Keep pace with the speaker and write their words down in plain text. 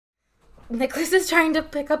Nicholas is trying to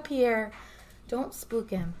pick up Pierre. Don't spook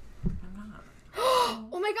him. I'm not.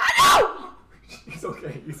 Oh my God, no! He's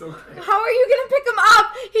okay. He's okay. How are you going to pick him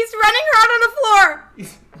up? He's running around on the floor.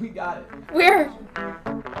 We got it. Where?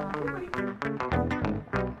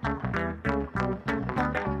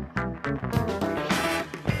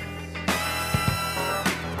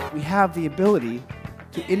 We have the ability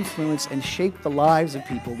to influence and shape the lives of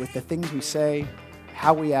people with the things we say,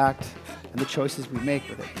 how we act, and the choices we make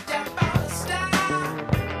with it.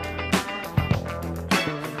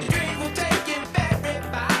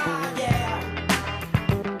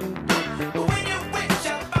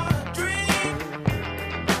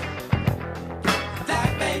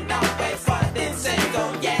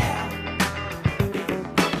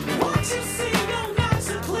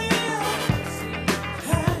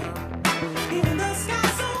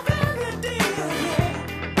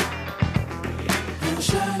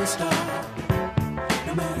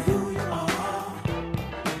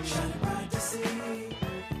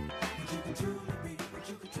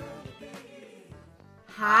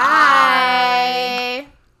 Hi.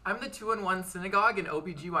 I'm the 2-in-1 Synagogue and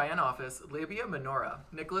OBGYN office, Labia Menorah,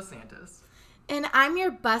 Nicholas Santos. And I'm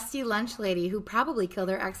your busty lunch lady who probably killed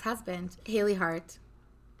her ex-husband, Haley Hart.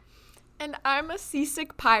 And I'm a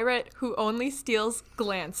seasick pirate who only steals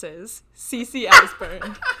glances, Cece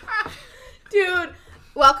Osborne. Dude,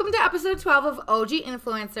 welcome to episode 12 of OG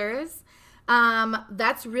Influencers.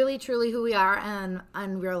 That's really, truly who we are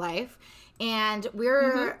in real life. And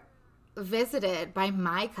we're visited by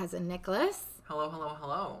my cousin, Nicholas. Hello, hello,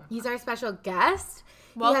 hello. He's our special guest.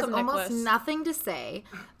 Welcome, he has almost Nicholas. nothing to say,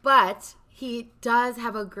 but he does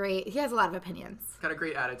have he has a lot of opinions. Got a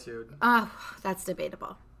great attitude. Oh, that's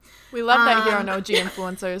debatable. We love that here on OG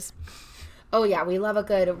Influencers. Oh, yeah, we love a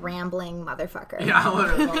good rambling motherfucker. Yeah,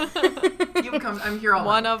 literally. You come. I'm here all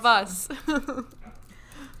One night. of us.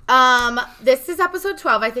 This is episode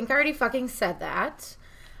 12. I think I already fucking said that.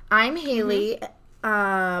 I'm Haley,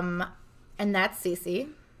 and that's Cece.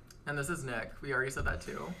 And this is Nick. We already said that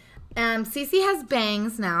too. Cece has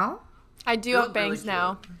bangs now. I do You have look really bangs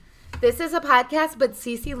now. This is a podcast, but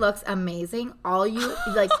Cece looks amazing. All you,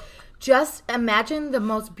 just imagine the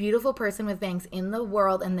most beautiful person with bangs in the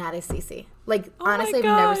world, and that is Cece. Honestly, I've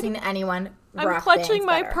never God. seen anyone I'm rock clutching bangs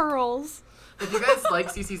my better. pearls. If you guys like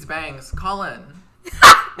Cece's bangs, call in.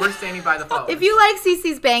 We're standing by the phone. If you like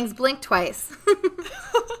Cece's bangs, blink twice.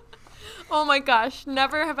 Oh my gosh,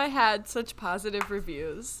 never have I had such positive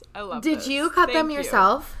reviews. I love Did this. you cut them Thank you.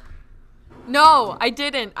 yourself? No, I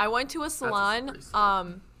didn't. I went to a pretty salon,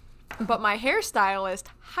 sweet. but my hairstylist,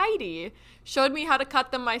 Heidi, showed me how to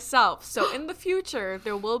cut them myself. So in the future,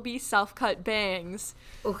 there will be self-cut bangs.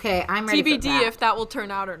 Okay, I'm ready TBD for that. if that will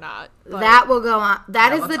turn out or not. But That will go on.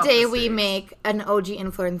 That Yeah, is let's the up day the we stakes. make an OG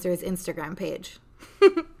Influencers Instagram page.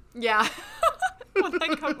 yeah. When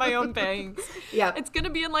I cut my own bangs. Yeah. It's going to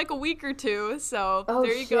be in like a week or two, so Oh,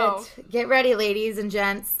 there you shit. go. Get ready, ladies and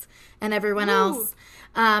gents, and everyone Woo. else,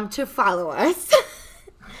 to follow us.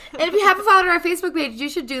 And if you haven't followed our Facebook page, you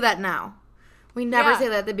should do that now. We never Yeah. say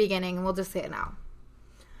that at the beginning, and we'll just say it now.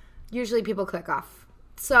 Usually people click off.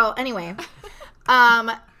 So, anyway,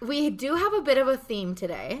 we do have a bit of a theme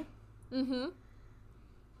today. Mm-hmm.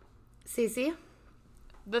 Cece?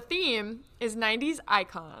 The theme is 90s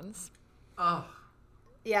icons. Oh,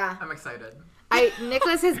 Yeah. I'm excited.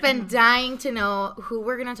 Nicholas has been dying to know who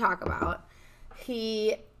we're going to talk about.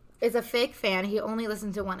 He is a fake fan. He only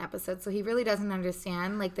listened to one episode, so he really doesn't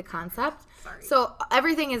understand the concept. Sorry. So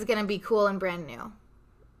everything is going to be cool and brand new.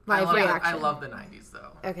 Live reaction. I love the 90s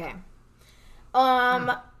though. Okay.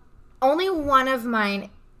 Only one of mine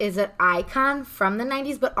is an icon from the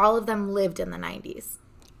 90s, but all of them lived in the 90s.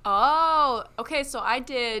 Oh, okay. So I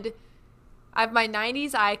have my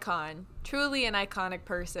 90s icon, truly an iconic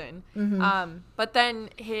person. But then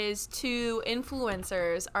his two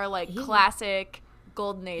influencers are classic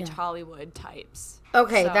golden age Hollywood types.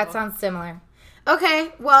 Okay, So- that sounds similar.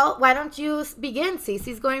 Okay, well, why don't you begin?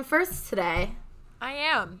 Cece's going first today. I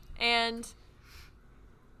am. And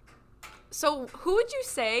so who would you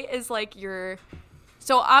say is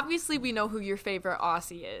so obviously we know who your favorite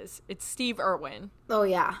Aussie is. It's Steve Irwin. Oh,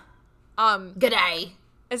 yeah. Um, G'day.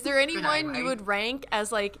 is there anyone mate. you would rank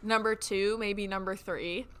as number 2, maybe number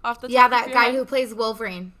 3 off the top Yeah, of that your guy head? who plays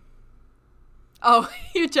Wolverine. Oh,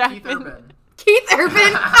 Hugh Jackman. Keith Urban. Keith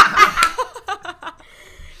Urban.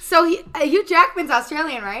 So Hugh Jackman's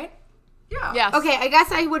Australian, right? Yeah. Yes. Okay, I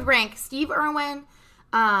guess I would rank Steve Irwin,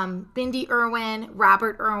 Bindi Irwin,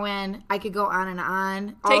 Robert Irwin. I could go on and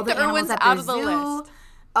on. Take the the animals Irwins at out the of the zoo. list.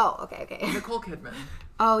 Oh, okay. Nicole Kidman.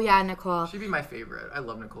 Oh, yeah, Nicole. She'd be my favorite. I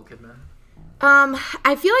love Nicole Kidman.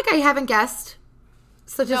 I feel like I haven't guessed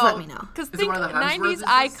So just let me know. Because Is it think one of the 90s Hemsworths?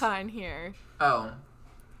 icon here. Oh.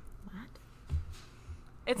 What?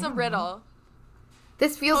 It's a riddle.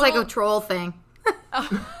 This feels like a Total- troll thing.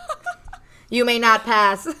 You may not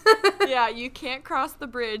pass. Yeah, you can't cross the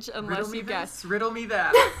bridge unless Riddle me you guess. this, riddle me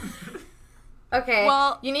that. Okay.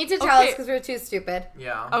 Well, you need to tell us okay. because we're too stupid.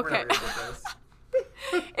 Yeah. Okay. We're not good at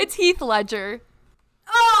this. It's Heath Ledger.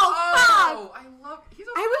 Oh, fuck! I love. He's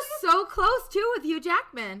I was so close too with Hugh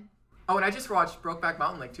Jackman. Oh, and I just watched Brokeback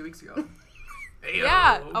Mountain like 2 weeks ago. Ayo.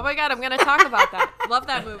 Yeah. Oh my god, I'm gonna talk about that. Love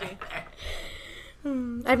that movie.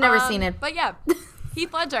 I've never seen it. But yeah,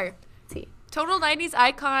 Heath Ledger. See. Total 90s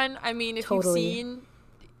icon. I mean, if Totally. you've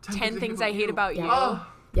seen 10 Things I Hate About You, Oh,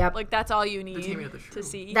 Yep. like that's all you need Taming of the to Shrew.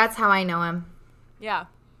 see. That's how I know him. Yeah.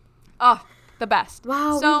 Oh, the best.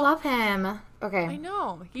 Wow, So, we love him. Okay. I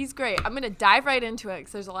know. He's great. I'm going to dive right into it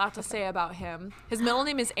because there's a lot to say about him. His middle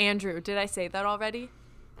name is Andrew. Did I say that already?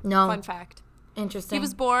 No. Fun fact. Interesting. He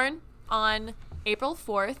was born on April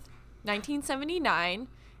 4th, 1979,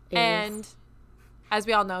 and as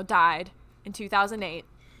we all know, died in 2008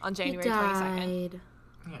 on January 22nd.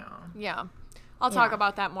 yeah. Yeah. I'll talk Yeah.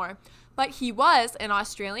 about that more. But he was an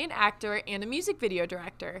Australian actor and a music video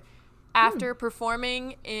director. After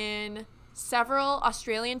performing in several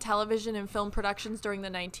Australian television and film productions during the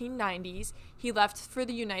 1990s, he left for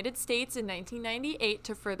the United States in 1998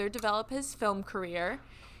 to further develop his film career.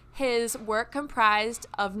 His work comprised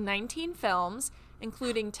of 19 films,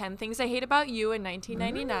 including 10 Things I Hate About You in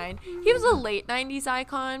 1999. He was a late 90s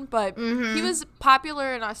icon, but he was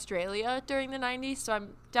popular in Australia during the 90s, so I'm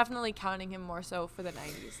definitely counting him more so for the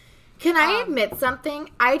 90s. Can I admit something?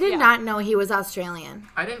 I did yeah. not know he was Australian.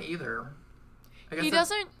 I didn't either. I guess He that's-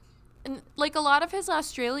 doesn't, and, like, a lot of his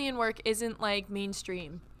Australian work isn't, like,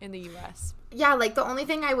 mainstream in the U.S. Yeah, like the only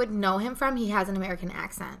thing I would know him from, he has an American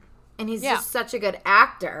accent. And he's Yeah. just such a good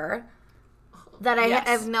actor that I Yes.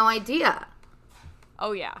 have no idea.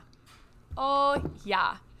 Oh, yeah. Oh,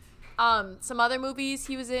 yeah. Some other movies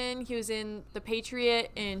he was in The Patriot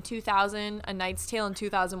in 2000, A Knight's Tale in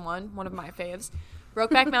 2001, one of my faves,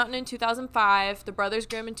 Brokeback Mountain in 2005, The Brothers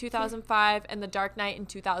Grimm in 2005, and The Dark Knight in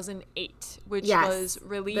 2008, which Yes, was The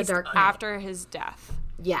released Dark Knight. after his death.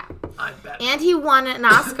 Yeah. I bet. And he won an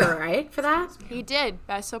Oscar, right, for that? He did,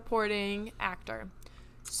 Best Supporting Actor.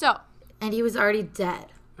 So, And he was already dead.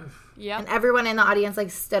 yeah. And everyone in the audience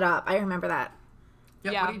like stood up. I remember that.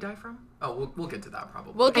 Yeah. What did he die from? Oh, we'll get to that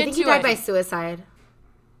probably. We'll I get think to he died it. by suicide.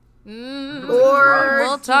 Mm, Or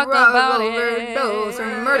we'll talk drug about it. overdose or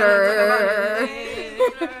murder.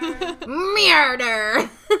 Murder.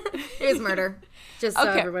 It was murder. Just so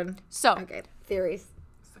Okay. everyone. So, Okay. Theories.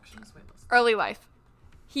 Section is weightless. early life.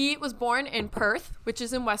 He was born in Perth, which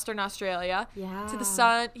is in Western Australia. Yeah.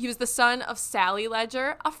 He was the son of Sally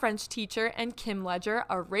Ledger, a French teacher, and Kim Ledger,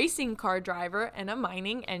 a racing car driver and a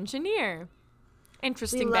mining engineer. We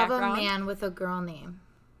Interesting love background. a man with a girl name.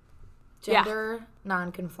 Yeah. Gender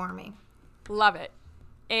non-conforming. Love it.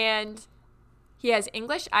 And he has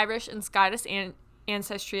English, Irish, and Scottish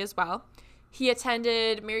ancestry as well. He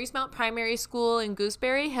attended Marysmount Primary School in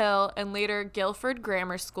Gooseberry Hill and later Guildford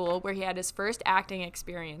Grammar School, where he had his first acting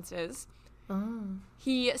experiences.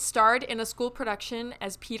 He starred in a school production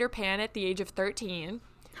as Peter Pan at the age of 13.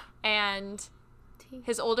 And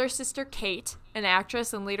his older sister, Kate, an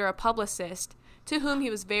actress and later a publicist, to whom he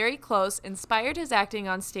was very close, inspired his acting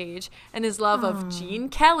on stage, and his love of Gene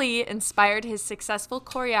Kelly inspired his successful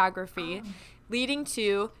choreography, leading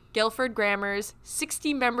to Guildford Grammar's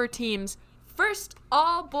 60-member team's first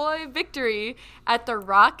all-boy victory at the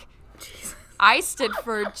Rock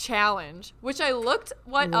Eisteddfod Challenge, which I looked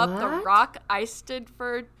up. The What? Rock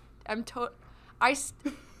Eisteddfod,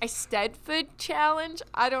 Eisteddfod Challenge.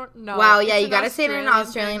 I don't know. Wow, It's yeah, you an gotta say it in an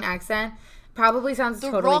Australian accent. Probably sounds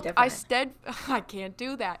The totally Rock different. I can't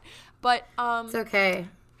do that. But It's okay.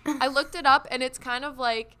 I looked it up, and it's kind of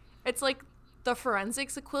like it's like the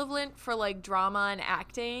forensics equivalent for like drama and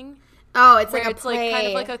acting. Oh, it's Where like a it's play. like kind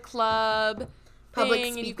of like a club Public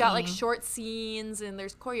thing, and you've got like speaking. short scenes and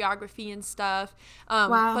there's choreography and stuff.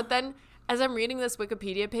 Wow. But then as I'm reading this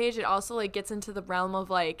Wikipedia page, it also like gets into the realm of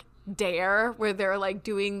like Dare, where they're like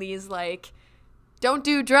doing these like don't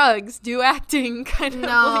do drugs, do acting kind of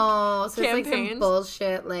No, like so it's like some campaigns.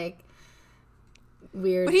 bullshit, like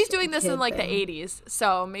weird. But he's doing this kid in like thing. the 80s,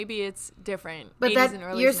 so maybe it's different. But 80s that and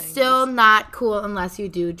early you're 90s. still not cool unless you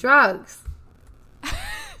do drugs.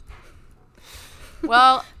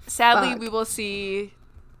 Well, sadly, Fuck. we will see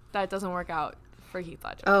that doesn't work out for Heath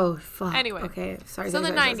Ledger. Oh fuck. Anyway, Okay. Sorry. So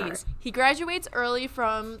sorry, the sorry, 90s. sorry. He graduates early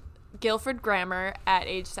from Guildford Grammar at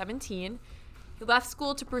age 17. He left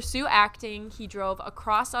school to pursue acting. He drove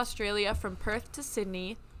across Australia from Perth to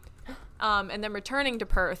Sydney. and then returning to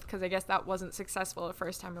Perth because I guess that wasn't successful the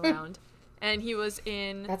first time around. And he was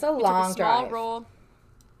in. That's a he long took a small drive. role.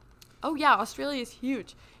 Oh yeah, Australia is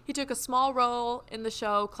huge. He took a small role in the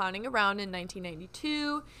show Clowning Around in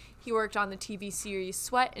 1992. He worked on the TV series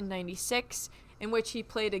Sweat in 96, in which he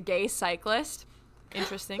played a gay cyclist.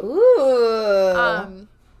 Interesting. Ooh.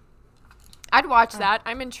 I'd watch that.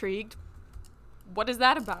 I'm intrigued. What is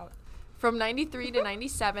that about? From 93 to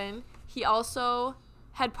 97, he also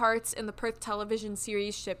had parts in the Perth television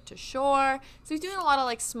series Ship to Shore. So he's doing a lot of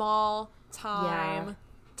like small time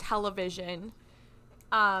television.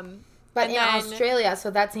 But in Australia,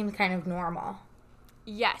 so that seems kind of normal.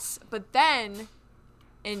 Yes, but then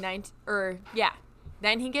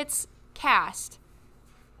then he gets cast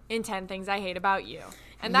in 10 Things I Hate About You.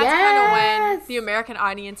 And that's kind of when the American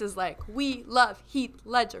audience is like, we love Heath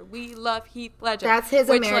Ledger. We love Heath Ledger. That's his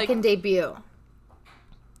American debut.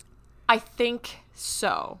 I think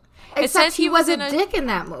so. Except he was a dick in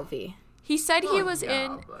that movie. He said he was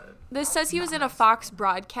this says he was in a Fox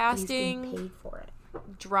Broadcasting He's getting paid for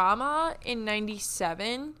it. drama in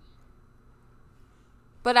 97.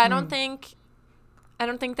 But I don't think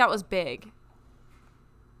that was big.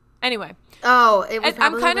 Anyway. Oh, it was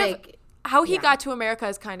probably I'm kind of how he got to America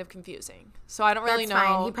is kind of confusing. So I don't really know.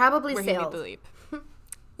 Fine. He probably where sailed. He made the leap.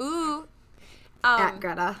 Ooh. At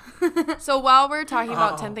Greta. So while we're talking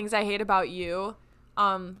about 10 Things I Hate About You,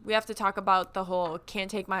 we have to talk about the whole "Can't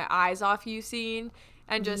Take My Eyes Off You" scene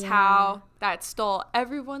and just how that stole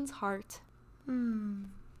everyone's heart. So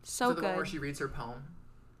Is it the good. one where she reads her poem?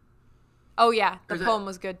 Oh yeah, the poem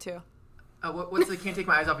was good too. What's the "Can't Take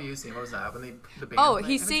My Eyes Off You" scene? What was that? When the band Oh, played?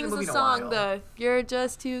 he I haven't seen sings movie the in a song, while. the "You're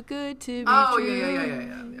Just Too Good to Be Oh, True."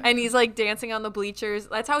 yeah. And he's like dancing on the bleachers.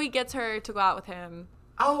 That's how he gets her to go out with him.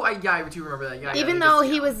 Oh, I do remember that. Yeah. Even though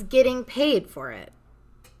he was getting paid for it.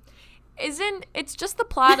 It's just the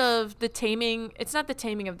plot of the Taming. It's not the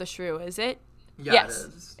Taming of the Shrew, is it? Yeah, yes.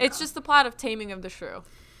 it is. It's just the plot of Taming of the Shrew.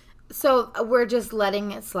 So we're just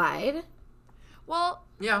letting it slide? Well,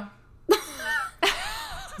 Yeah.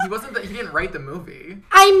 He didn't write the movie.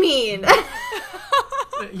 I mean,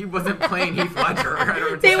 He wasn't playing Heath Ledger. I don't know what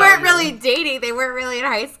to they tell weren't you. really dating. They weren't really in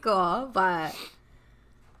high school, but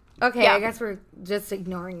okay, Yeah. I guess we're just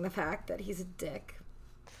ignoring the fact that he's a dick.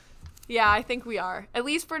 yeah, I think we are, at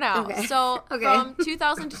least for now. Okay. So from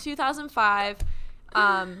 2000 to 2005,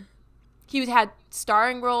 he had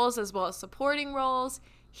starring roles as well as supporting roles.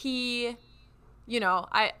 He,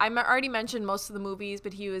 I already mentioned most of the movies,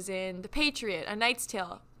 but he was in The Patriot, A Knight's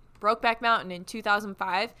Tale, Brokeback Mountain in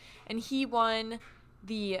 2005, and he won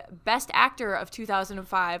the Best Actor of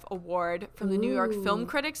 2005 award from the New York Film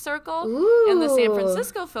Critics Circle and the San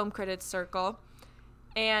Francisco Film Critics Circle.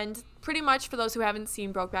 And pretty much for those who haven't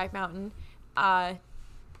seen Brokeback Mountain,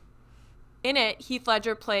 in it, Heath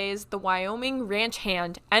Ledger plays the Wyoming ranch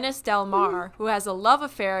hand Ennis Del Mar, who has a love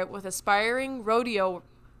affair with aspiring rodeo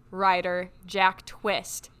rider Jack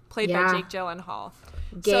Twist, played by Jake Gyllenhaal.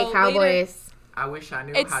 Gay cowboys. I wish I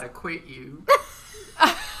knew how to quit you.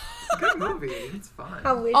 It's a good movie. It's fun.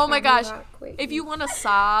 Oh my gosh. If you want to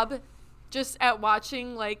sob just at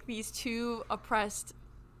watching like these two oppressed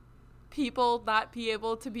people not be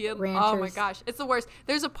able to be Ranchers. Oh my gosh, it's the worst.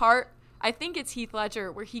 There's a part, I think it's Heath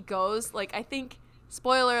Ledger, where he goes, like, I think,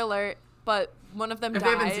 spoiler alert, but one of them If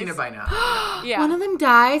dies. they haven't seen it by now. Yeah. One of them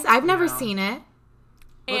dies. I've never No. seen it.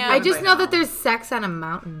 And I just by know now. that there's sex on a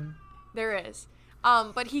mountain. there is.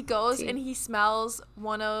 But he goes and he smells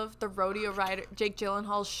one of the rodeo rider Jake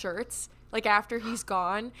Gyllenhaal's shirts, like after he's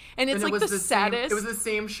gone, and it's And like the saddest. It was the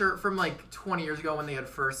same shirt from like 20 years ago when they had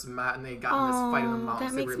first met and they got in this fight in the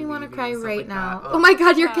mountains. That They makes were me want to leaving cry and stuff right like now. that. Oh my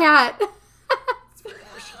god, your cat.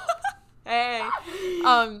 Hey,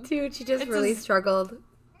 Dude, she just It's really a- struggled.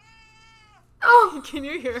 Oh, can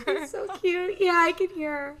you hear her? so cute. Yeah, I can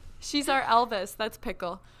hear her. She's our Elvis. That's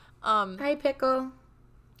Pickle. Hi, Pickle.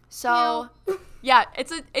 So, yeah,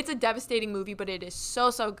 it's a devastating movie, but it is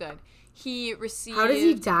so good. He received. How does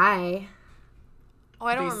he die? Oh,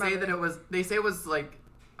 I don't They remember. say that it was. They say it was like,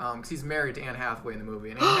 because he's married to Anne Hathaway in the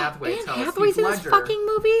movie, and Anne Hathaway Anne tells Hathaway's Heath in this Ledger. fucking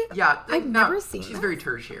movie? Yeah, I've never seen She's that. very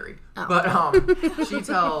tertiary, Oh. but she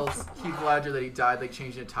tells Heath Ledger that he died like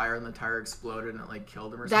changing a tire, and the tire exploded and it like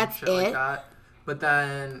killed him or That's some shit like it? that. But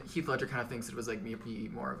then Heath Ledger kind of thinks it was like maybe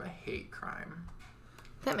more of a hate crime,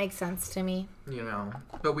 That makes sense to me.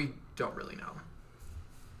 But we don't really know.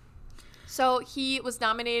 So he was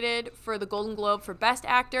nominated for the Golden Globe for Best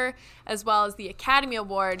Actor as well as the Academy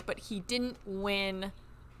Award, but he didn't win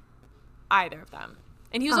either of them.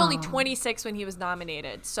 And he was only 26 when he was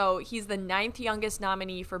nominated. So he's the 9th youngest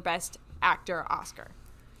nominee for Best Actor Oscar.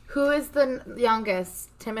 Who is the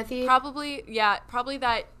youngest? Timothy? Probably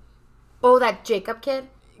that Oh, that Jacob kid?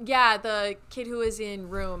 Yeah, the kid who was in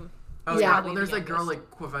Room. Oh Yeah. yeah, Probably well there's the that girl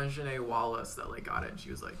youngest. like Quvenzhané Wallace that like got it and she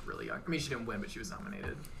was like really young. I mean she didn't win, but she was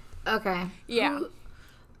nominated. Okay. Yeah.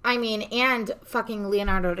 I mean, and fucking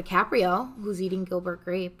Leonardo DiCaprio, who's eating Gilbert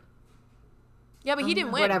Grape. Yeah, but he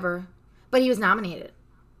didn't win. Whatever. But he was nominated.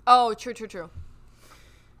 Oh, true.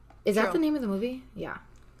 Is that True. the name of the movie? Yeah.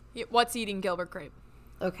 What's eating Gilbert Grape?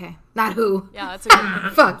 Okay. Not who. Yeah, that's a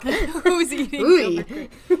good Fuck. Who's eating Ooh. Gilbert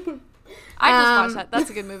Grape? I just watched that. That's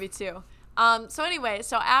a good movie too. So anyway,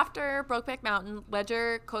 so after Brokeback Mountain,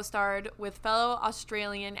 Ledger co-starred with fellow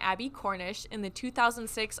Australian Abby Cornish in the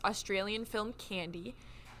 2006 Australian film Candy.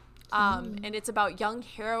 And it's about young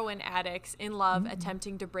heroin addicts in love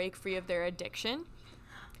attempting to break free of their addiction.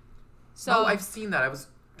 So Oh, I've seen that. I was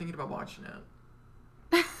thinking about watching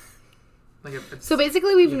it. Like So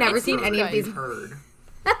basically, we've you never know, seen heard, any of these. you've heard.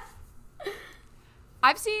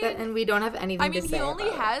 I've seen. And we don't have anything I to mean, say he only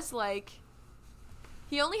about it. has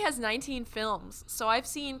he only has 19 films, so I've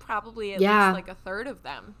seen probably at Yeah. least like a third of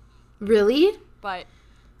them. Really? But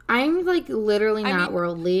I'm like literally I not mean-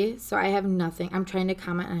 worldly, so I have nothing. I'm trying to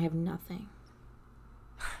comment and I have nothing.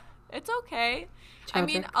 it's okay. I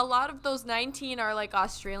mean, Tragic. a lot of those 19 are like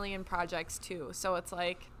Australian projects too, so it's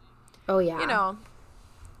like, Oh, yeah. you know,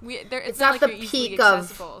 it's It's not not like the you're easily peak of-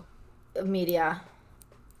 accessible. Media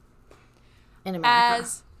in America.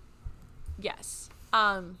 Yes.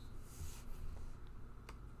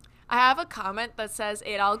 I have a comment that says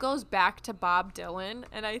it all goes back to Bob Dylan,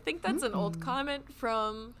 and I think that's an old comment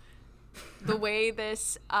from the way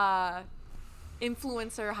this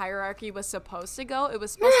influencer hierarchy was supposed to go. It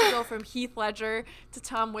was supposed to go from Heath Ledger to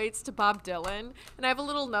Tom Waits to Bob Dylan. And I have a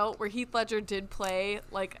little note where Heath Ledger did play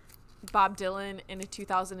like Bob Dylan in a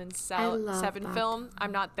 2007 Bob film.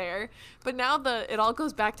 I'm not there. But now the it all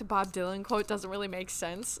goes back to Bob Dylan quote doesn't really make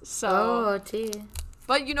sense. So Oh, gee.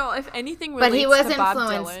 but you know, if anything relates But he was to Bob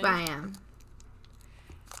influenced Dylan, by him.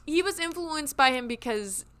 he was influenced by him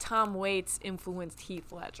because Tom Waits influenced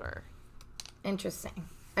Heath Ledger. Interesting.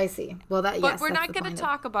 I see. Well, that But yes, we're that's not the going point to of-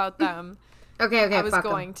 talk about them. Okay, I was fuck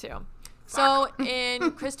 'em. going to. So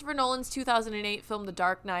in Christopher Nolan's 2008 film The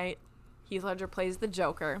Dark Knight, Heath Ledger plays the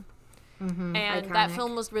Joker. And that Iconic.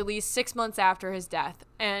 film was released 6 months after his death.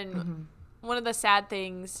 And one of the sad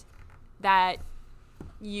things that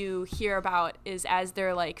you hear about is as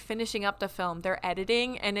they're like finishing up the film, they're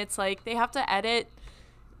editing, and it's like they have to edit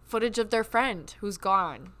footage of their friend who's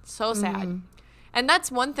gone. So sad. And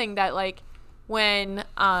that's one thing that like when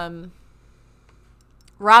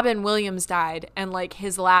Robin Williams died and like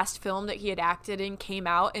his last film that he had acted in came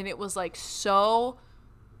out, and it was like so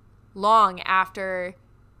long after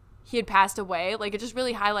he had passed away. Like it just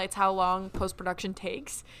really highlights how long post-production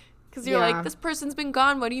takes, because you're Yeah. like, this person's been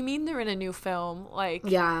gone, what do you mean they're in a new film? Like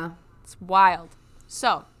Yeah. it's wild.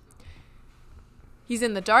 So he's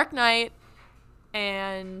in The Dark Knight,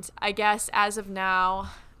 and I guess as of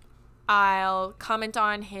now I'll comment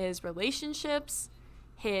on his relationships,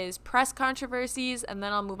 his press controversies, and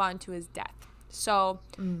then I'll move on to his death. So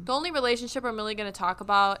the only relationship I'm really going to talk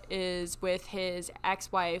about is with his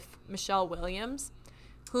ex-wife, Michelle Williams,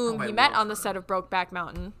 whom Oh, I he met love on the her. set of Brokeback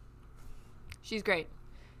Mountain. She's great.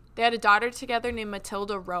 They had a daughter together named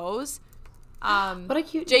Matilda Rose. What a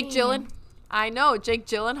cute Jake name. Gyllenhaal. I know. Jake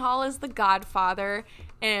Gyllenhaal is the godfather,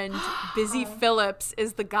 and Busy Phillips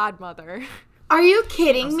is the godmother. Are you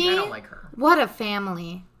kidding See, me? I don't like her. What a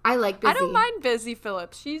family. I like Busy. I don't mind Busy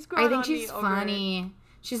Phillips. She's grown I think on she's me over- funny.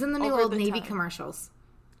 She's in the new over Old the Navy time. commercials.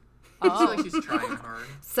 I feel like she's trying hard.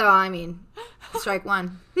 So, I mean, strike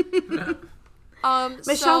one.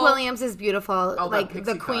 Michelle so- Williams is beautiful, Oh, that like the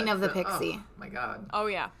pixie queen cut. of the pixie. Oh my god. Oh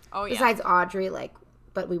yeah. Oh yeah. Besides Audrey, like,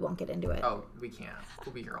 but we won't get into it. Oh, we can't.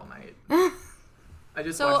 We'll be here all night. I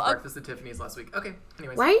just So, watched Breakfast at Tiffany's last week. Okay.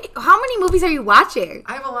 Anyways. Why? How many movies are you watching?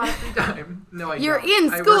 I have a lot of free time. No, I You're don't.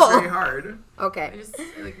 in I school. work very hard. I Okay.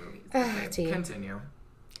 I like movies. Okay, gee. continue.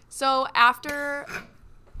 So after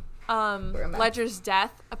a mess. Ledger's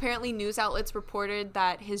death, apparently news outlets reported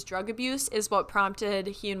that his drug abuse is what prompted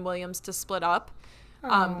he and Williams to split up.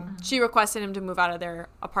 She requested him to move out of their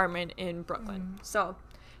apartment in Brooklyn. So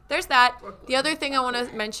there's that. The other thing I want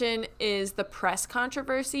to mention is the press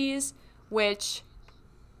controversies, which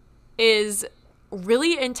is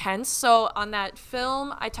really intense. So on that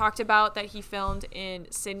film I talked about that he filmed in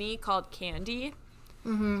Sydney called Candy,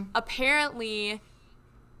 apparently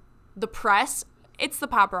the press, it's the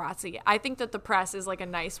paparazzi. I think that the press is like a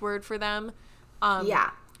nice word for them.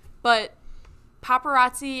 Yeah. But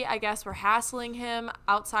paparazzi, I guess, were hassling him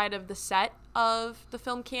outside of the set of the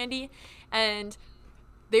film Candy. And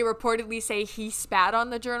they reportedly say he spat on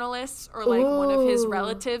the journalists, or like one of his Ooh.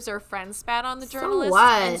 relatives or friends spat on the So journalists.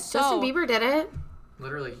 what? And so, Justin Bieber did it.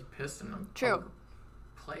 Literally, he pissed in a True. public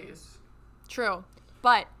place. True.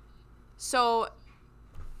 But, so,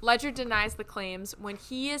 Ledger denies the claims. When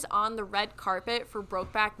he is on the red carpet for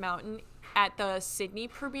Brokeback Mountain at the Sydney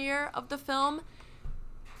premiere of the film,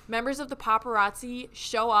 members of the paparazzi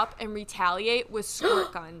show up and retaliate with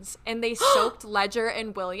squirt guns. And they soaked Ledger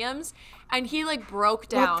and Williams. And he, like, broke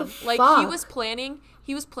down. the Like, fuck? he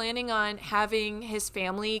was planning on having his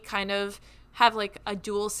family kind of have like a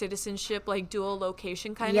dual citizenship, like dual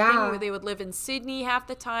location kind of thing, Yeah. where they would live in Sydney half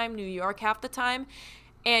the time, New York half the time.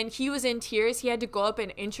 And he was in tears. He had to go up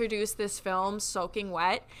and introduce this film, Soaking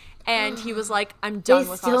Wet. And he was like, I'm done They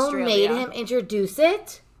with still Australia. made him introduce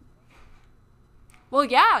it? Well,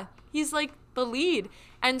 yeah. He's like the lead.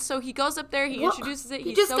 And so he goes up there, he Well, introduces it. He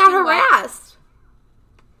He's just got soaking wet. harassed.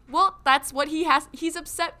 Well, that's what he has. He's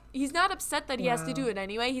upset. He's not upset that he has to Wow. do it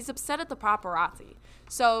anyway. He's upset at the paparazzi.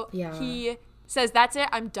 So Yeah. he says, that's it.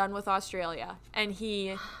 I'm done with Australia. And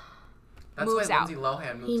he That's moves why out. Lindsay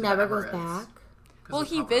Lohan moved He to never the goes Emirates, back. 'cause Well, of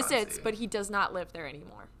he paparazzi. visits, but he does not live there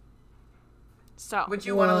anymore. So, Would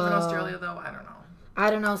you want to live in Whoa. Australia, though? I don't know. I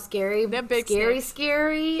don't know. Scary. They're big scary, snakes.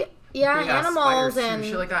 scary. Yeah, Big ass animals spiders, too, and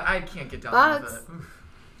shit like that. I can't get down bugs. with it. Oof.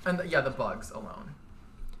 And the bugs alone.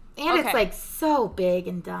 and it's Okay. like so big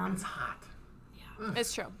and dumb. It's hot.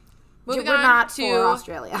 it's true. We're Moving on not to for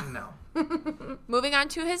Australia. No. moving on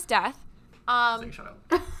to his death. Like, shut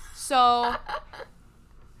up. So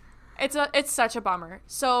it's such a bummer.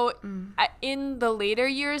 So in the later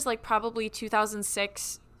years, like probably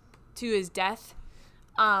 2006 to his death,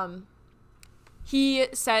 he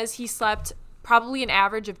says he slept probably an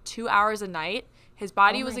average of 2 hours a night. His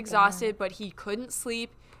body Oh was my exhausted, but he couldn't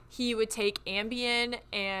sleep. He would take Ambien,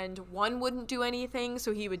 and one wouldn't do anything,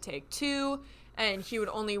 so he would take two, and he would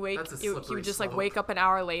only wake. That's a He slippery would just like slope. wake up an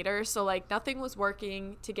hour later. So like nothing was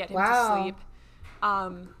working to get him Wow. to sleep.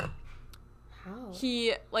 How?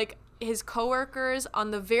 He like his coworkers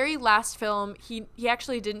on the very last film, he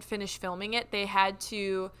actually didn't finish filming it. They had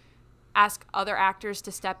to ask other actors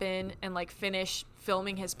to step in and like finish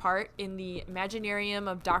filming his part in the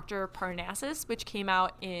Imaginarium of Dr. Parnassus, which came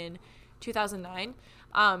out in 2009.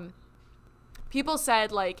 People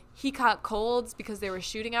said like he caught colds because they were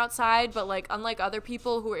shooting outside, but like unlike other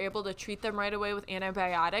people who were able to treat them right away with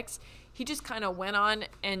antibiotics, he just kind of went on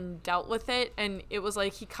and dealt with it, and it was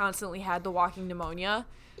like he constantly had the walking pneumonia.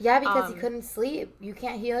 Yeah, because he couldn't sleep. You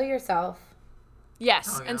can't heal yourself.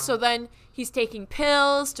 Yes. Oh, yeah. And so then he's taking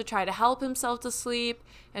pills to try to help himself to sleep,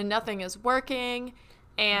 and nothing is working.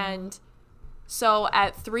 And so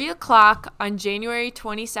at 3 o'clock on January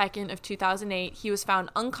 22nd of 2008, he was found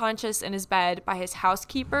unconscious in his bed by his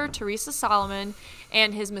housekeeper, Teresa Solomon,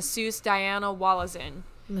 and his masseuse, Diana Wallazin.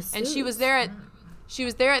 And she was there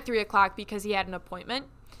at 3 o'clock because he had an appointment.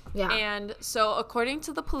 Yeah. And so according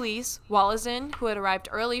to the police, Wallazin, who had arrived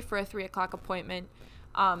early for a 3 o'clock appointment,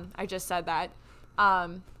 I just said that,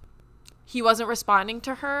 he wasn't responding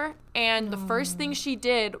to her. And the first thing she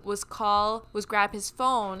did was grab his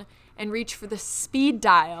phone and reach for the speed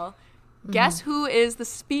dial. Guess who is the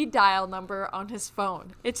speed dial number on his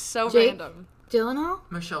phone? It's so Jake random. Gyllenhaal?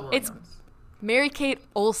 Michelle Williams. It's Mary-Kate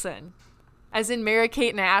Olsen. As in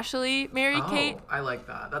Mary-Kate and Ashley. Mary-Kate. Oh, I like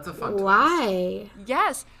that. That's a fun twist. Why?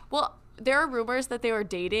 Yes. Well, there are rumors that they were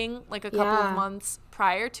dating like a couple Yeah. of months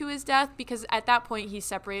prior to his death, because at that point he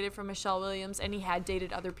separated from Michelle Williams and he had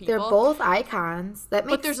dated other people. They're both icons. That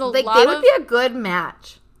makes there's a like lot they would of- be a good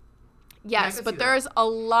match. Yes, could but see there's a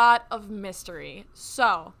lot of mystery.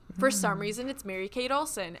 So, for some reason, it's Mary-Kate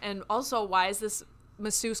Olsen. And also, why is this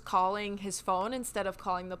masseuse calling his phone instead of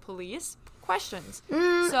calling the police? Questions.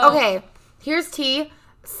 Okay, here's T.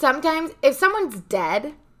 Sometimes if someone's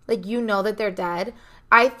dead, like you know that they're dead,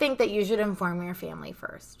 I think that you should inform your family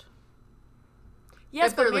first.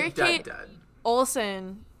 Yes, If but they're like Mary-Kate dead.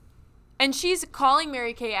 Olsen, and she's calling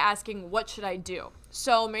Mary-Kate asking, what should I do?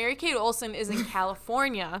 So Mary-Kate Olsen is in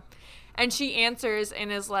California, and she answers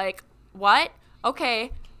and is like, what?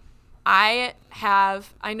 Okay, I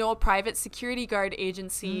know a private security guard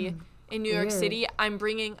agency in New York weird. City. I'm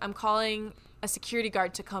calling a security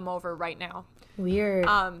guard to come over right now. Weird.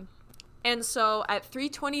 And so at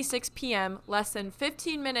 3:26 p.m., less than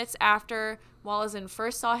 15 minutes after Wallazin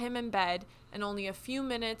first saw him in bed, and only a few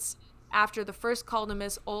minutes after the first call to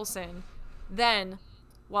Miss Olsen, then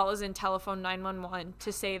Wallazin telephoned 911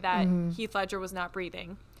 to say that Heath Ledger was not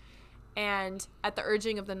breathing. And at the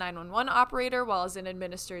urging of the 911 operator, Wallazin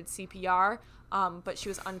administered CPR, but she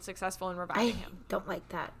was unsuccessful in reviving I him. don't like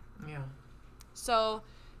that. Yeah. So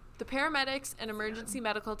The paramedics and emergency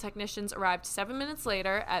medical technicians arrived 7 minutes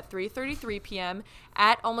later at 3:33 p.m.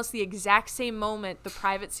 at almost the exact same moment the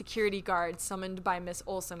private security guard summoned by Miss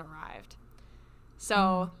Olsen arrived.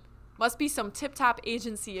 So, must be some tip-top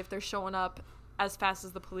agency if they're showing up as fast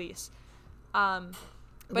as the police. But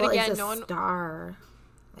well, again, it's a no one... star.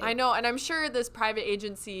 I know, and I'm sure this private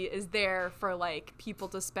agency is there for, like, people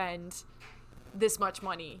to spend this much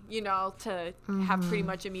money, you know, to have pretty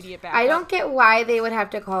much immediate backup. I don't get why they would have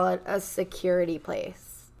to call it a security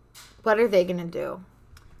place. What are they going to do?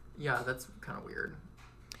 Yeah, that's kind of weird.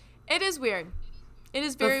 It is weird. It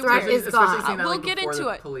is very threat weird. is gone. Seeing that, We'll like, get before into the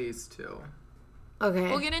it. Police too. Okay.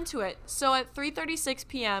 We'll get into it. So at 3:36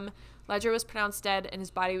 p.m., Ledger was pronounced dead and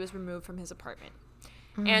his body was removed from his apartment.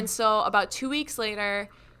 And so about 2 weeks later,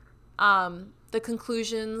 the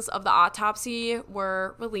conclusions of the autopsy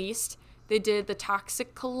were released. They did the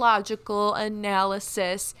toxicological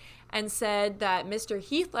analysis and said that Mr.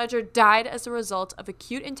 Heath Ledger died as a result of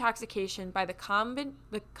acute intoxication by the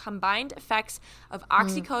combined effects of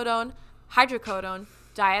oxycodone, hydrocodone,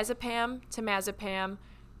 diazepam, temazepam,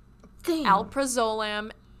 Damn.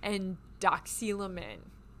 alprazolam, and doxylamine.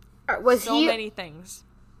 Was So he? many things.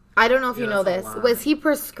 I don't know if Yeah, you know that's a this. lot. Was he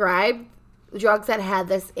prescribed drugs that had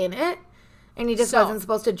this in it, and he just So- wasn't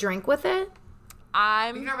supposed to drink with it?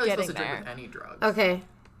 I'm You're not really getting supposed to there. drink with any drugs. Okay.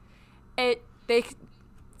 They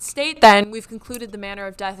state then we've concluded the manner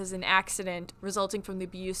of death is an accident resulting from the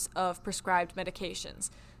abuse of prescribed medications.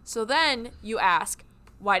 So then you ask,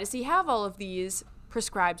 why does he have all of these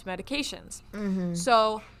prescribed medications?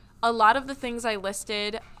 So a lot of the things I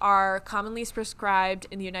listed are commonly prescribed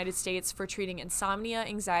in the United States for treating insomnia,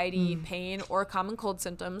 anxiety, pain, or common cold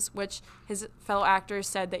symptoms, which his fellow actors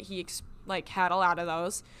said that he had a lot of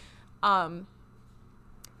those.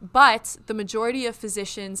 But the majority of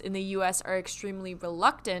physicians in the U.S. are extremely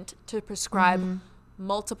reluctant to prescribe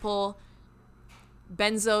multiple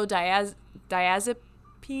benzodiazepines.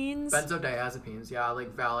 Benzodiazepines, yeah,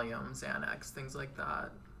 like Valium, Xanax, things like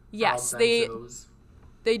that. Yes, All they benzos.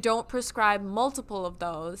 don't prescribe multiple of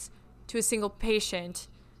those to a single patient,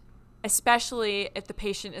 especially if the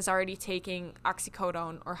patient is already taking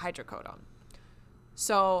oxycodone or hydrocodone.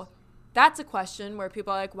 So that's a question where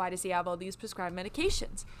people are like, why does he have all these prescribed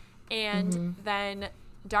medications? And then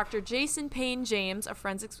Dr. Jason Payne James, a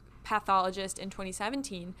forensics pathologist in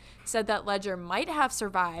 2017, said that Ledger might have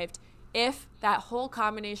survived if that whole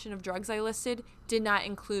combination of drugs I listed did not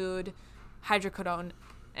include hydrocodone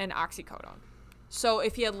and oxycodone. So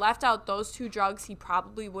if he had left out those two drugs, he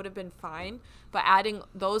probably would have been fine. But adding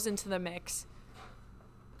those into the mix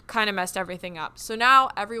kind of messed everything up. So now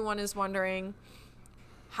everyone is wondering,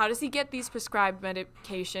 how does he get these prescribed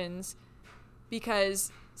medications?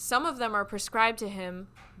 Because some of them are prescribed to him,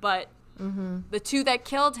 but the two that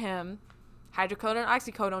killed him, hydrocodone and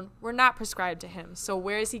oxycodone, were not prescribed to him. So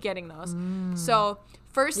where is he getting those? So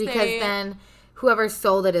first Because then whoever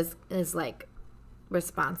sold it is like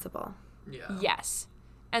responsible. Yeah. Yes.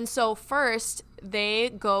 And so first they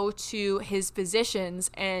go to his physicians,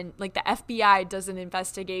 and like the FBI does an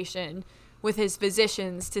investigation with his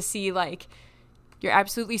physicians to see, like, you're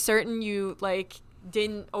absolutely certain you like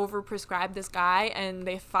didn't overprescribe this guy, and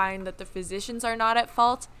they find that the physicians are not at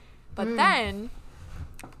fault. But then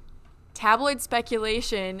tabloid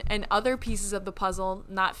speculation and other pieces of the puzzle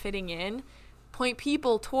not fitting in point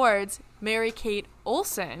people towards Mary Kate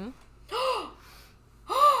Olsen.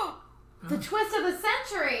 The twist of the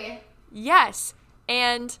century. Yes.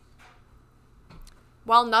 And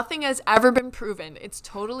while nothing has ever been proven, it's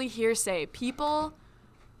totally hearsay. People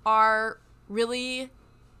are really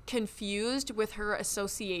confused with her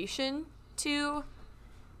association to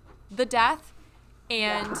the death.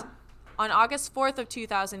 And on August 4th of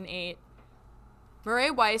 2008,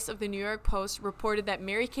 Murray Weiss of the New York Post reported that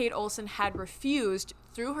Mary Kate Olsen had refused,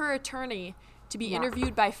 through her attorney, to be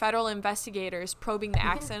interviewed by federal investigators probing the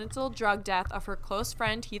accidental drug death of her close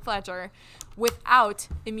friend Heath Ledger without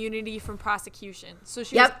immunity from prosecution. So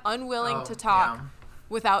she was unwilling to talk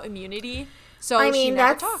without immunity. So I mean, she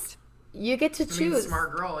never that's talked. You get to I mean, choose.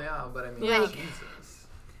 smart girl, yeah, but I mean, Yeah. Jesus.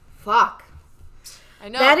 Fuck. I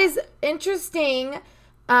know. That is interesting.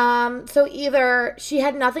 So either she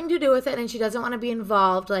had nothing to do with it and she doesn't want to be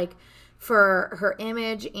involved, like, for her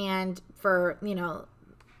image and for, you know,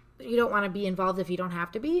 you don't want to be involved if you don't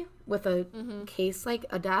have to be with a case like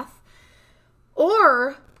a death.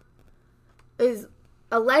 Or is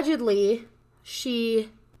allegedly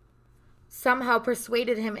she somehow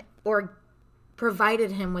persuaded him or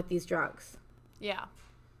provided him with these drugs. Yeah.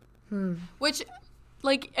 Which,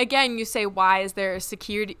 like, again, you say, why is there a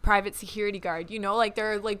private security guard? You know, like,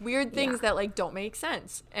 there are, like, weird things that, like, don't make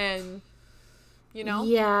sense. And you know?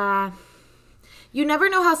 Yeah. You never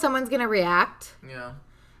know how someone's going to react. Yeah.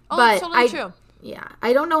 Oh, But that's totally true. Yeah.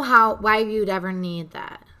 I don't know why you'd ever need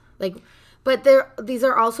that. Like, but these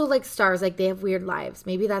are also like stars. Like, they have weird lives.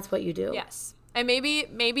 Maybe that's what you do. Yes. And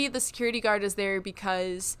maybe the security guard is there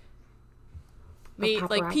because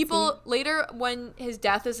like people later when his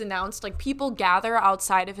death is announced, like people gather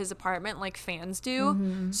outside of his apartment like fans do.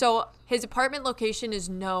 Mm-hmm. So his apartment location is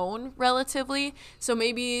known relatively. So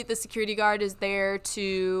maybe the security guard is there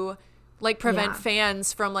to like prevent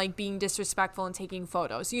fans from like being disrespectful and taking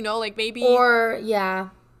photos. You know, like maybe or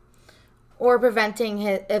preventing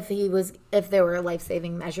if there were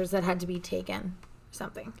life-saving measures that had to be taken or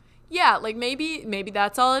something. Yeah, like maybe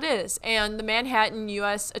that's all it is. And the Manhattan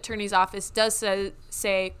U.S. Attorney's Office does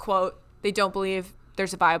say, quote, they don't believe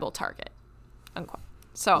there's a viable target, unquote.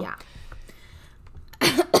 So Yeah.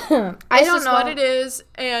 I don't know what it is.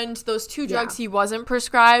 And those two drugs he wasn't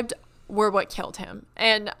prescribed were what killed him.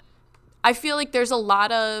 And I feel like there's a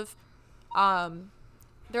lot of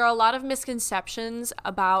misconceptions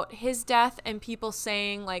about his death and people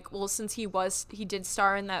saying like, well, since he did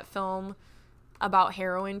star in that film about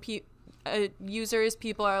heroin users,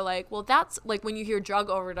 people are like, well, that's like when you hear drug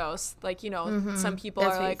overdose, like, you know, some people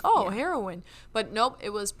are like, heroin. But nope, it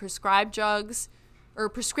was prescribed drugs or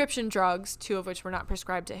prescription drugs, 2 of which were not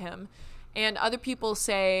prescribed to him. And other people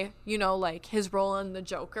say, you know, like his role in the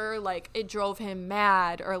Joker, like it drove him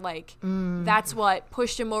mad or like that's what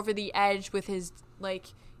pushed him over the edge with his like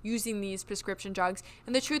using these prescription drugs.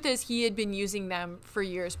 And the truth is he had been using them for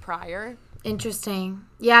years prior. Interesting.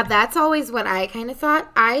 Yeah, that's always what I kind of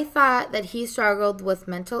thought. I thought that he struggled with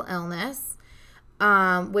mental illness,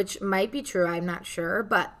 which might be true. I'm not sure.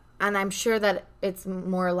 And I'm sure that it's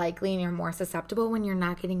more likely and you're more susceptible when you're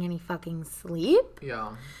not getting any fucking sleep.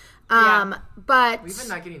 Yeah. But even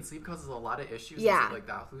not getting sleep causes a lot of issues. Yeah. And stuff like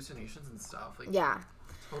that, hallucinations and stuff. Like, yeah.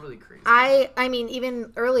 Totally crazy. I mean,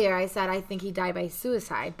 even earlier I said I think he died by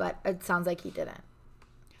suicide, but it sounds like he didn't.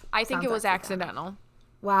 I think it was accidental.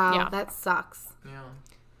 Wow, Yeah. that sucks. Yeah.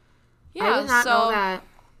 Yeah, I did not know that.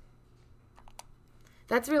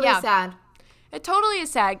 That's really sad. It totally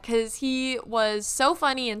is sad because he was so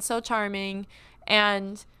funny and so charming.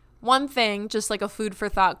 And one thing, just like a food for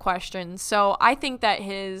thought question. So I think that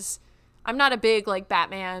I'm not a big like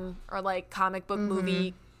Batman or like comic book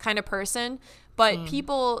movie kind of person, but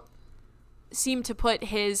people seem to put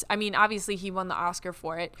obviously he won the Oscar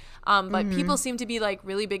for it, but people seem to be like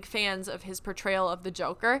really big fans of his portrayal of the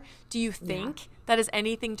Joker. Do you think that has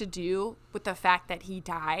anything to do with the fact that he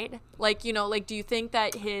died? Like, you know, like do you think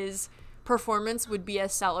that his performance would be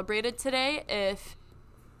as celebrated today if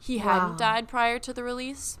he hadn't died prior to the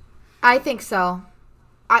release? I think so.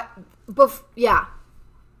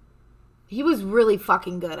 He was really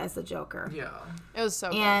fucking good as the Joker. Yeah. It was so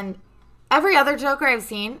good. And every other Joker I've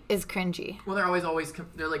seen is cringy. Well, they're always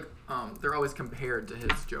they're always compared to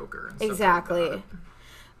his Joker. And Exactly. Stuff like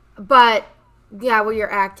that. But yeah, well,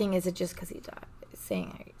 you're acting. Is it just because he died?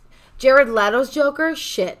 Jared Leto's Joker,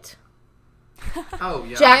 shit. Oh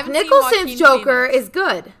yeah. Jack Nicholson's Joker is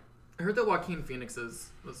good. I heard that Joaquin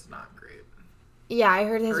Phoenix's was not great. Yeah, I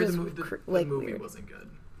heard his was the movie weird. wasn't good.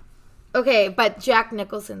 Okay, but Jack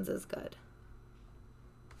Nicholson's is good.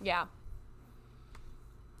 Yeah.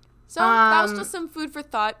 So that was just some food for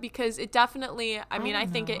thought because it definitely, I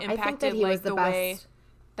think it impacted like the way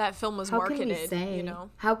that film was marketed. Can we say? You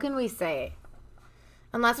know? How can we say?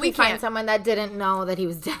 Unless we find someone that didn't know that he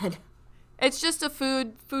was dead. It's just a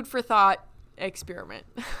food for thought experiment.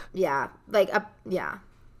 Yeah, yeah.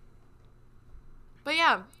 But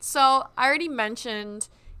yeah, so I already mentioned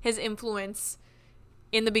his influence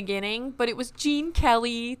in the beginning, but it was Gene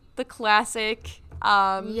Kelly, the classic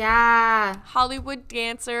Hollywood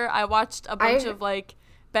dancer. I watched a bunch of like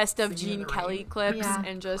best of Gene Kelly clips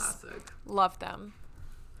and just loved them.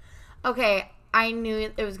 Okay, I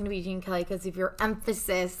knew it was going to be Gene Kelly because of your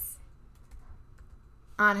emphasis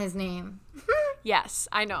on his name. Yes,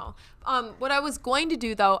 I know. What I was going to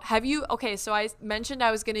do though, so I mentioned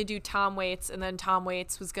I was going to do Tom Waits and then Tom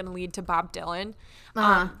Waits was going to lead to Bob Dylan.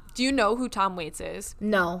 Do you know who Tom Waits is?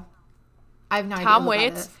 No. I have no idea. Tom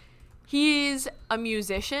Waits, he's a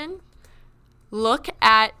musician.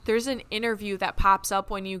 There's an interview that pops up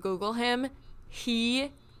when you Google him.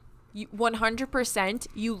 100%,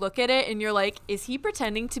 you look at it and you're like, is he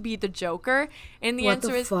pretending to be the Joker? And the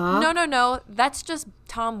answer is no, that's just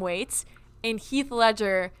Tom Waits. And Heath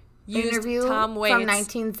Ledger used Tom Waits from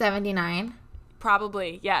 1979.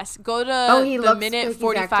 Probably, yes. Go to the minute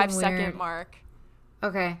like 45-second mark.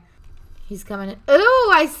 Okay, he's coming in.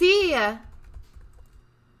 Oh, I see.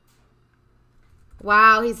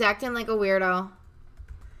 Wow, he's acting like a weirdo.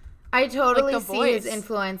 I totally Like the see his voice.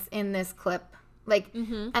 influence in this clip. Like,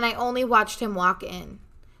 and I only watched him walk in.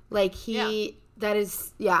 Like, that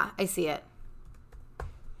is, I see it.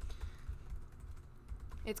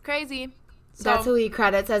 It's crazy. So, That's who he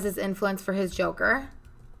credits as his influence for his Joker.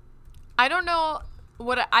 I don't know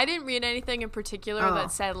I didn't read anything in particular Oh.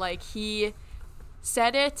 that said, like, he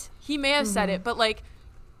said it. He may have said it, but, like,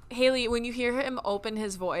 Haley, when you hear him open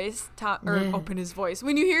his voice,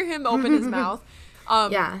 when you hear him open his mouth,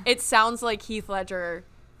 it sounds like Heath Ledger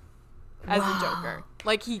as the Joker.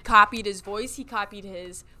 Like, he copied his voice, he copied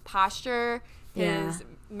his posture, his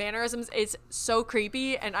mannerisms. It's so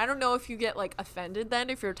creepy, and I don't know if you get, like, offended then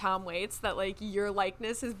if you're Tom Waits that, like, your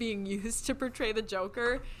likeness is being used to portray the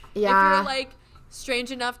Joker. Yeah. If you're, like,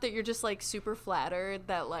 strange enough that you're just, like, super flattered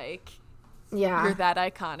that, like, Yeah. you're that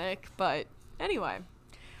iconic. But anyway,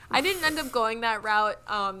 I didn't end up going that route.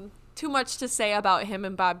 Too much to say about him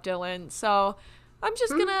and Bob Dylan, so I'm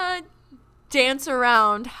just gonna dance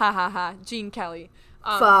around. Ha ha ha. Gene Kelly.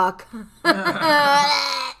 Fuck.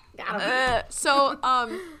 So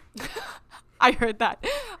I heard that.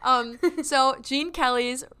 So Gene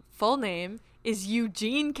Kelly's full name is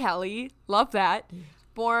Eugene Kelly. Love that.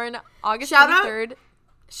 Born August 23rd.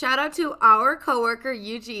 Shout out to our coworker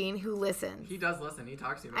Eugene who listens. He does listen. He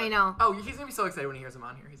talks to you. I know. Oh, he's gonna be so excited when he hears him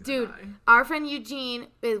on here. He's Dude, gonna die. our friend Eugene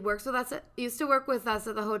works with us. Used to work with us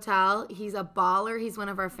at the hotel. He's a baller. He's one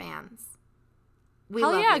of our fans. We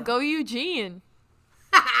Hell love yeah, you. go Eugene.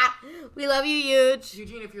 We love you, Huge.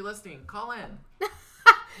 Eugene, if you're listening, call in.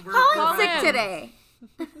 Colin's sick in. today.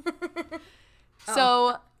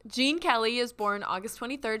 So Gene Kelly is born August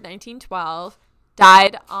 23rd, 1912.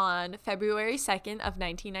 Died on February 2nd of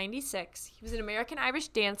 1996. He was an American-Irish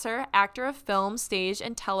dancer, actor of film, stage,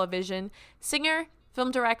 and television, singer,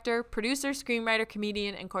 film director, producer, screenwriter,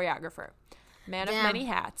 comedian, and choreographer. Man of many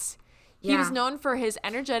hats. He was known for his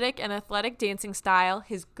energetic and athletic dancing style,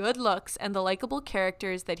 his good looks, and the likable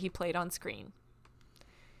characters that he played on screen.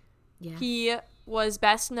 Yeah. He was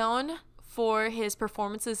best known for his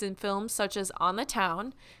performances in films such as On the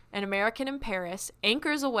Town, An American in Paris,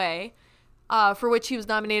 Anchors Away, for which he was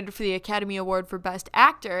nominated for the Academy Award for Best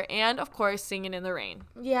Actor, and, of course, Singing in the Rain.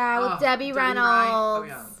 Yeah, with Oh, Debbie Reynolds.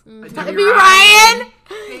 Ryan. Oh, yeah. Debbie Ryan?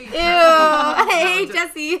 Hey, Ew. Hey, no,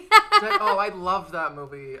 Jesse. Oh, I love that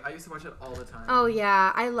movie. I used to watch it all the time. Oh,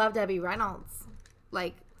 yeah. I love Debbie Reynolds.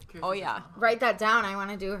 Like, Oh, yeah. write that down. I want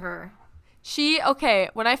to do her.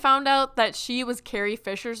 When I found out that she was Carrie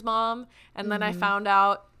Fisher's mom, and then I found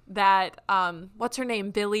out that, what's her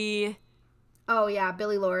name, Billy Oh, yeah.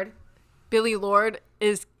 Billy Lord. Lord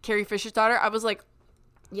is Carrie Fisher's daughter, I was like,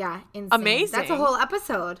 Yeah. Insane. Amazing. That's a whole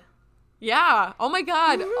episode. yeah, oh my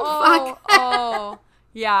God. Oh,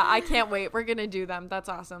 yeah, I can't wait. We're going to do them. That's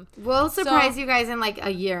awesome. We'll surprise you guys in like a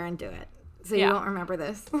year and do it. So Yeah. you won't remember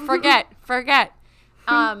this. Forget.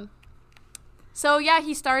 So yeah,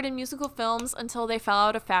 he starred in musical films until they fell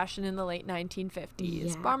out of fashion in the late 1950s.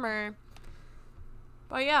 Yeah. Bummer.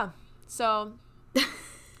 But yeah, so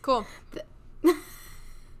cool.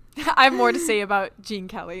 I have more to say about Gene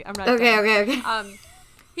Kelly. I'm not Okay, done. okay.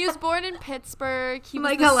 He was born in Pittsburgh. He was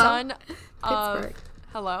Like, the hello. son of Pittsburgh.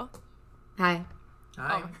 hello. Hi.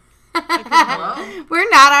 Hi. Oh. Hello? We're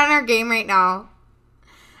not on our game right now.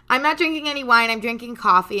 I'm not drinking any wine. I'm drinking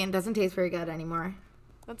coffee and it doesn't taste very good anymore.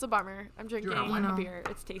 That's a bummer. I'm drinking You're not a one. beer.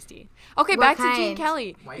 It's tasty. Okay, What back to kind? Gene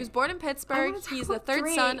Kelly. White? He was born in Pittsburgh. wanna talk He's the about third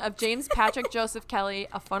son drink. of James Patrick Joseph Kelly,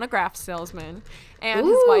 a phonograph salesman, and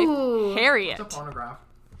his wife Ooh. Harriet. It's a phonograph.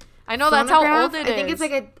 I know that's how Phonograph? old it is. I think it's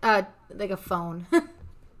like a phone.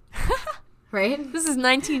 Right? This is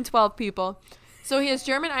 1912, people. So he has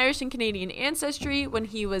German, Irish, and Canadian ancestry. When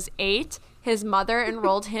he was 8, his mother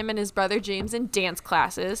enrolled him and his brother James in dance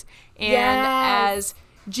classes. And Yes. as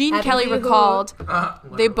Gene Happy Kelly Yoo-hoo. recalled, they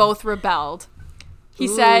Literally. both rebelled. He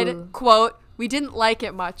Ooh. said, quote, "We didn't like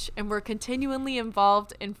it much and were continually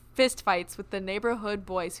involved in fistfights with the neighborhood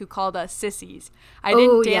boys who called us sissies. I didn't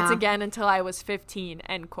Oh, dance yeah. again until I was 15,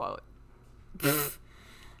 end quote.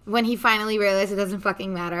 When he finally realized it doesn't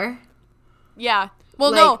fucking matter. Yeah.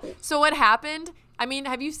 Well, no. Like- So what happened? I mean,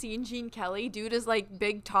 have you seen Gene Kelly? Dude is like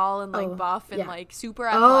big, tall, and like Oh, buff and yeah. like super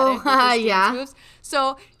Oh, athletic with his dance yeah. moves.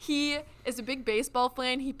 So he is a big baseball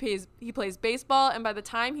fan. He plays baseball, and by the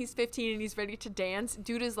time he's 15 and he's ready to dance,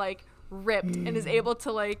 dude is like ripped and is able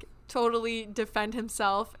to like totally defend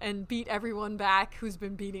himself and beat everyone back who's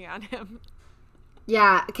been beating on him.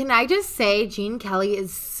 Yeah. Can I just say Gene Kelly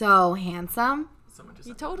is so handsome? Someone just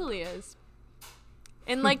He said totally is.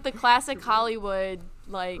 In like the classic Hollywood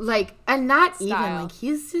Like, and not even, Style. like,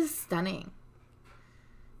 he's just stunning.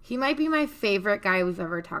 He might be my favorite guy we've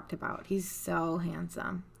ever talked about. He's so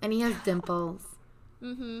handsome. And he has dimples.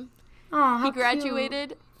 Oh, how He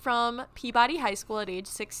graduated from Peabody High School at age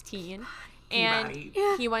 16, and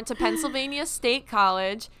Peabody. he went to Pennsylvania State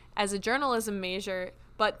College as a journalism major,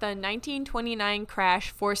 but the 1929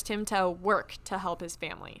 crash forced him to work to help his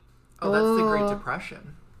family. Oh, that's the Great Oh.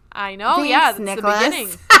 Depression. I know, Thanks, yeah, that's Nicholas.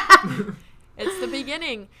 the beginning. It's the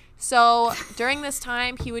beginning. So during this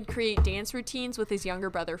time, he would create dance routines with his younger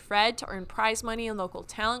brother Fred to earn prize money in local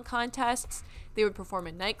talent contests. They would perform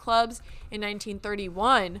in nightclubs. In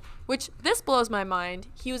 1931, which this blows my mind,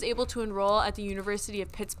 he was able to enroll at the University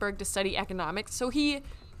of Pittsburgh to study economics. So he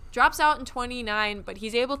drops out in 29, but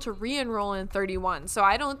he's able to re-enroll in 31. So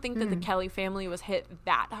I don't think that the Kelly family was hit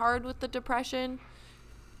that hard with the Depression.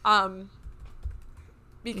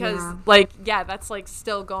 Because that's like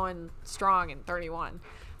still going strong in 31.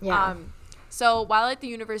 Yeah. So while at the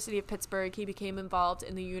University of Pittsburgh, he became involved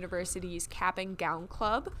in the university's Cap and Gown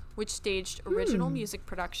Club, which staged original music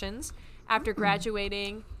productions. After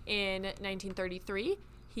graduating in 1933,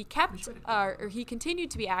 he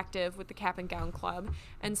continued to be active with the Cap and Gown Club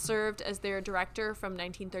and served as their director from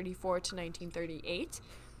 1934 to 1938.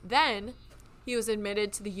 Then he was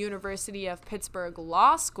admitted to the University of Pittsburgh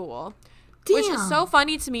Law School, which is so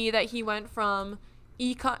funny to me that he went from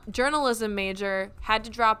journalism major, had to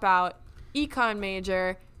drop out, econ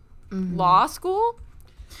major, law school.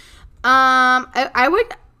 I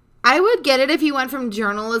would get it if he went from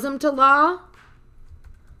journalism to law.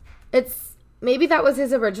 Maybe that was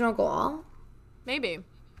his original goal. Maybe.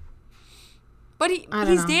 But he's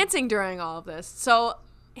know. dancing during all of this. So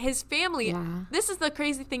his family, Yeah. this is the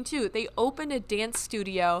crazy thing too. They opened a dance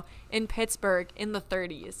studio in Pittsburgh in the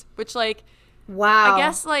 30s, which Wow. I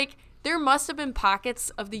guess there must have been pockets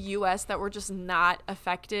of the U.S. that were just not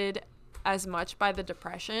affected as much by the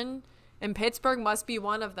Depression. And Pittsburgh must be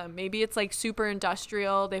one of them. Maybe it's super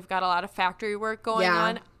industrial. They've got a lot of factory work going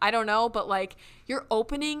on. I don't know. But you're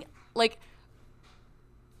opening,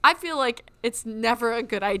 I feel like it's never a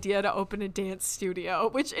good idea to open a dance studio,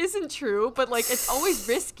 which isn't true. But it's always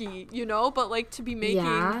risky, But to be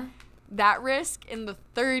making that risk in the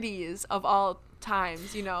 30s of all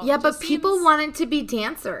times, Yeah, but people wanted to be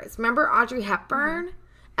dancers. Remember Audrey Hepburn?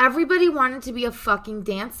 Everybody wanted to be a fucking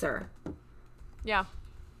dancer. Yeah.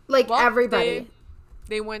 Everybody.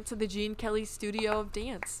 They went to the Gene Kelly Studio of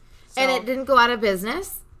Dance. So, And it didn't go out of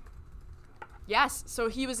business? yes. So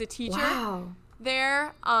he was a teacher Wow.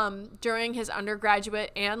 there during his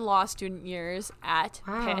undergraduate and law student years at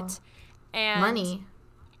Wow. Pitt. And Money.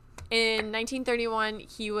 in 1931,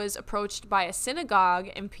 he was approached by a synagogue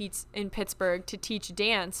in Pittsburgh to teach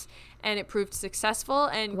dance, and it proved successful.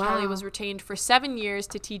 And Wow. Kelly was retained for 7 years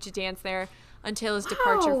to teach dance there until his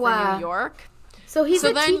departure Wow. for New York. So he's So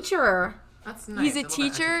a then- teacher. That's nice. He's I a love that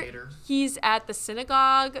teacher. educator. He's at the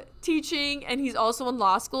synagogue teaching, and he's also in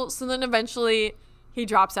law school. So then eventually he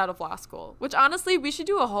drops out of law school, which honestly, we should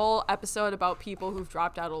do a whole episode about people who've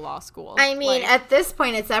dropped out of law school. I mean, at this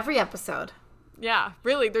point, it's every episode. yeah,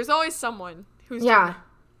 really. There's always someone who's Yeah. done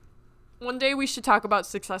it. One day we should talk about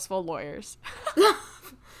successful lawyers.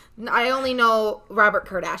 I only know Robert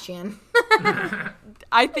Kardashian.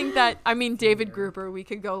 I think that, David Gruber, we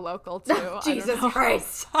could go local too. I don't Jesus know.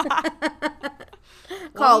 Christ.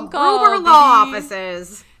 One Called call, Gruber Law baby.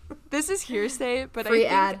 Offices. This is hearsay, but Free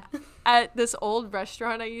I think ad. at this old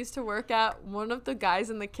restaurant I used to work at, one of the guys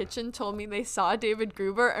in the kitchen told me they saw David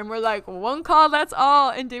Gruber and were like, one call, that's all.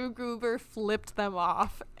 And David Gruber flipped them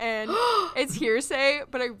off. And it's hearsay,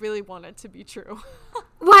 but I really want it to be true.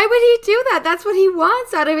 Why would he do that? That's what he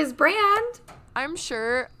wants out of his brand. I'm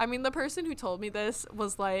sure. The person who told me this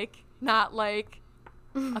was not a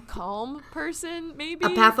calm person, maybe. A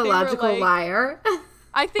They were, pathological liar.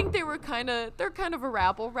 I think they're kind of a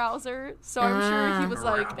rabble rouser. So I'm sure he was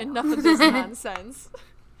like, Rabble. enough of this nonsense.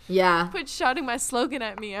 Yeah. Quit shouting my slogan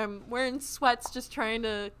at me. I'm wearing sweats just trying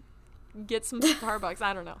to get some Starbucks.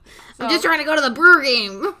 I don't know. So, I'm just trying to go to the brewer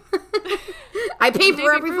game. I pay for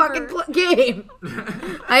David every Gruber. fucking game.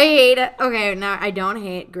 I hate it. Okay, no, I don't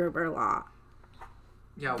hate Gruber Law.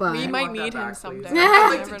 Yeah, But- we We might want that need him back, someday. please. I'd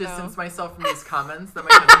like Never to know. distance myself from these comments that my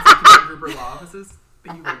tenants are Gruber Law offices.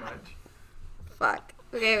 Thank you very much. Fuck.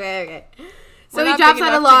 Okay. we're So he not drops big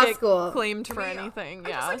out of enough law to get school. claimed for Can we, anything. I'd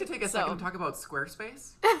Yeah. just like to take a So- second to talk about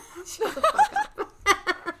Squarespace. Shut the fuck up.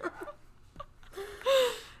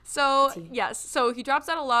 So, yes. So he drops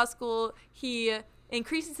out of law school. He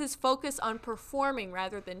increases his focus on performing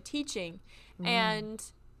rather than teaching. And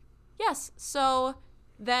yes, so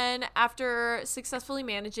then after successfully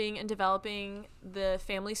managing and developing the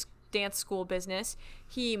family dance school business,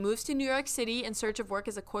 he moves to New York City in search of work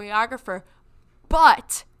as a choreographer.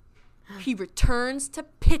 But he returns to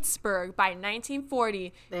Pittsburgh by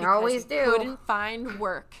 1940 They because always he do. couldn't find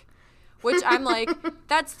work. which I'm like,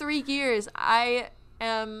 that's 3 years. I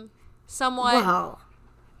am somewhat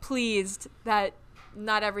pleased that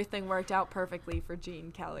not everything worked out perfectly for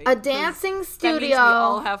Gene Kelly. A dancing studio. That means we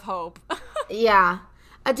all have hope. Yeah.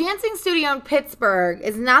 A dancing studio in Pittsburgh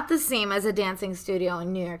is not the same as a dancing studio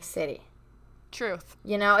in New York City. Truth.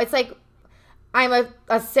 You know, it's like I'm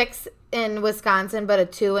a 6 in Wisconsin, but a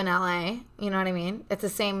 2 in LA. You know what I mean? It's the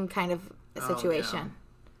same kind of situation. Yeah.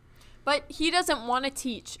 But he doesn't want to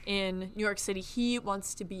teach in New York City. He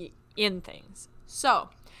wants to be in things. So,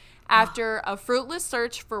 after a fruitless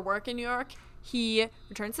search for work in New York, he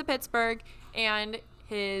returns to Pittsburgh, and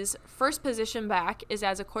his first position back is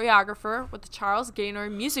as a choreographer with the Charles Gaynor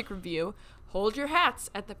Music Review, Hold Your Hats,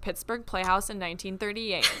 at the Pittsburgh Playhouse in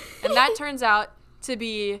 1938. And that turns out to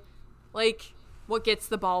be, like, what gets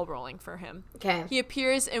the ball rolling for him. Okay. He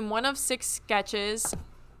appears in one of 6 sketches,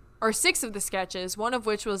 or 6 of the sketches, one of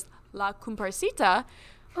which was La Comparsita,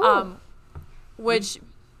 which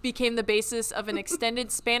became the basis of an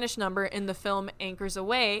extended Spanish number in the film Anchors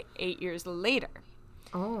Away 8 years later.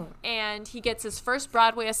 Oh. And he gets his first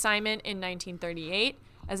Broadway assignment in 1938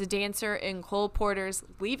 as a dancer in Cole Porter's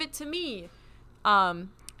Leave It to Me,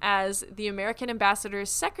 as the American ambassador's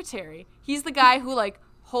secretary. He's the guy who, like,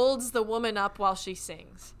 holds the woman up while she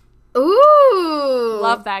sings. Ooh.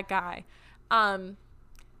 Love that guy.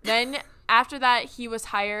 Then after that, he was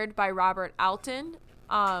hired by Robert Alton,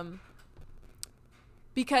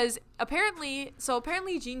 because apparently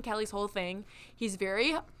Gene Kelly's whole thing, he's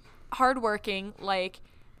very hardworking. Like,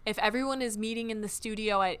 if everyone is meeting in the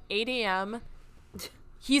studio at 8 a.m.,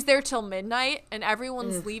 he's there till midnight, and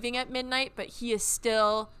everyone's leaving at midnight, but he is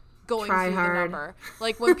still going through the number.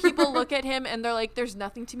 Like, when people look at him and they're like, there's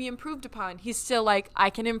nothing to be improved upon, he's still like, I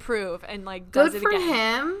can improve, and, like, does it again. Good for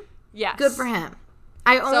him. Yes. Good for him.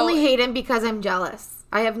 I only hate him because I'm jealous.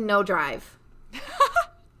 I have no drive.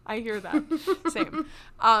 I hear that. Same.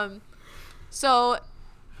 So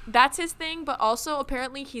that's his thing, but also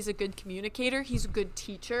apparently he's a good communicator. He's a good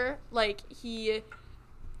teacher. Like, he's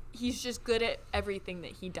just good at everything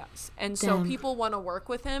that he does. And so people want to work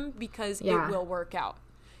with him because it will work out.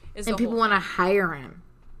 And people want to hire him.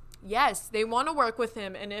 Yes, they want to work with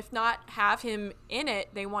him, and if not have him in it,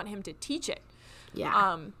 they want him to teach it.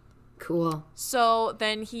 Yeah. Cool. So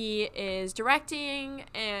then he is directing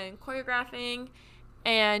and choreographing,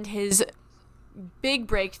 and his big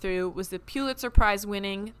breakthrough was the Pulitzer Prize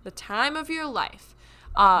winning The Time of Your Life,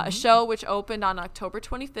 a show which opened on October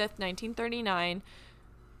 25th, 1939,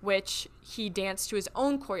 which he danced to his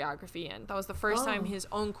own choreography in. That was the first time his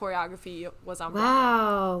own choreography was on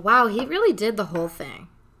Broadway. Wow, he really did the whole thing.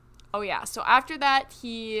 Oh, yeah. So after that,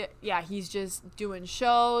 he's just doing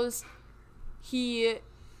shows. He's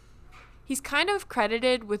kind of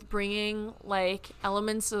credited with bringing, like,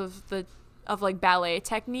 elements of like ballet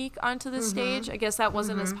technique onto the stage. I guess that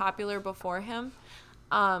wasn't as popular before him.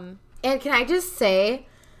 And can I just say,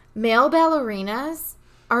 male ballerinas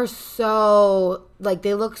are so, like,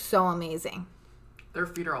 they look so amazing. Their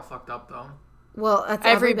feet are all fucked up, though. Well, that's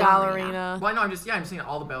every ballerina. Well, no, I'm saying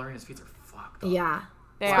all the ballerinas' feet are fucked up. Yeah.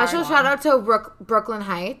 They Special are. shout out to Brooklyn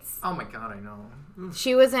Heights. Oh my god, I know.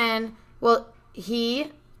 She was in, what's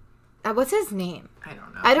his name? I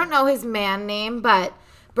don't know. I don't know his man name, but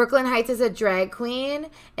Brooklyn Heights is a drag queen,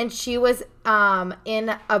 and she was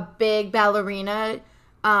in a big ballerina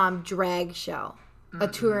drag show, a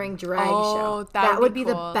touring drag show. That would be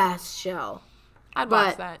cool. the best show. I'd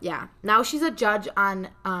watch that. Yeah. Now she's a judge on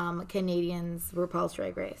Canadians' RuPaul's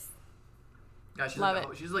Drag Race. Yeah,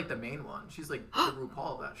 she's like the main one. She's like the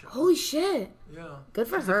RuPaul of that show. Holy shit. Yeah. Good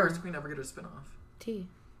for she's her. The first queen ever get her spinoff. T.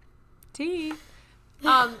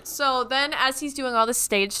 So then as he's doing all this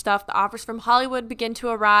stage stuff, the offers from Hollywood begin to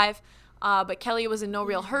arrive, but Kelly was in no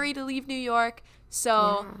real hurry to leave New York.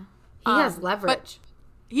 So he has leverage.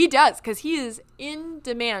 He does, because he is in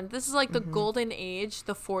demand. This is like the golden age,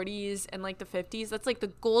 the 40s and like the 50s. That's like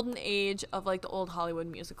the golden age of like the old Hollywood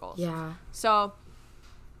musicals. Yeah. So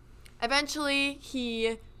eventually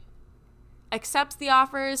he accepts the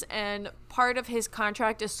offers, and part of his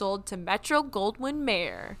contract is sold to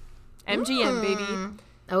Metro-Goldwyn-Mayer. MGM, baby.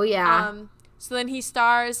 Oh, yeah. So then he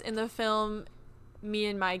stars in the film Me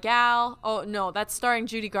and My Gal. Oh, no, that's starring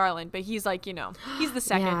Judy Garland, but he's like, he's the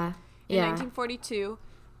second. In 1942,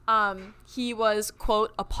 he was,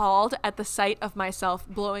 quote, appalled at the sight of myself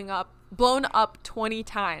blown up 20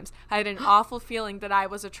 times. I had an awful feeling that I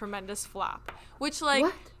was a tremendous flop, which, like,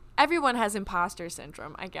 what? Everyone has imposter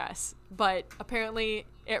syndrome, I guess, but apparently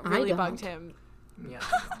it really bugged him. Yeah.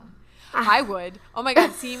 I would. Oh my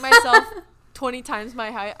god, seeing myself 20 times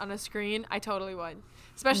my height on a screen, I totally would.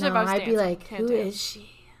 Especially if I was dancing. I'd be like, who is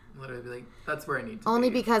she? Literally be like, that's where I need to Only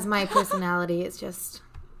be. because my personality is just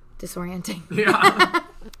disorienting. Yeah.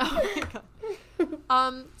 Oh my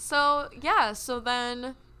god. So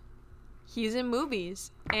then he's in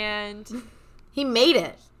movies and He made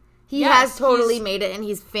it. He Yes, has totally he's- made it, and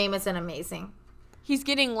he's famous and amazing. he's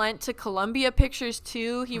getting lent to Columbia Pictures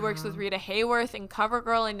too. He works with Rita Hayworth in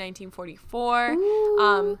CoverGirl in 1944.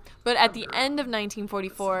 But at the end of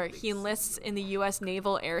 1944, he enlists in the U.S.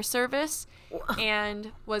 Naval Air Service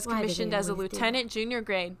and was Why do they commissioned as a always do lieutenant junior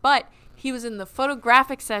grade. But he was in the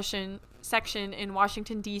photographic section in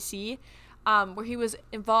Washington, D.C., where he was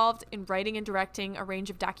involved in writing and directing a range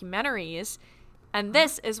of documentaries. And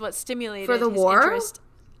this is what stimulated For the his war? interest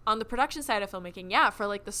on the production side of filmmaking. Yeah, for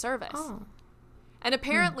like the service. Oh. And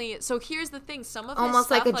apparently, so here's the thing, some of his Almost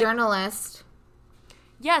stuff, like a journalist.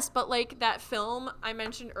 Yes, but like that film I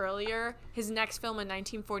mentioned earlier, his next film in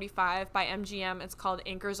 1945 by MGM, it's called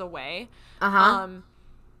Anchors Aweigh. Uh-huh.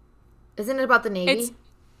 Isn't it about the Navy?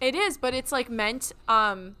 It is, but it's like meant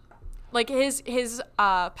like his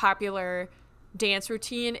popular dance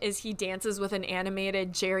routine is he dances with an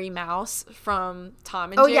animated Jerry Mouse from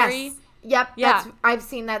Tom and Oh, Jerry. yes. Yep. Yeah. I've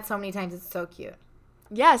seen that so many times. It's so cute.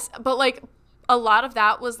 Yes, but like a lot of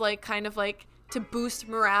that was like kind of like to boost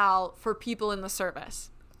morale for people in the service.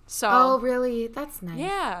 So Oh, really? That's nice.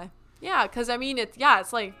 yeah, because I mean it's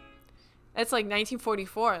like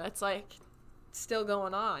 1944. That's like still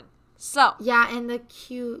going on. So Yeah, and the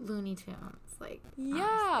cute Looney Tunes. Like,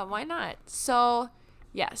 yeah, why not? So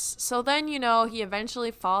yes, so then he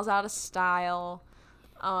eventually falls out of style.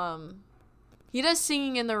 He does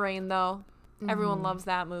Singing in the Rain though. Everyone loves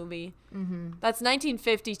that movie. That's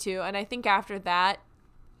 1952, and I think after that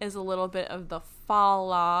is a little bit of the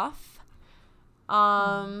fall off.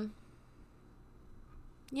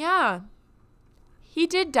 Yeah. He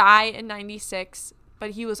did die in 96,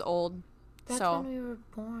 but he was old. that's so, when we were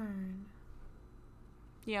born.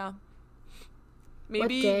 yeah.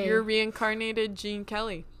 Maybe day? you're reincarnated Gene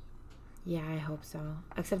Kelly. Yeah, I hope so.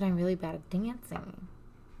 Except I'm really bad at dancing.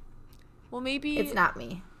 Well, maybe It's not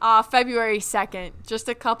me. February 2nd, just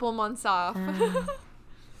a couple months off.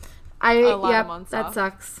 A lot of months that off.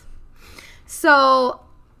 sucks. So,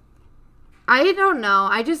 I don't know.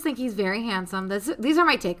 I just think he's very handsome. These are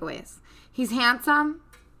my takeaways. He's handsome,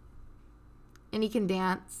 and he can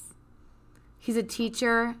dance. He's a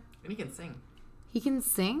teacher. And he can sing. He can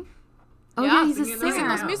sing. Oh yeah, he's a singing in the He's in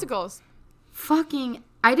singer. those musicals. Fucking,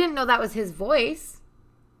 I didn't know that was his voice.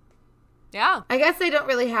 Yeah. I guess they don't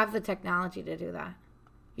really have the technology to do that.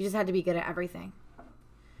 You just had to be good at everything.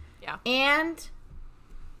 Yeah. And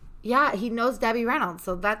yeah, he knows Debbie Reynolds,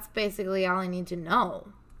 so that's basically all I need to know.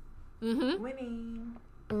 Winning.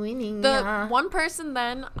 Winning. The yeah. one person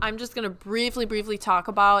then I'm just going to briefly talk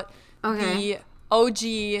about Okay. the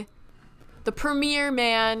OG, the premier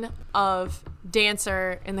man of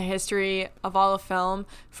dancer in the history of all of film,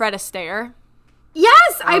 Fred Astaire.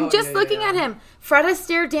 Yes, I'm Oh, just yeah, looking yeah. at him. Fred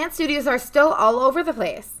Astaire dance studios are still all over the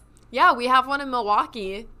place. Yeah, we have one in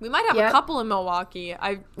Milwaukee. We might have a Yep. couple in Milwaukee.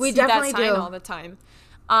 We see that definitely sign do. all the time.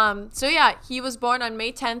 So yeah, he was born on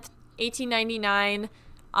May 10th, 1899.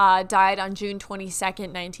 Died on June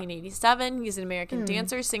 22nd, 1987. He's an American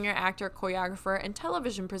dancer, singer, actor, choreographer, and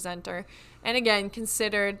television presenter. And again,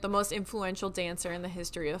 considered the most influential dancer in the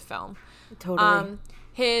history of film. Totally.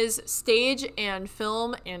 His stage and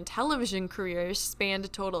film and television careers spanned a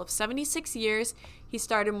total of 76 years. He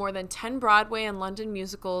starred in more than 10 Broadway and London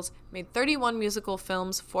musicals, made 31 musical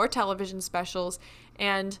films, 4 television specials,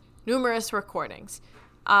 and numerous recordings.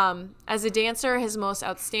 As a dancer, his most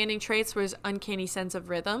outstanding traits were his uncanny sense of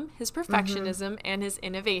rhythm, his perfectionism, and his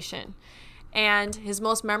innovation. And his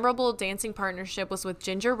most memorable dancing partnership was with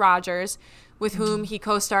Ginger Rogers, with whom he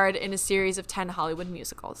co-starred in a series of 10 Hollywood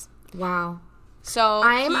musicals. Wow. So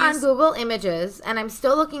I'm on he's- Google Images, and I'm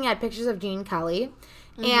still looking at pictures of Gene Kelly,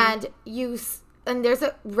 and there's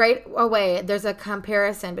a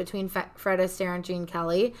comparison between Fred Astaire and Gene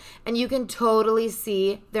Kelly, and you can totally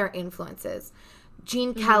see their influences.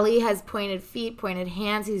 Gene Kelly has pointed feet, pointed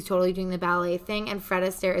hands. He's totally doing the ballet thing, and Fred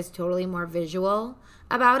Astaire is totally more visual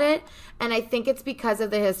about it. And I think it's because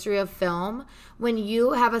of the history of film. When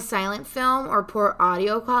you have a silent film or poor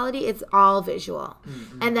audio quality, it's all visual.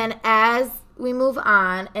 And then as we move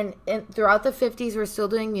on, and throughout the 50s, we're still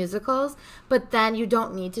doing musicals, but then you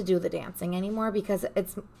don't need to do the dancing anymore because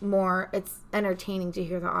it's entertaining to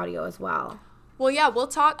hear the audio as well. Well, yeah,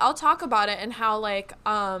 I'll talk about it and how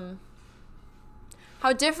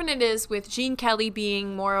how different it is with Gene Kelly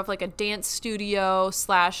being more of like a dance studio /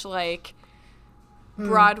 like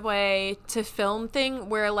Broadway to film thing,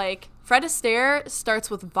 where like Fred Astaire starts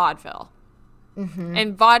with vaudeville.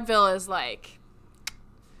 And vaudeville is like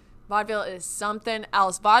Vaudeville is something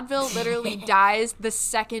else. Vaudeville literally dies the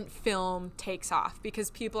second film takes off because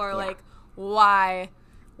people are like, why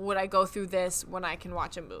would I go through this when I can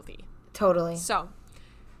watch a movie? Totally. So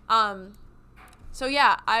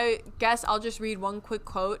yeah, I guess I'll just read one quick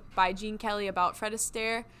quote by Gene Kelly about Fred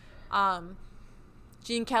Astaire.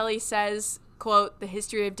 Gene Kelly says, quote, "The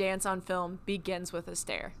history of dance on film begins with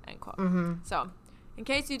Astaire," end quote. Mm-hmm. So, in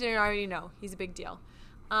case you didn't already know, he's a big deal.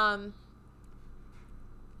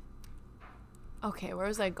 Okay, where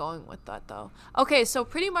was I going with that, though? Okay, so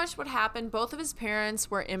pretty much what happened, both of his parents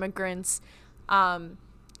were immigrants.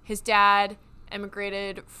 His dad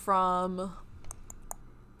immigrated from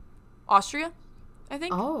Austria, I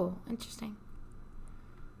think. Oh, interesting.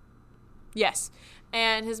 Yes.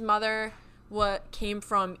 And his mother came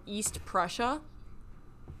from East Prussia.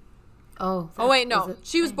 Oh, wait, no.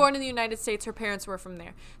 She was born in the United States. Her parents were from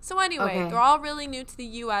there. So anyway, they're all really new to the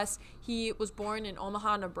U.S. He was born in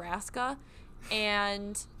Omaha, Nebraska.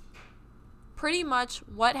 And pretty much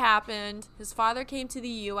what happened, his father came to the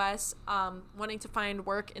U.S. Wanting to find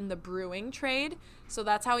work in the brewing trade. So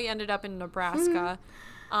that's how he ended up in Nebraska.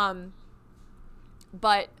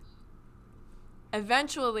 But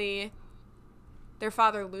eventually, their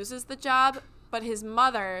father loses the job. But his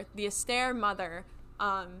mother, the Astaire mother,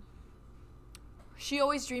 she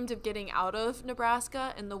always dreamed of getting out of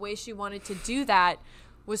Nebraska. And the way she wanted to do that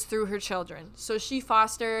was through her children. So she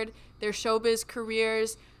fostered their showbiz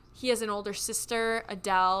careers. He has an older sister,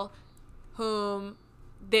 Adele, whom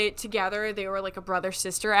they were like a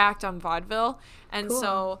brother-sister act on vaudeville. And cool.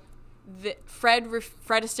 So Fred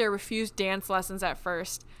Astaire refused dance lessons at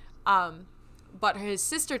first, but his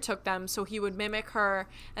sister took them, so he would mimic her.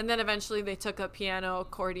 And then eventually they took up piano,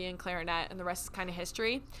 accordion, clarinet, and the rest is kind of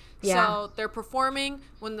history. Yeah. So they're performing.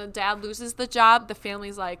 When the dad loses the job, the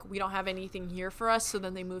family's like, we don't have anything here for us. So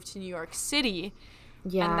then they move to New York City.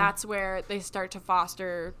 Yeah. And that's where they start to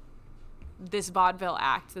foster this vaudeville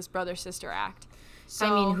act, this brother-sister act. So, I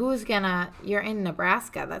mean, you're in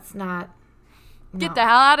Nebraska. That's not. Get the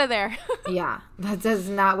hell out of there. Yeah. That's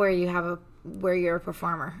not where where you're a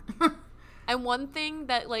performer. And one thing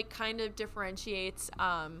that, like, kind of differentiates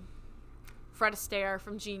Fred Astaire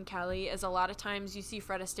from Gene Kelly is a lot of times you see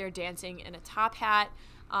Fred Astaire dancing in a top hat,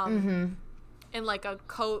 in, like, a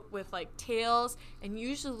coat with, like, tails. And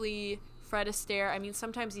usually Fred Astaire, I mean,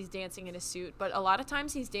 sometimes he's dancing in a suit, but a lot of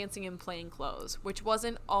times he's dancing in plain clothes, which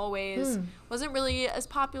wasn't really as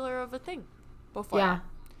popular of a thing before. Yeah.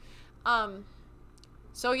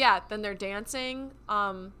 So, yeah, then they're dancing.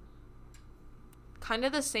 Kind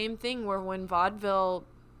of the same thing where when vaudeville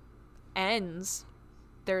ends,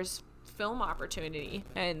 there's film opportunity.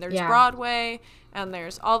 And there's Broadway, and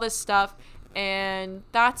there's all this stuff. And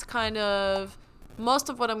that's kind of most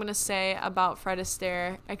of what I'm going to say about Fred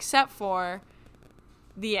Astaire, except for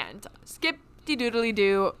the end.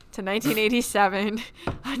 Skip-de-doodly-doo to 1987.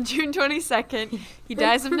 On June 22nd, he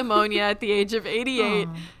dies of pneumonia at the age of 88.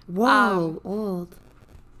 Oh. Whoa, old.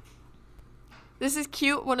 This is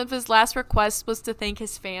cute. One of his last requests was to thank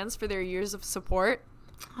his fans for their years of support.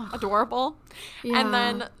 Adorable. Yeah. And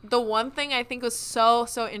then the one thing I think was so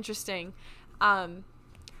interesting,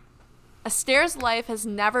 Astaire's life has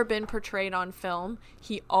never been portrayed on film.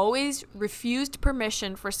 He always refused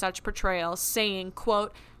permission for such portrayals, saying,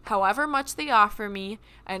 quote, "However much they offer me,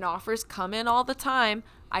 and offers come in all the time,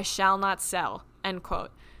 I shall not sell," end quote.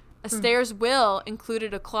 Astaire's will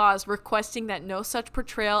included a clause requesting that no such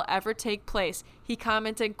portrayal ever take place. He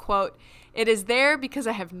commented, quote, "It is there because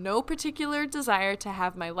I have no particular desire to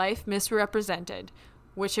have my life misrepresented,"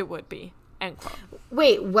 which it would be, end quote.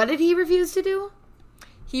 Wait, what did he refuse to do?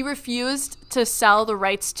 He refused to sell the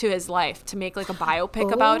rights to his life, to make like a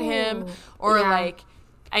biopic about him or like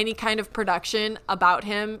any kind of production about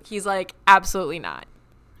him. He's like, absolutely not.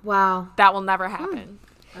 Wow. That will never happen.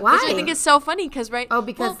 Why? Which I think is so funny because,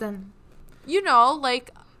 then. You know,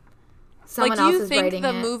 like, someone do you else is think writing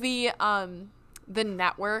the it. movie, The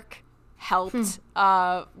Network helped,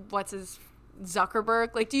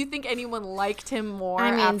 Zuckerberg? Like, do you think anyone liked him more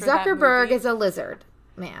after that Zuckerberg movie? is a lizard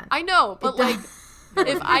man. I know, but like,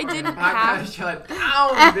 if I didn't have... Shut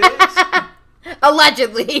down, bitch!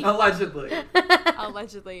 Allegedly. Allegedly.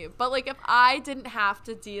 But, like, if I didn't have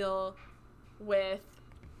to deal with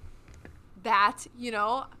that, you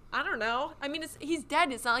know, I don't know. I mean, he's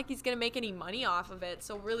dead. It's not like he's going to make any money off of it.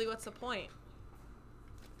 So, really, what's the point?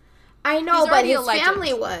 I know, but his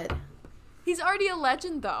family would. He's already a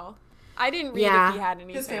legend, though. I didn't read if he had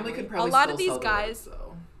any His family could a probably lot still of these sell the guys... rights,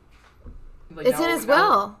 though. Like, it's in his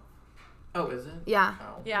will. Oh, is it? Yeah.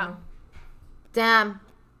 Oh. Yeah. Damn.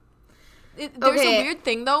 There's a weird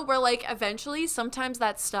thing, though, where, like, eventually sometimes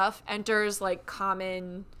that stuff enters, like,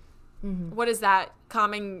 common what is that?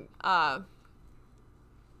 Common,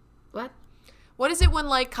 What? what is it when,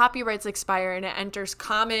 like, copyrights expire and it enters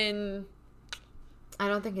common... I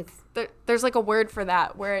don't think it's... There's, like, a word for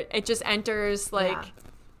that where it just enters, like... Yeah.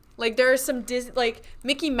 Like, there are some... like,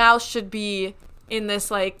 Mickey Mouse should be in this,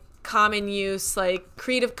 like, common use, like,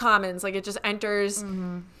 Creative Commons. Like, it just enters...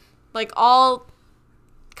 Like, all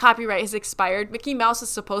copyright has expired. Mickey Mouse is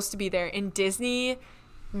supposed to be there. And Disney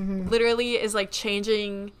literally is, like,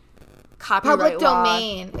 changing copyright Public law.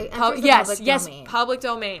 domain. It enters the Yes, public yes, domain. public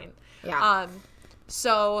domain. Yeah.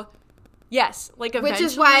 So, yes, like, eventually... Which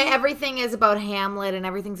is why everything is about Hamlet and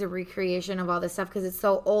everything's a recreation of all this stuff because it's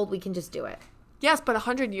so old we can just do it. Yes, but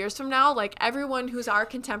 100 years from now, like, everyone who's our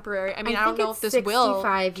contemporary... I mean, I don't think know it's if this will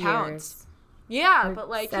 65 count. years. Yeah, Or but,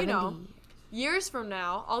 like, 70. you know, years from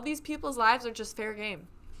now, all these people's lives are just fair game.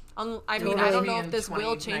 I mean, I Totally. don't Me know in if this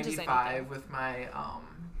will change 2095 anything. with my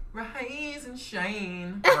Rise and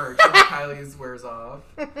Shine merch when Kylie's wears off.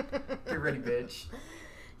 Get ready, bitch.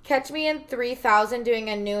 Catch me in 3000 doing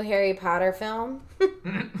a new Harry Potter film.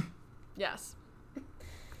 Yes.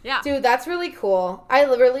 Yeah. Dude, that's really cool. I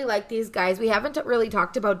really like these guys. We haven't really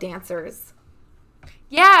talked about dancers.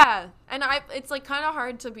 Yeah. And it's, like, kind of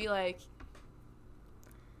hard to be, like...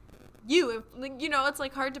 You know, it's,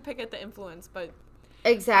 like, hard to pick at the influence, but...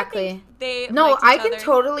 Exactly. They No, liked I each can other.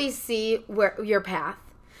 totally see where your path.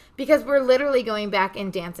 Because we're literally going back in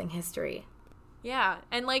dancing history. Yeah,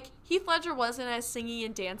 and, like, Heath Ledger wasn't as singy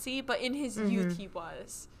and dancey, but in his youth he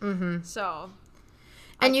was. Mm-hmm. So,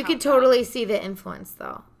 And I you could count that. totally see the influence,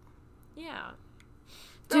 though. Yeah.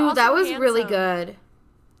 They're Dude, that also was really handsome. good.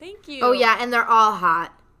 Thank you. Oh, yeah, and they're all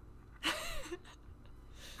hot.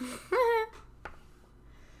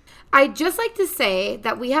 I'd just like to say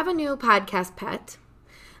that we have a new podcast pet.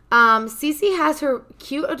 Cece has her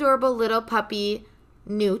cute, adorable little puppy,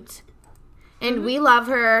 Newt. And we love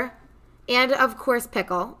her. And, of course,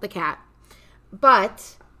 Pickle, the cat.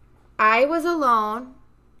 But I was alone,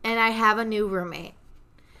 and I have a new roommate.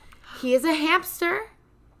 He is a hamster,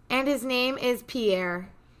 and his name is Pierre.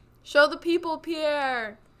 Show the people,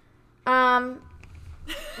 Pierre.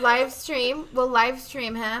 Live stream. We'll live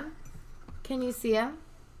stream him. Can you see him?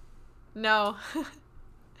 No.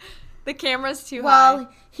 The camera's too Well, high.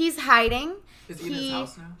 he's hiding. Is he in his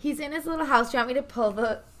house now? He's in his little house. Do you want me to pull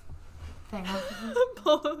the thing off of him?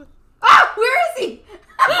 Pull- Ah, where is he?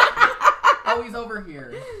 Oh, he's over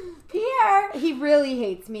here. Pierre. He really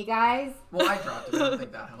hates me, guys. Well, I dropped him. I don't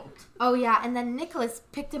think that helped. Oh, yeah. And then Nicholas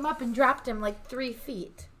picked him up and dropped him like 3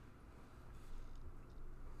 feet.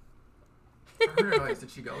 I heard her noise. Did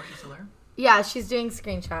she go? Is she still there? Yeah, she's doing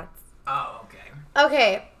screenshots. Oh, okay.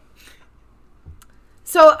 Okay.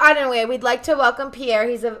 So, anyway, we'd like to welcome Pierre.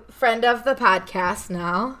 He's a friend of the podcast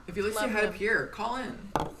now. If you like to say Love hi to him. Pierre, call in.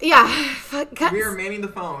 Yeah. We are manning the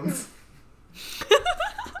phones.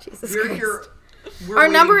 Jesus We're Christ. here. We're Our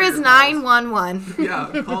waiting number for is your calls. 911.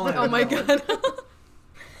 Yeah, call in. Oh my god.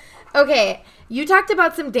 Okay, you talked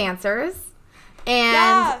about some dancers, and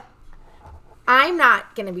Yeah. I'm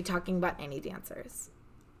not going to be talking about any dancers.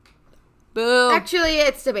 Boo. Actually,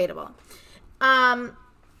 it's debatable.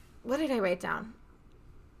 What did I write down?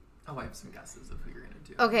 Oh, I have some guesses of who you're gonna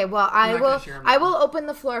do. Okay, well, I not gonna will. share 'em I now. will open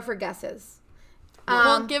the floor for guesses.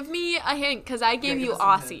 Well, give me a hint, because I gave Yeah, you give us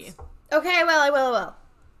some Aussie. hints. Okay, well, I will.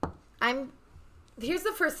 Here's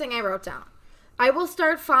the first thing I wrote down. I will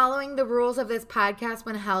start following the rules of this podcast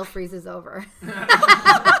when hell freezes over.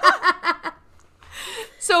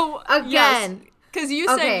 So, Again. because you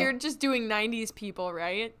said Okay. you're just doing 90s people,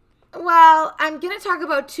 right? Well, I'm going to talk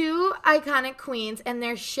about 2 iconic queens and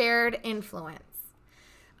their shared influence.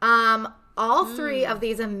 All 3 of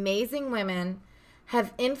these amazing women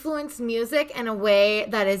have influenced music in a way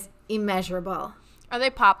that is immeasurable. Are they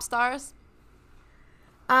pop stars?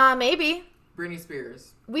 Maybe. Britney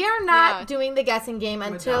Spears. We are not Yeah. doing the guessing game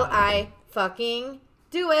until Madonna. I fucking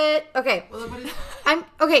do it. Okay. Well, what is...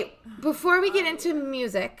 Okay, before we get into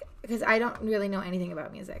music, because I don't really know anything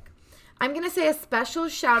about music, I'm going to say a special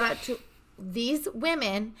shout out to these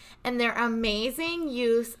women and their amazing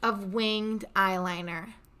use of winged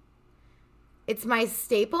eyeliner. It's my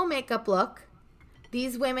staple makeup look.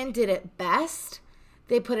 These women did it best.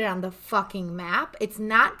 They put it on the fucking map. It's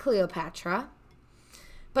not Cleopatra.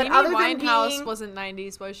 But Amy other than Winehouse being, wasn't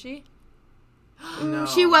 90s, was she? No.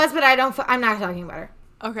 she was, but I'm not talking about her.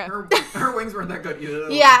 Okay. Her wings weren't that good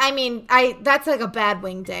either. Yeah, I mean, that's like a bad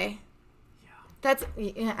wing day.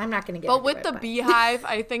 I'm not gonna get. But into with it, the but- beehive,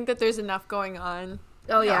 I think that there's enough going on.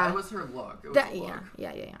 Oh Yeah, yeah, it was her look. It was that the look.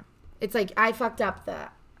 yeah. It's like I fucked up the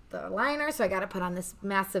liner, so I got to put on this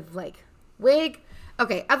massive like wig.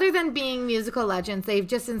 Okay, other than being musical legends, they've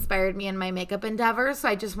just inspired me in my makeup endeavors, so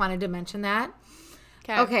I just wanted to mention that.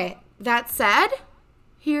 Okay, that said,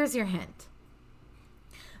 here's your hint.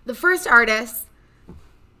 The first artist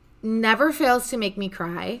never fails to make me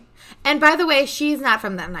cry. And by the way, she's not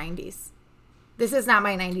from the 90s. This is not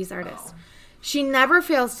my 90s artist. Oh. She never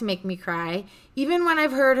fails to make me cry, even when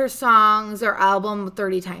I've heard her songs or album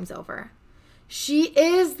 30 times over. She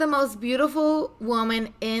is the most beautiful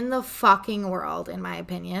woman in the fucking world, in my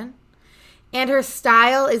opinion. And her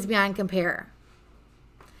style is beyond compare.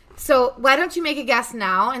 So why don't you make a guess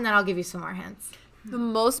now, and then I'll give you some more hints. The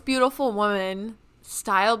most beautiful woman,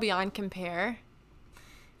 style beyond compare.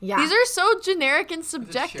 Yeah. These are so generic and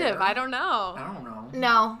subjective. Cher? I don't know. I don't know.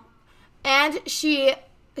 No. And she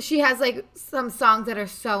has, like, some songs that are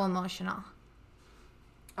so emotional.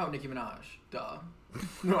 Oh, Nicki Minaj. Duh.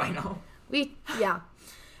 No, I know. Yeah.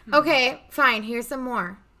 Okay, fine. Here's some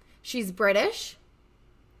more. She's British.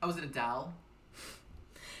 Oh, is it Adele?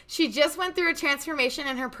 She just went through a transformation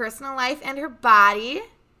in her personal life and her body.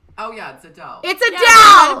 Oh, yeah, it's Adele. It's Yeah, she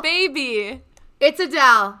had Adele! a baby. It's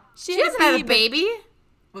Adele. She She had a hasn't had a baby. baby.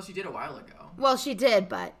 Well, she did a while ago. Well, she did,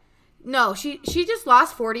 but no, she just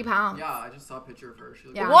lost 40 pounds. Yeah, I just saw a picture of her. She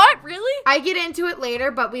Yeah. What? Really? I get into it later,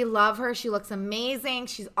 but we love her. She looks amazing.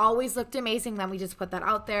 She's always looked amazing. Let me just put that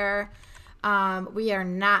out there. We are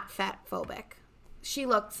not fat phobic. She's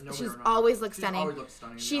we're not. always looked She's stunning. always looked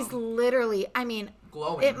stunning, She's yeah. literally, I mean,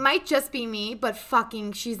 Glowing. it might just be me, but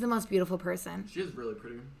fucking, she's the most beautiful person, She is really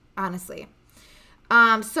pretty. honestly.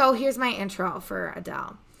 So here's my intro for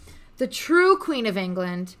Adele. The true Queen of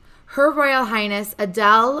England, Her Royal Highness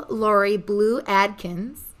Adele Laurie Blue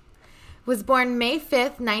Adkins, was born May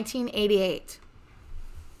 5th, 1988.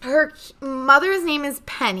 Her mother's name is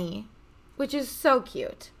Penny, which is so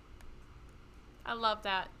cute. I love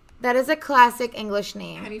that. That is a classic English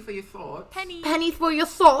name. Penny for your thoughts. Penny. Penny for your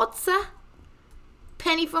thoughts.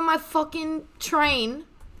 Penny for my fucking train.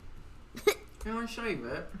 You want to shave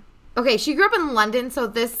it? Okay, she grew up in London, so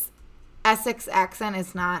this Essex accent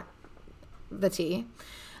is not the T.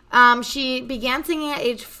 She began singing at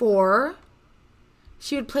age 4.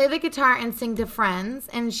 She would play the guitar and sing to friends,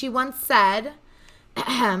 and she once said,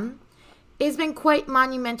 "It's been quite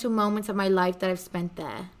monumental moments of my life that I've spent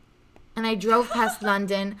there. And I drove past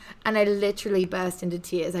London, and I literally burst into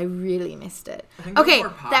tears. I really missed it." I think there's Okay, more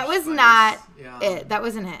posh that was spice. not Yeah. it. That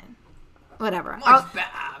wasn't it. Whatever. Much better.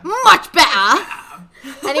 Much better.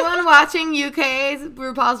 Anyone watching UK's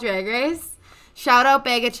RuPaul's Drag Race? Shout out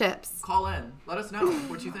Bag of Chips. Call in. Let us know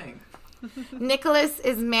what you think. Nicholas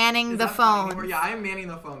is manning Is the that funny anymore? phone. Yeah, I'm manning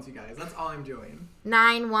the phones, you guys. That's all I'm doing.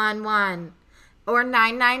 911 or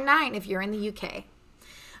 999 if you're in the UK.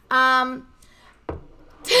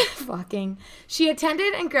 Fucking. She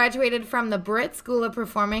attended and graduated from the Brit School of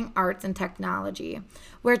Performing Arts and Technology,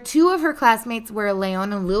 where 2 of her classmates were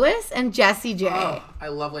Leona Lewis and Jessie J. Oh, I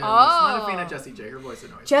love Lena. I'm not a fan Oh. of Jessie J. Her voice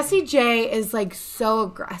annoys me. Jessie J is like so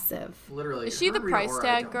aggressive. Literally. Is she her the Rita price Ora,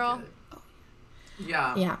 tag I don't girl? get.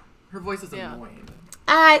 Yeah. Yeah. Her voice is Yeah. annoying.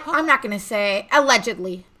 I'm not going to say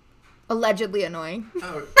allegedly. Allegedly annoying.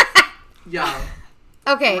 Oh, yeah.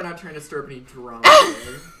 Okay. We're not trying to stir up any drama.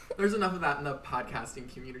 Today. There's enough of that in the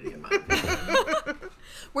podcasting community, in my opinion.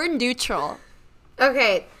 We're neutral.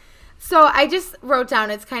 Okay, so I just wrote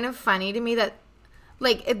down, it's kind of funny to me that,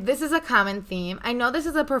 like, this is a common theme. I know this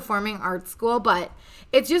is a performing arts school, but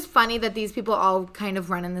it's just funny that these people all kind of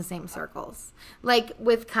run in the same circles. Like,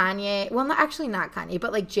 with Kanye, well, actually not Kanye,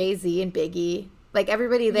 but, like, Jay-Z and Biggie. Like,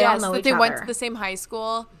 everybody, they all know that each they other. went to the same high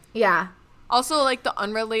school. Yeah. Also, like the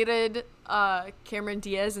unrelated Cameron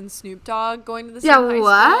Diaz and Snoop Dogg going to the same Yeah, high school.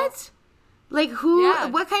 what? Like, who, Yeah.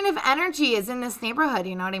 what kind of energy is in this neighborhood,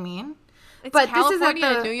 you know what I mean? It's But this is at California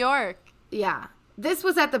and the- New York. Yeah. This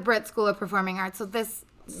was at the Brit School of Performing Arts, so this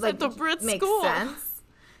like the Brit makes School. sense.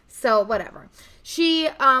 So whatever. She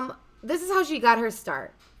this is how she got her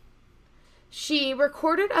start. She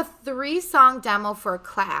recorded a 3-song demo for a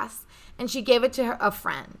class and she gave it to a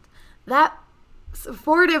friend. That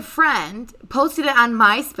supportive friend posted it on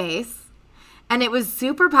MySpace and it was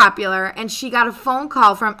super popular and she got a phone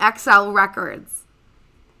call from XL Records.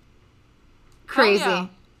 Crazy. yeah.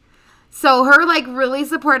 So her like really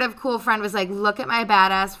supportive cool friend was like, look at my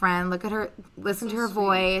badass friend, look at her, listen to her sweet.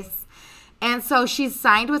 voice. And so she's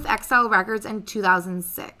signed with XL Records in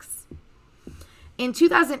 2006. In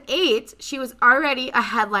 2008, she was already a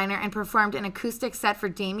headliner and performed an acoustic set for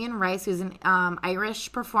Damien Rice, who's an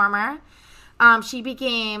Irish performer. She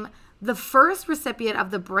became the first recipient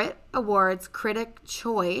of the Brit Awards Critic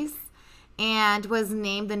Choice and was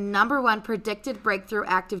named the #1 predicted breakthrough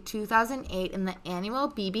act of 2008 in the annual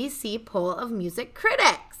BBC poll of music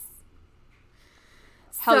critics.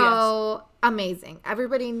 So amazing.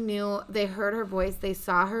 Everybody knew, they heard her voice, they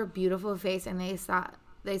saw her beautiful face, and they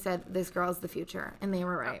said, this girl's the future. And they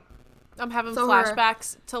were right. I'm having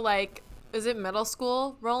flashbacks to, like, is it middle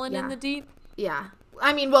school, Rolling in the Deep? Yeah.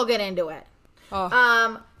 I mean, we'll get into it.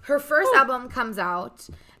 Oh. Her first album comes out,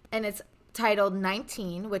 and it's titled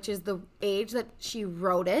 19, which is the age that she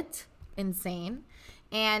wrote it. Insane.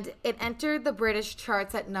 And it entered the British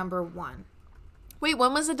charts at number 1. Wait,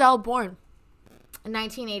 when was Adele born? In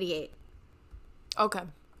 1988. Okay.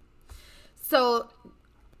 So,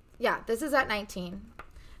 yeah, this is at 19.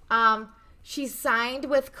 She signed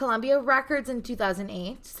with Columbia Records in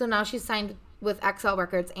 2008. So now she's signed with XL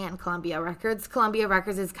Records and Columbia Records. Columbia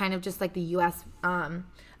Records is kind of just like the U.S.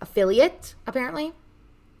 Affiliate, apparently.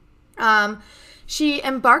 She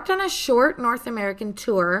embarked on a short North American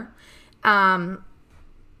tour when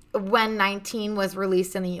 19 was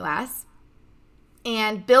released in the U.S.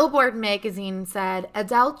 And Billboard magazine said,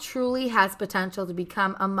 Adele truly has potential to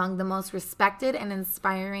become among the most respected and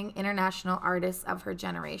inspiring international artists of her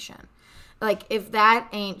generation. Like, if that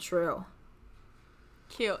ain't true.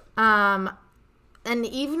 Cute. An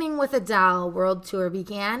Evening with Adele world tour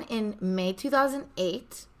began in May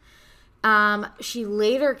 2008. She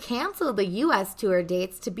later canceled the U.S. tour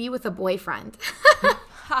dates to be with a boyfriend.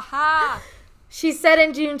 She said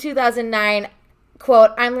in June 2009,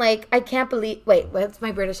 quote, I'm like, I can't believe, wait, what's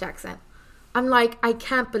my British accent? I'm like, I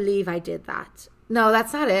can't believe I did that. No,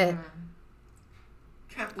 that's not it.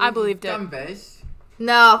 I believed it. Bitch.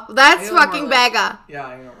 No, that's fucking Begga. Yeah,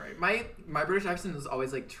 I know, right? My British accent is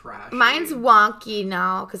always like trash. Mine's wonky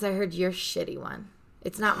now because I heard your shitty one.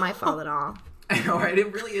 It's not my fault at all. I know, right?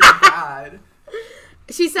 It really is bad.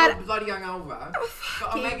 She said, so bloody hungover.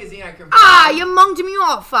 Got a magazine I can you munged me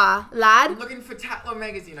off, lad. I'm looking for Tatler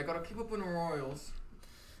magazine. I gotta keep up on the royals.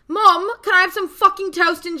 Mum, can I have some fucking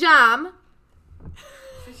toast and jam?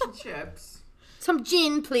 Fish and chips. Some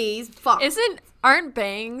gin, please. Fuck. Aren't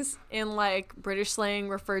bangs in, like, British slang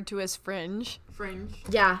referred to as fringe? Fringe.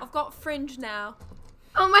 Yeah. I've got fringe now.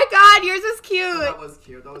 Oh my god, yours is cute. Oh, that was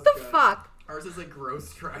cute. That was what the good. Fuck? Ours is like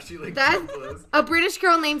gross, trashy, like That's a British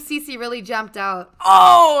girl named Cece really jumped out.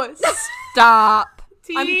 Oh, stop.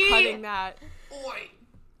 I'm cutting that.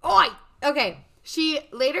 Oi. Okay. She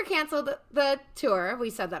later canceled the tour. We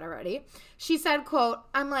said that already. She said, quote,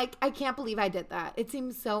 I'm like, I can't believe I did that. It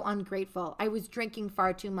seems so ungrateful. I was drinking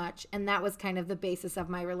far too much, and that was kind of the basis of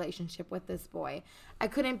my relationship with this boy. I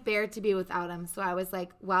couldn't bear to be without him, so I was like,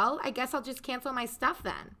 well, I guess I'll just cancel my stuff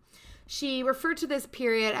then. She referred to this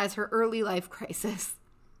period as her early life crisis.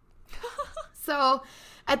 So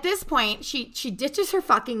at this point, she ditches her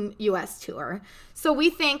fucking U.S. tour. So we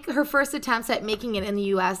think her first attempts at making it in the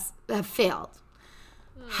U.S. have failed.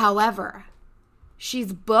 However,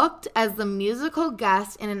 she's booked as the musical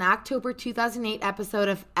guest in an October 2008 episode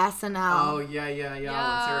of SNL. Oh, yeah. When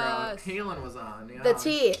Sarah Palin was on. Yeah. The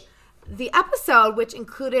T. The episode, which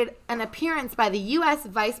included an appearance by the U.S.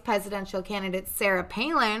 vice presidential candidate Sarah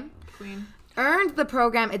Palin, Queen, earned the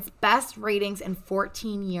program its best ratings in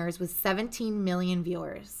 14 years with 17 million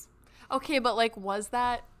viewers. Okay, but, like, was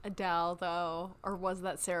that Adele, though? Or was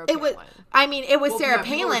that Sarah Palin? It was Sarah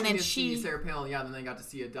Palin, and and she... Sarah Palin, yeah, then they got to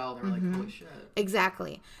see Adele, and they were like, holy shit.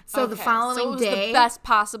 Exactly. So the following day... So it was the best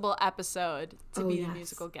possible episode to be the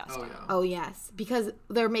musical guest on. Yeah. Oh, yes. Because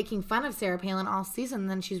they're making fun of Sarah Palin all season,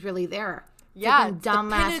 then she's really there. Yeah.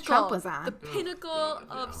 Dumbass Trump was on. The pinnacle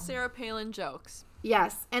of Sarah Palin jokes.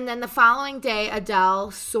 Yes. And then the following day,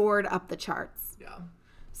 Adele soared up the charts. Yeah.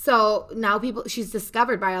 So now she's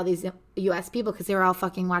discovered by all these U.S. people because they were all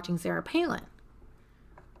fucking watching Sarah Palin.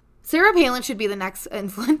 Sarah Palin should be the next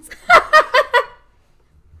influence.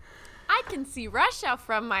 I can see Russia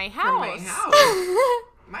from my house.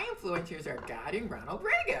 My influencers are God and Ronald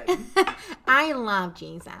Reagan. I love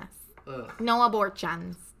Jesus. Ugh. No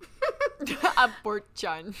abortions.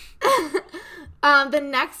 Abortion. The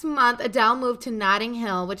next month, Adele moved to Notting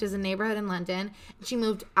Hill, which is a neighborhood in London. She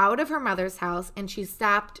moved out of her mother's house, and she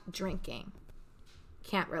stopped drinking.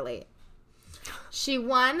 Can't relate. She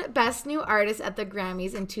won Best New Artist at the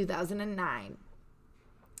Grammys in 2009.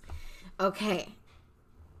 Okay.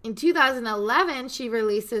 In 2011, she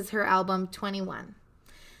releases her album 21.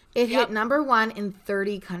 It hit number 1 in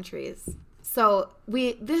 30 countries. So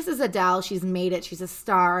this is Adele. She's made it. She's a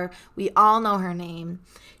star. We all know her name.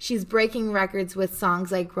 She's breaking records with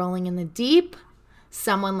songs like Rolling in the Deep,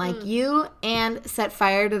 Someone Like You, and Set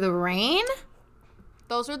Fire to the Rain.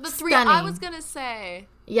 Those were the three I was going to say.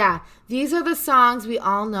 Yeah. These are the songs we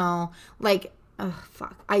all know. Like, oh,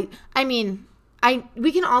 fuck. I mean,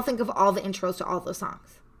 we can all think of all the intros to all those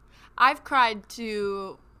songs. I've cried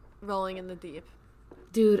to Rolling in the Deep.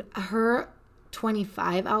 Dude,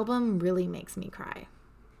 25 album really makes me cry.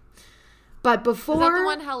 But before... Is that the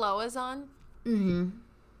one Hello is on? Mm-hmm.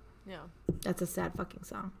 Yeah. That's a sad fucking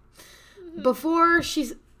song. Before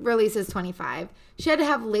she releases 25, she had to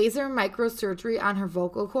have laser microsurgery on her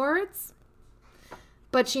vocal cords.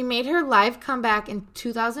 But she made her live comeback in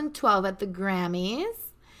 2012 at the Grammys.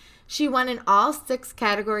 She won in all 6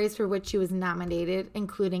 categories for which she was nominated,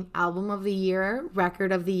 including Album of the Year,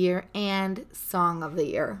 Record of the Year, and Song of the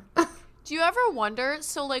Year. Do you ever wonder,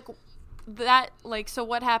 so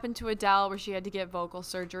what happened to Adele where she had to get vocal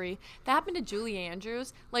surgery? That happened to Julie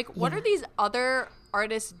Andrews. Like, what are these other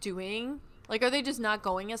artists doing? Like, are they just not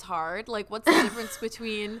going as hard? Like, what's the difference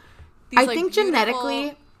between these, I think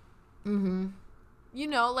genetically... Mm-hmm. You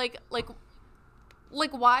know, like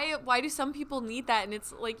why do some people need that? And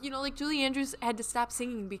it's like, you know, like Julie Andrews had to stop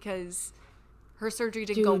singing because her surgery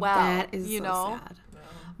didn't go well. That is sad. Yeah.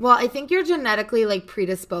 Well, I think you're genetically like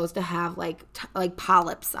predisposed to have like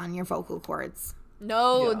polyps on your vocal cords.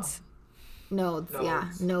 Nodes. Yeah.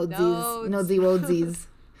 Nodesies.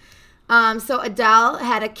 So Adele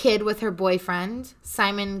had a kid with her boyfriend,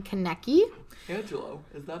 Simon Konecki. Angelo,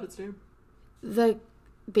 is that its name? The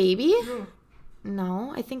baby? Yeah.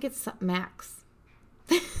 No, I think it's Max.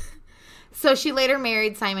 So she later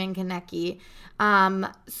married Simon Konecki.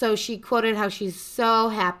 So she quoted how she's so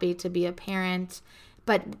happy to be a parent,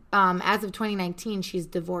 but as of 2019, she's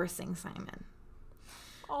divorcing Simon.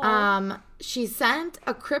 She sent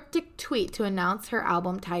a cryptic tweet to announce her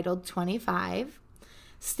album titled 25,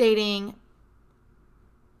 stating,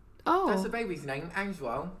 That's the baby's name,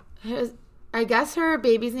 Angelo. I guess her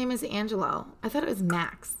baby's name is Angelo. I thought it was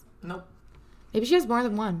Max. Nope. Maybe she has more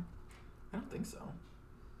than one. I don't think so.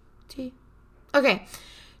 Okay.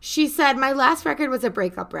 She said, my last record was a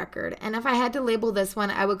breakup record, and if I had to label this one,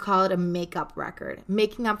 I would call it a makeup record.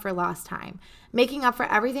 Making up for lost time. Making up for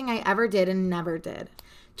everything I ever did and never did.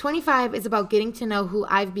 25 is about getting to know who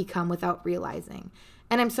I've become without realizing.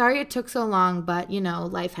 And I'm sorry it took so long, but, you know,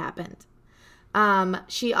 life happened.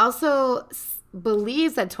 She also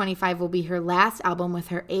believes that 25 will be her last album with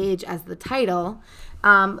her age as the title,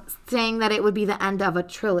 saying that it would be the end of a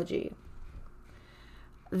trilogy.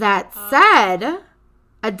 That said,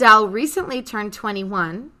 Adele recently turned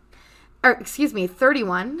 31.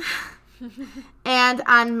 And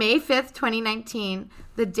on May 5th, 2019,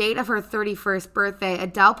 the date of her 31st birthday,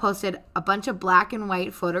 Adele posted a bunch of black and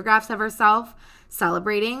white photographs of herself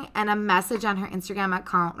celebrating and a message on her Instagram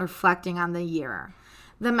account reflecting on the year.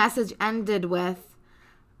 The message ended with,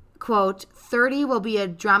 quote, 30 will be a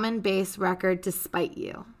drum and bass record to spite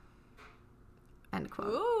you. End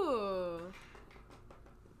quote. Ooh.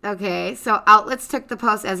 Okay, so outlets took the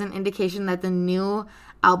post as an indication that the new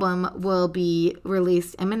album will be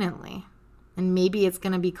released imminently. And maybe it's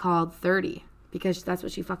going to be called 30 because that's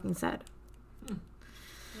what she fucking said. I'm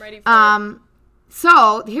ready for it.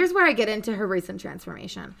 So here's where I get into her recent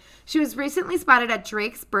transformation. She was recently spotted at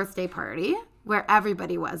Drake's birthday party, where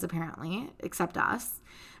everybody was apparently, except us.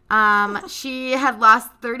 She had lost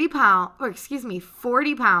 40 pounds.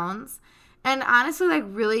 And honestly, like,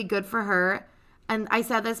 really good for her. And I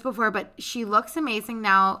said this before, but she looks amazing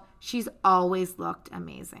now. She's always looked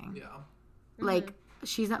amazing. Yeah. Like,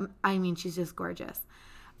 she's just gorgeous.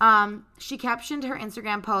 She captioned her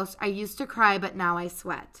Instagram post, I used to cry, but now I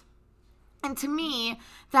sweat. And to me,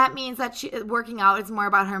 that means that working out is more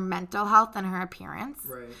about her mental health than her appearance.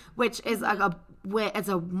 Right. Which is like it's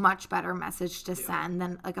a much better message to send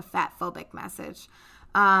than like a fat phobic message.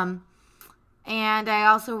 And I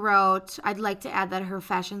also wrote, I'd like to add that her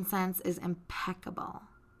fashion sense is impeccable.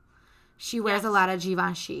 She wears a lot of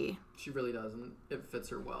Givenchy. She really does, and it fits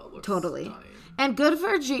her well. It looks totally stunning. And good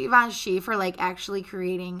for Givenchy for like actually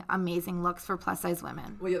creating amazing looks for plus size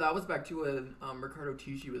women. Well, yeah, that was back to when Riccardo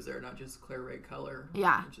Tisci was there, not just Claire Ray Keller.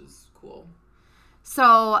 Yeah, which is cool.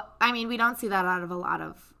 So I mean, we don't see that out of a lot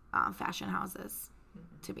of fashion houses,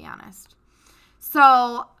 to be honest.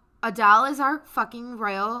 So Adele is our fucking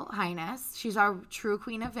Royal Highness. She's our true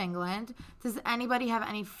Queen of England. Does anybody have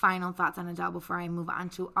any final thoughts on Adele before I move on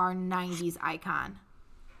to our 90s icon?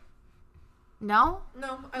 No?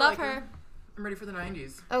 No, I love like her. I'm ready for the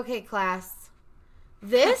 90s. Okay, class.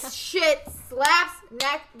 This shit slaps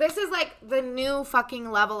neck. This is like the new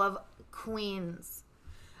fucking level of queens.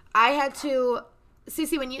 I had to...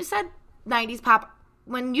 Cece, when you said 90s pop...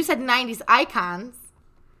 When you said 90s icons...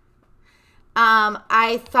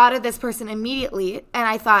 I thought of this person immediately, and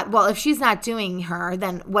I thought, well, if she's not doing her,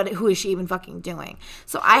 then who is she even fucking doing?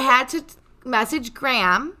 So I had to message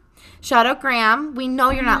Graham. Shout out, Graham. We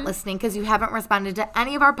know you're not listening because you haven't responded to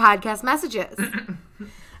any of our podcast messages.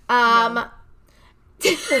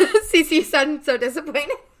 Cece sounded so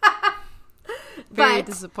disappointed. Very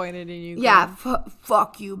disappointed in you. Yeah,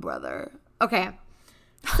 fuck you, brother. Okay.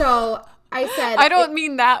 So I said I don't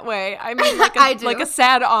mean that way. I mean like a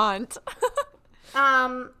sad aunt.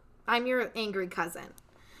 I'm your angry cousin.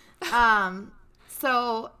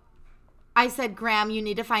 So I said, Graham, you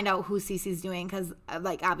need to find out who Cece's doing because,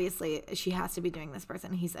 like, obviously she has to be doing this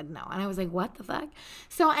person. He said no. And I was like, what the fuck?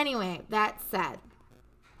 So anyway, that said,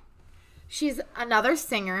 she's another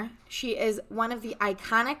singer. She is one of the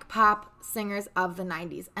iconic pop singers of the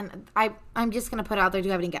 90s. And I'm just going to put it out there. Do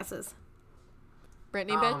you have any guesses?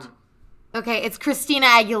 Britney, bitch? Okay, it's Christina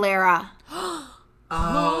Aguilera.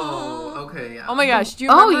 Oh, okay, yeah. Oh my gosh, do you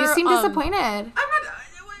remember? Oh, you seem disappointed. I'm not.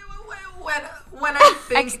 When I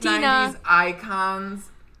think Xtina. 90s icons,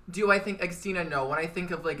 do I think Xtina? No. When I think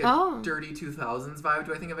of like a dirty 2000s vibe,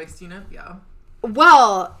 do I think of Xtina? Yeah.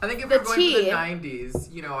 Well, I think if we're going for the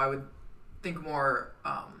 90s, you know, I would think more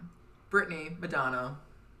Britney, Madonna,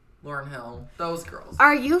 Lauryn Hill, those girls.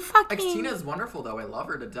 Are you fucking... Xtina is wonderful, though. I love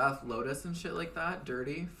her to death. Lotus and shit like that.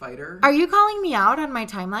 Dirty, Fighter. Are you calling me out on my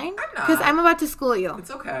timeline? I'm not. Because I'm about to school you. It's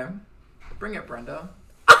okay. Bring it, Brenda.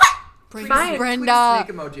 Bring Fine. it, Brenda.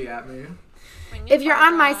 Please snake emoji at me. If you're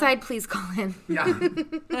on my side, please call in. Yeah.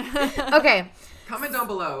 Okay. Comment down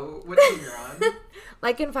below what team you're on.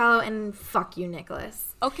 Like and follow and fuck you,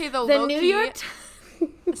 Nicholas. Okay, the New York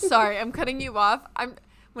Sorry, I'm cutting you off.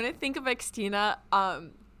 When I think of Xtina,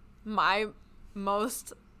 my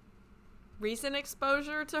most recent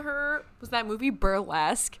exposure to her was that movie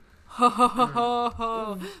Burlesque.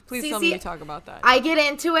 Please tell me you talk about that. I get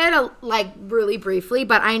into it like really briefly,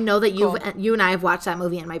 but I know that you and I have watched that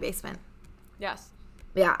movie in my basement. Yes.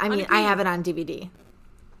 Yeah, I mean, I have it on DVD.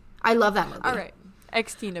 I love that movie. All right.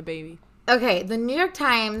 Xtina, baby. Okay, the New York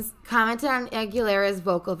Times commented on Aguilera's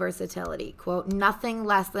vocal versatility. Quote, nothing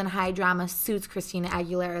less than high drama suits Christina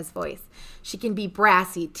Aguilera's voice. She can be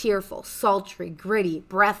brassy, tearful, sultry, gritty,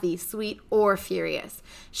 breathy, sweet, or furious.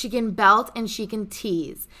 She can belt and she can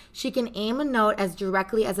tease. She can aim a note as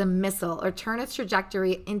directly as a missile or turn its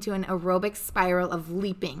trajectory into an aerobic spiral of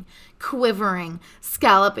leaping, quivering,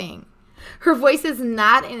 scalloping. Her voice is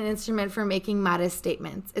not an instrument for making modest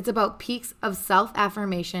statements. It's about peaks of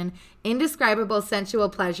self-affirmation, indescribable sensual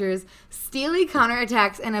pleasures, steely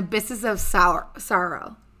counterattacks, and abysses of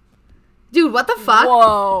sorrow. Dude, what the fuck?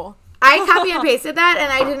 Whoa. I copy and pasted that,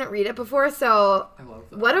 and I didn't read it before, so I love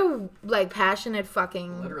that. what a passionate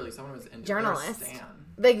fucking Literally, someone was into journalist. their stan.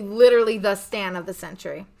 Like literally the stan of the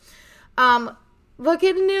century. Look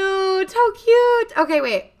at Newt, how cute. Okay,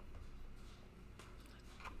 wait.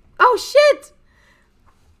 Oh shit!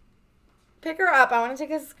 Pick her up. I want to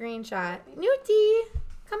take a screenshot. Newtie,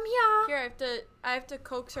 come here. Here, I have to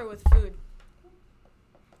coax her with food.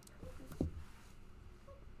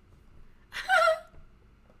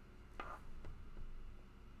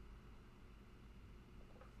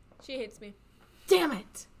 She hates me. Damn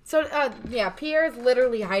it. So, yeah, Pierre's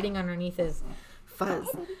literally hiding underneath his fuzz.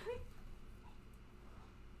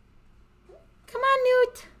 Come on,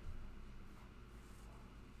 Newt.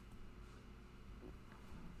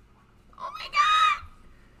 Oh my god!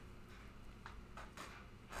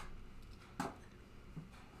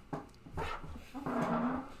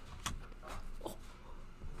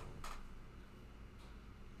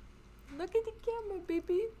 Look at the camera,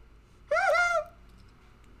 baby.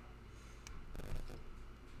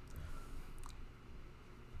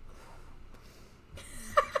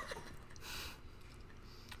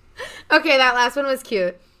 Okay, that last one was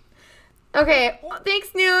cute. Okay, thanks,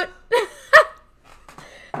 Newt.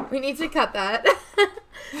 We need to cut that.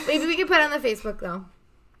 Maybe we can put it on the Facebook, though.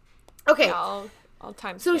 Okay. Yeah, I'll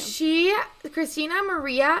time So stamp. Christina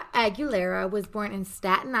Maria Aguilera, was born in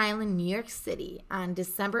Staten Island, New York City on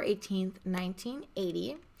December 18th,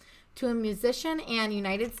 1980, to a musician and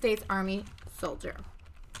United States Army soldier.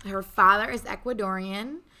 Her father is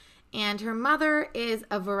Ecuadorian, and her mother is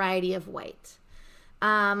a variety of white.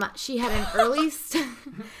 She had an early...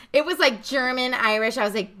 it was like German, Irish. I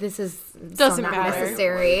was like, this is Doesn't not matter.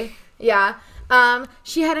 necessary. Yeah.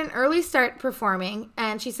 She had an early start performing,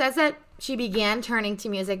 and she says that she began turning to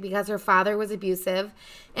music because her father was abusive,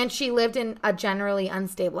 and she lived in a generally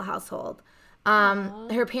unstable household.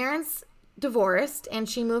 Her parents divorced, and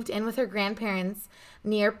she moved in with her grandparents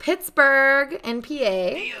near Pittsburgh in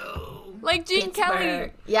PA. Like Gene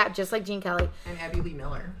Kelly. Yeah, just like Gene Kelly. And Abby Lee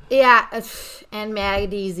Miller. Yeah, and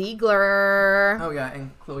Maddie Ziegler. Oh, yeah,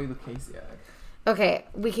 and Chloe Lucasiak. Okay,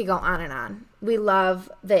 we could go on and on. We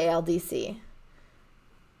love the ALDC.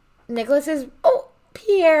 Nicholas is... Oh,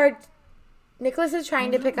 Pierre. Nicholas is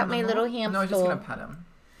trying to pick up my little hamster. No, I'm just going to pet him.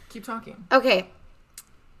 Keep talking. Okay.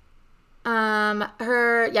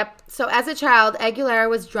 So as a child, Aguilera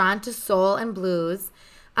was drawn to soul and blues.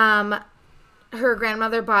 Her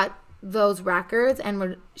grandmother bought those records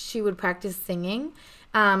and she would practice singing.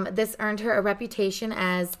 This earned her a reputation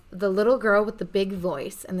as the little girl with the big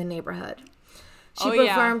voice in the neighborhood. She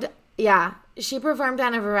performed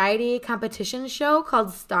on a variety competition show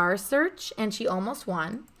called Star Search, and she almost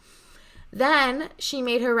won. Then she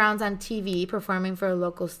made her rounds on TV, performing for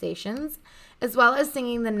local stations, as well as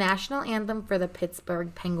singing the national anthem for the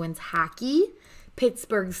Pittsburgh Penguins hockey,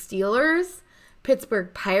 Pittsburgh Steelers,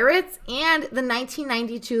 Pittsburgh Pirates, and the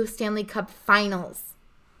 1992 Stanley Cup Finals.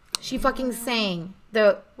 She fucking sang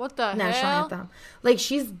the national anthem. Like,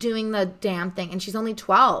 she's doing the damn thing, and she's only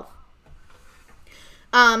 12.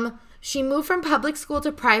 She moved from public school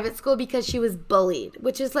to private school because she was bullied,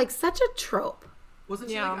 which is like such a trope. Wasn't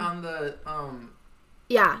she like on the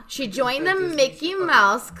Yeah, she joined the Mickey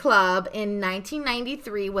Mouse Club in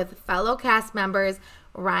 1993 with fellow cast members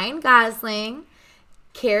Ryan Gosling,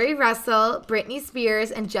 Kerry Russell, Britney Spears,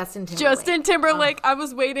 and Justin Timberlake. I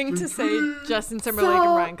was waiting to say Justin Timberlake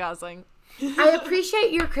and Ryan Gosling. I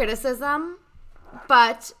appreciate your criticism,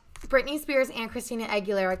 but Britney Spears and Christina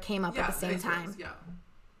Aguilera came up at the same time.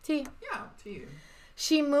 T.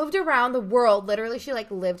 She moved around the world. Literally, she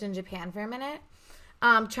lived in Japan for a minute,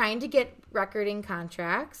 trying to get recording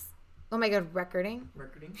contracts. Oh my god, recording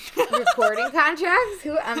contracts?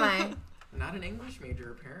 Who am I? Not an English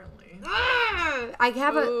major, apparently. I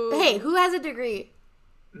have hey, who has a degree?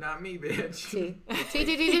 Not me, bitch.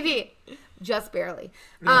 T. Just barely.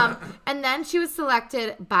 And then she was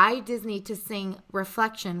selected by Disney to sing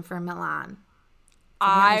Reflection for Milan.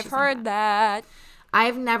 I've heard that.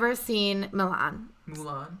 I've never seen Milan.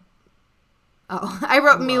 Mulan? Oh, I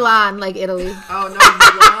wrote Milan, like Italy. Oh, no,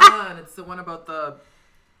 Mulan. It's the one about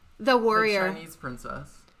the warrior. The Chinese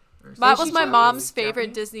princess. That was my mom's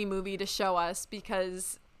favorite Disney movie to show us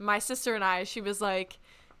because my sister and I, she was like,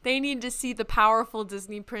 they need to see the powerful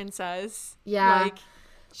Disney princess. Yeah. Like,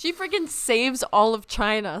 she freaking saves all of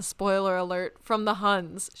China, spoiler alert, from the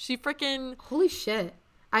Huns. She freaking... Holy shit.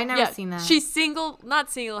 I never seen that. She's not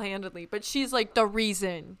single-handedly, but she's like the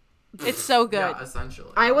reason. It's so good. Yeah,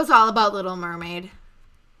 essentially. I was all about Little Mermaid.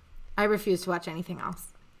 I refuse to watch anything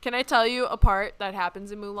else. Can I tell you a part that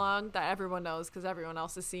happens in Mulan that everyone knows because everyone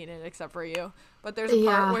else has seen it except for you? But there's a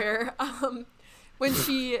part where when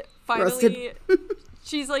she finally...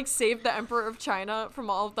 she's like saved the Emperor of China from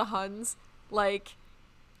all of the Huns. Like...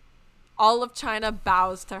 all of China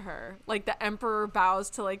bows to her. Like, the emperor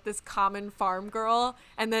bows to, like, this common farm girl.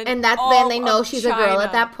 And then then they know she's a girl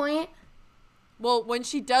at that point? Well, when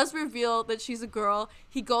she does reveal that she's a girl,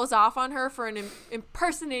 he goes off on her for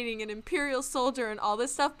impersonating an imperial soldier and all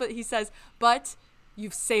this stuff. But he says, but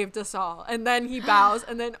you've saved us all. And then he bows.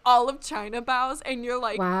 And then all of China bows. And you're,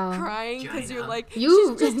 like, crying because you're like,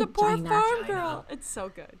 she's just a poor farm girl. It's so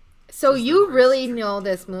good. So you really know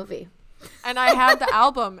this movie. And I had the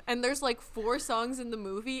album, and there's like 4 songs in the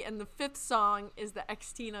movie, and the 5th song is the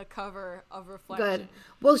Xtina cover of Reflection. Good.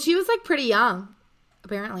 Well, she was like pretty young,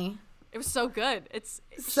 apparently. It was so good.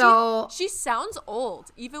 She sounds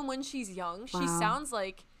old, even when she's young. Wow. She sounds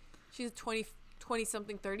like she's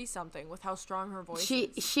 20-something, 30-something with how strong her voice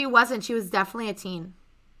is. She wasn't. She was definitely a teen.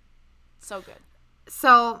 So good.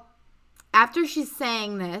 So after she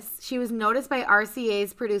sang this, she was noticed by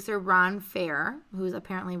RCA's producer Ron Fair, who's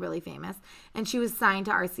apparently really famous, and she was signed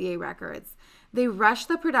to RCA Records. They rushed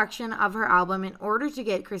the production of her album in order to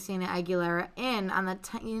get Christina Aguilera in on the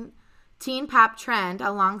teen pop trend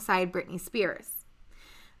alongside Britney Spears.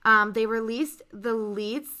 They released the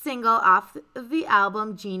lead single off of the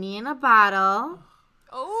album, Genie in a Bottle,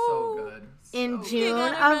 so good. in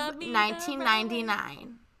June of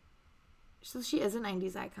 1999. So she is a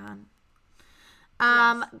 90s icon.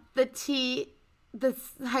 I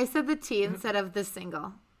said the T instead of the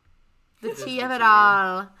single. The T of it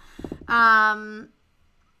all.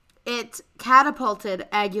 It catapulted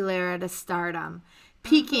Aguilera to stardom,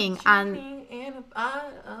 peaking on...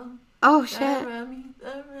 Oh, shit.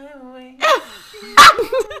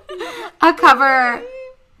 A cover.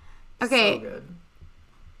 Okay. So good.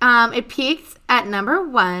 It peaked at number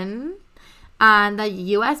 1 on the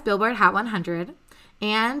U.S. Billboard Hot 100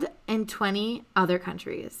 and in 20 other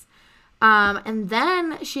countries. And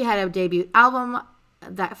then she had a debut album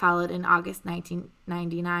that followed in August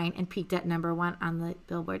 1999 and peaked at number 1 on the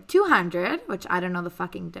Billboard 200, which I don't know the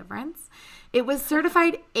fucking difference. It was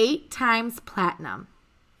certified 8 times platinum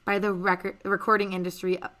by the Recording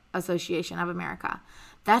Industry Association of America.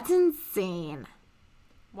 That's insane.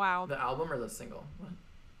 Wow. The album or the single? What?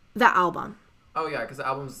 The album. Oh, yeah, because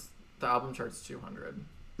the album charts 200.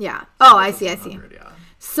 Yeah. Oh, I see. 100, yeah.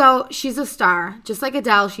 So she's a star. Just like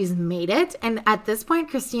Adele, she's made it. And at this point,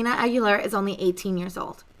 Christina Aguilera is only 18 years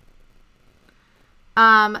old.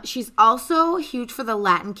 She's also huge for the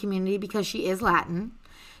Latin community because she is Latin.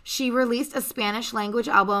 She released a Spanish language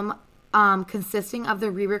album consisting of the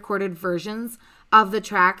re-recorded versions of the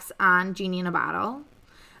tracks on Genie in a Bottle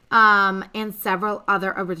and several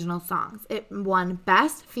other original songs. It won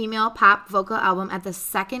Best Female Pop Vocal Album at the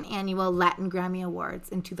 2nd Annual Latin Grammy Awards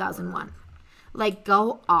in 2001. Like,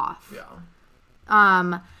 go off.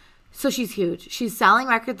 Yeah. So she's huge. She's selling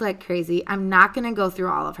records like crazy. I'm not going to go through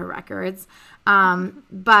all of her records.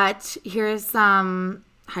 But here's some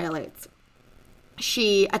highlights.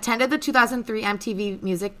 She attended the 2003 MTV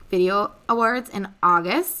Music Video Awards in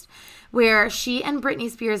August, where she and Britney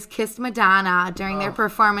Spears kissed Madonna during their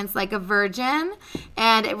performance Like a Virgin,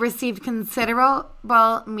 and it received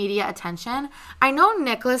considerable media attention. I know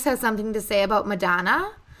Nicholas has something to say about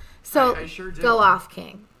Madonna, so I sure do. Go off,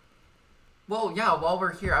 King. Well, yeah, while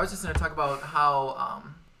we're here, I was just going to talk about how,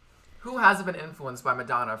 who hasn't been influenced by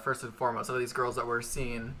Madonna, first and foremost, some of these girls that we're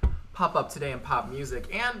seeing pop up today in pop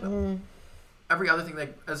music, and every other thing,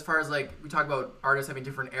 like, as far as, like, we talk about artists having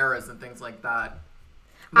different eras and things like that.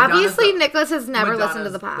 Obviously, Nicholas has never listened to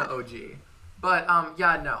the pod. The OG. But,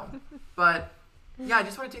 yeah, no. But, yeah, I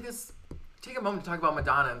just want to take a moment to talk about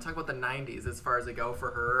Madonna and talk about the 90s as far as they go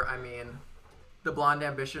for her. I mean, the Blonde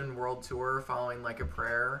Ambition World Tour following Like a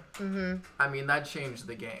Prayer. Mm-hmm. I mean, that changed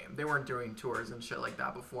the game. They weren't doing tours and shit like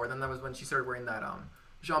that before. Then that was when she started wearing that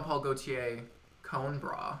Jean-Paul Gaultier cone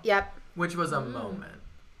bra. Yep. Which was a moment.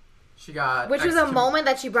 She got... Which was a moment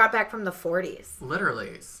that she brought back from the 40s.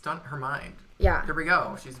 Literally. Stunned her mind. Yeah. Here we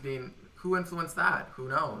go. She's being... Who influenced that? Who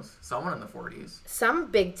knows? Someone in the 40s. Some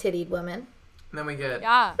big-tittied women. And then we get...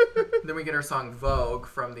 Yeah. Then we get her song Vogue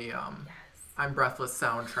from the... I'm Breathless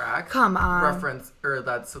soundtrack. Come on. Reference, or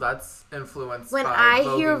that's influenced when by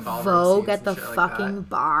I hear ballroom Vogue scenes at the and shit fucking like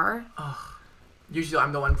bar. Usually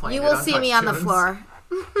I'm the one playing You it will on see Touch me on the Tunes. floor.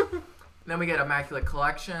 Then we get Immaculate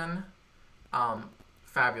Collection,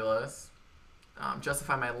 Fabulous,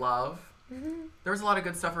 Justify My Love. Mm-hmm. There was a lot of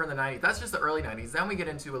good stuff in the 90s. That's just the early 90s. Then we get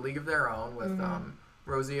into A League of Their Own with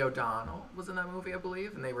Rosie O'Donnell was in that movie, I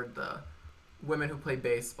believe, and they were the women who play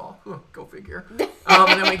baseball. Go figure.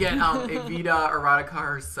 And then we get Evita Erotica,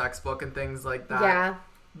 her sex book and things like that. Yeah.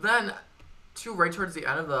 Then, right towards the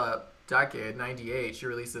end of the decade, 98, she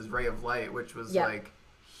releases Ray of Light, which was like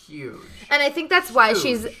huge. And I think that's why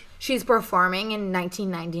she's performing in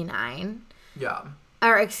 1999. Yeah.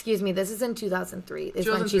 Or excuse me, this is in 2003. Is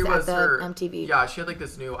when she's at the MTV. Yeah, she had like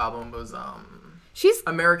this new album was she's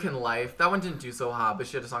American Life. That one didn't do so hot, but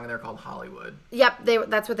she had a song in there called Hollywood. Yep,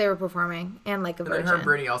 that's what they were performing, and Like a Virgin. And then her and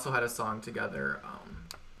Britney also had a song together,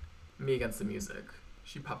 Me Against the Music.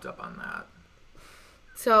 She popped up on that.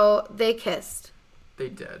 So they kissed. They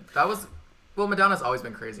did. That was Madonna's always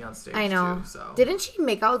been crazy on stage. I know. Too, so Didn't she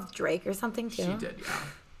make out with Drake or something too? She did, yeah.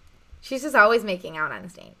 She's just always making out on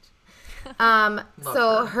stage.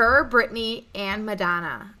 So her, Britney, and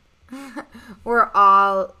Madonna were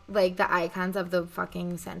all like the icons of the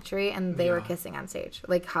fucking century, and they were kissing on stage.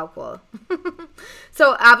 Like, how cool.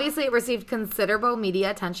 So obviously it received considerable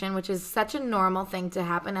media attention, which is such a normal thing to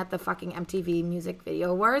happen at the fucking MTV Music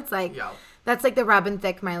Video Awards. Like, that's like the Robin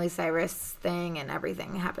Thicke, Miley Cyrus thing, and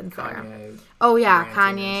everything happens there. Oh yeah,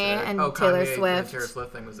 Kanye and Taylor Swift. The Taylor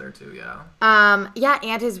Swift thing was there too, yeah. Yeah,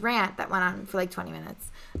 and his rant that went on for like 20 minutes.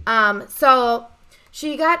 So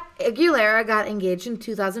Aguilera got engaged in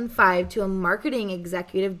 2005 to a marketing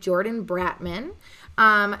executive, Jordan Bratman.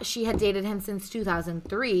 She had dated him since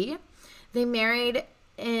 2003. They married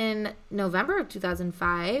in November of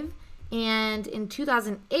 2005, and in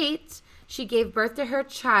 2008, she gave birth to her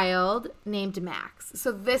child named Max.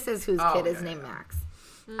 So this is whose kid is named Max.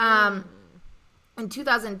 In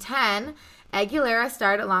 2010, Aguilera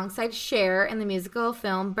starred alongside Cher in the musical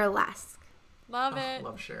film Burlesque. Love it.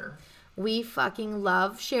 Love Cher. We fucking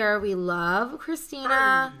love Cher. We love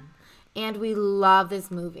Christina. And we love this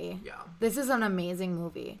movie. Yeah. This is an amazing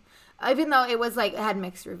movie. Even though it was like, it had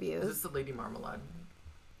mixed reviews. Is this the Lady Marmalade?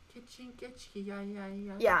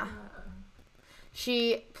 Yeah.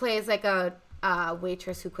 She plays like a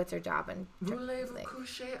waitress who quits her job and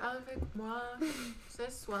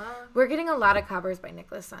we're getting a lot of covers by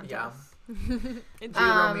Nicholas Santos. Yeah.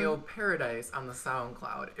 Romeo Paradise on the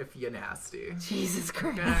SoundCloud if you nasty. Jesus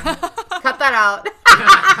Christ. Cut that out.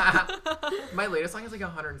 My latest song has like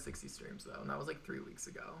 160 streams though, and that was like 3 weeks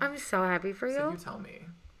ago. I'm so happy for you. So you tell me.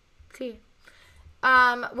 See.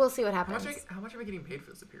 We'll see what happens. How much am I getting paid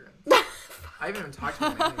for this appearance? I haven't even talked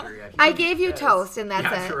to my manager yet. I gave you toast, and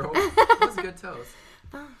that's it. True. It was a good toast.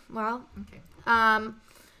 Well. Okay.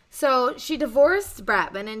 So she divorced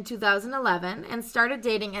Bratman in 2011 and started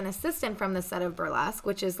dating an assistant from the set of Burlesque,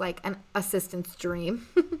 which is like an assistant's dream.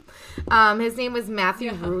 His name was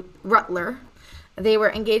Matthew Rutler. They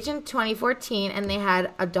were engaged in 2014, and they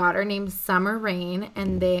had a daughter named Summer Rain,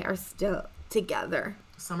 and they are still together.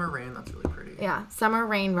 Summer Rain, that's really pretty. Yeah, Summer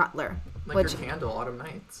Rain Rutler. Like your candle, Autumn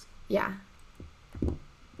Nights. Yeah.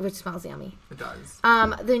 Which smells yummy. It does.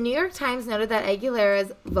 The New York Times noted that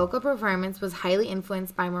Aguilera's vocal performance was highly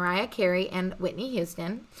influenced by Mariah Carey and Whitney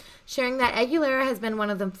Houston, sharing that Aguilera has been one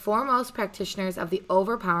of the foremost practitioners of the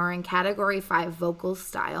overpowering Category 5 vocal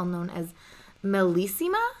style known as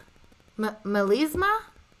melisma? Melisma?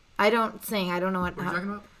 I don't know what. What are you talking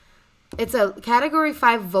about? It's a Category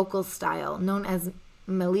 5 vocal style known as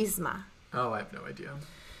melisma. Oh, I have no idea.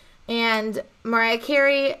 And Mariah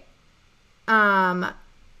Carey,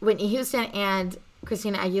 Whitney Houston, and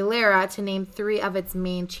Christina Aguilera, to name three of its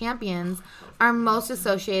main champions, are most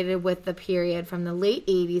associated with the period from the late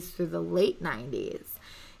 80s through the late 90s.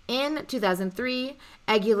 In 2003,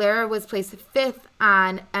 Aguilera was placed 5th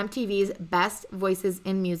on MTV's Best Voices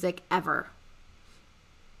in Music Ever.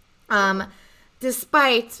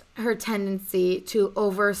 Despite her tendency to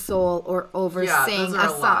oversoul or oversing a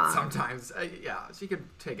song. Sometimes. She could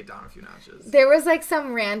take it down a few notches. There was like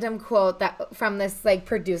some random quote that from this like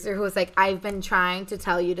producer who was like, "I've been trying to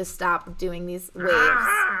tell you to stop doing these waves."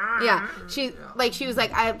 Yeah, she was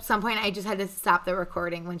like, at some point I just had to stop the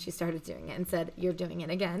recording when she started doing it and said, "You're doing it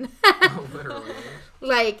again." Literally.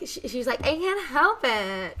 Like she's like, "I can't help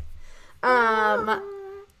it."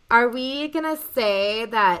 Are we gonna say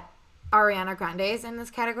that Ariana Grande is in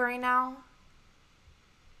this category now?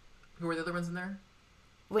 Who are the other ones in there?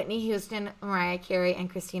 Whitney Houston, Mariah Carey, and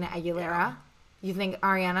Christina Aguilera. Yeah. You think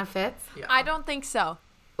Ariana fits? Yeah. I don't think so.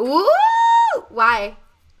 Ooh! Why?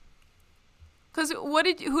 Because who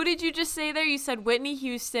did you just say there? You said Whitney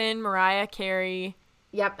Houston, Mariah Carey.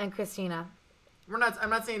 Yep, and Christina. I'm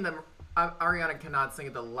not saying that Ariana cannot sing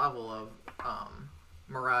at the level of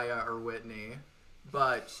Mariah or Whitney,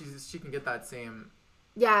 but she can get that same.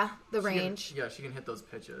 Yeah, the range. She can hit those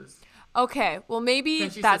pitches. Okay, well maybe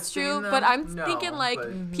that's true, but I'm thinking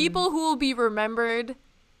like people who will be remembered.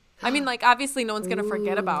 I mean, like obviously no one's gonna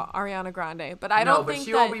forget about Ariana Grande, but I don't think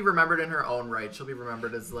she will be remembered in her own right. She'll be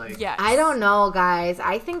remembered as like. Yes. I don't know, guys.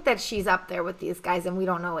 I think that she's up there with these guys, and we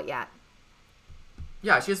don't know it yet.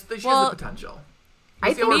 Yeah, she has the potential.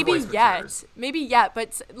 I think maybe yet,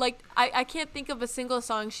 but like I can't think of a single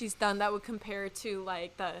song she's done that would compare to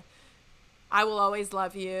like the "I Will Always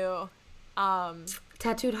Love You."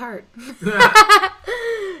 Tattooed Heart.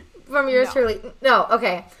 From yours truly. No,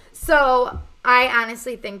 okay. So I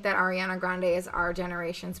honestly think that Ariana Grande is our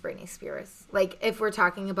generation's Britney Spears. Like, if we're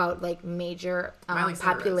talking about like major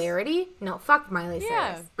popularity, no, fuck Miley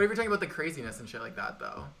Cyrus. But if you're talking about the craziness and shit like that,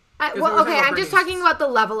 though. I'm just talking about the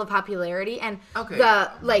level of popularity and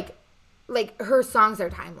like her songs are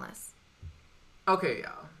timeless. Okay,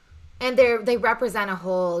 yeah. And they represent a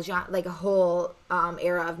whole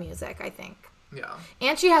era of music, I think. Yeah.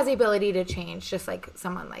 And she has the ability to change, just like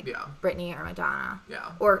someone like Britney or Madonna.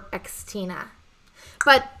 Yeah. Or Xtina.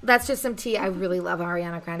 But that's just some tea. I really love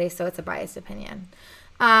Ariana Grande, so it's a biased opinion.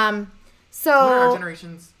 So our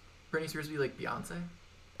generation's Britney Spears be like Beyonce?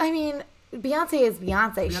 I mean, Beyonce is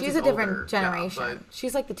Beyonce. Beyonce's She's a different older, generation. yeah,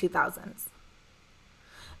 She's like the 2000s.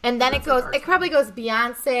 And then it probably goes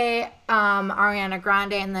Beyonce, Ariana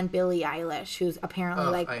Grande, and then Billie Eilish, who's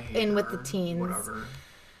apparently with the teens. Whatever.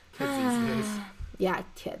 Kids these days. Yeah,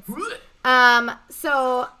 kids.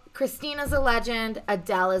 So Christina's a legend.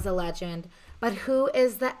 Adele is a legend. But who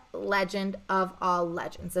is the legend of all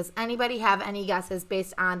legends? Does anybody have any guesses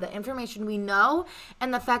based on the information we know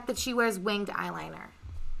and the fact that she wears winged eyeliner?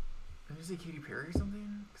 Did you say Katy Perry or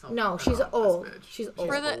something? No, she's old. She's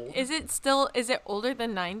old. Is it older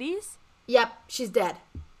than 90s? Yep, she's dead.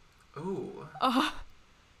 Ooh. Oh.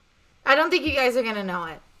 I don't think you guys are gonna know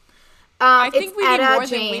it. I think we need more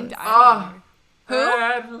James. than winged eyeliner. Who?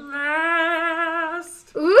 At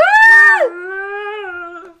last. Woo!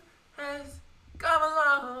 Has come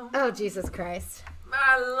along. Oh, Jesus Christ.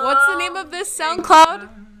 What's the name of this SoundCloud?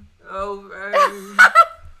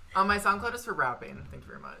 My SoundCloud is for rapping. Thank you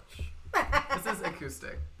very much. This is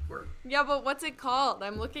acoustic work. Yeah, but what's it called?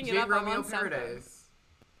 I'm looking it up. Romeo Paradise.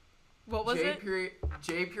 What was it?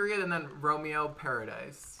 J period and then Romeo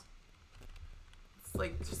Paradise.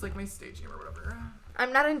 It's just like my stage name or whatever.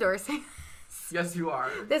 I'm not endorsing. Yes, you are.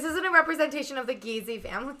 This isn't a representation of the Geezy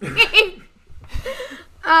family.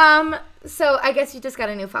 So I guess you just got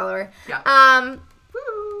a new follower. Yeah.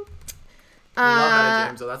 Woo. Love Etta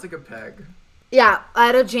James, though. That's a good peg. Yeah,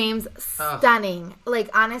 Etta James, stunning. Like,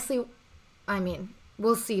 honestly, I mean,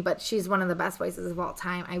 we'll see, but she's one of the best voices of all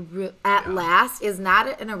time. At Last is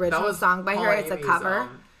not an original song by her. It's a cover.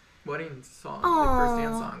 Wedding song. The first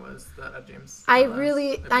dance song was that James. I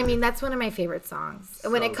mean, that's one of my favorite songs.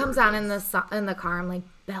 So when it comes on in the car, I'm like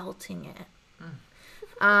belting it.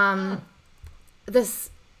 This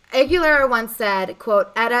Aguilera once said,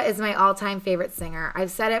 quote, "Etta is my all-time favorite singer.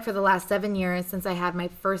 I've said it for the last 7 years since I had my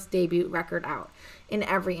first debut record out in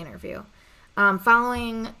every interview."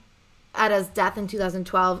 Following Etta's death in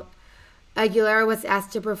 2012, Aguilera was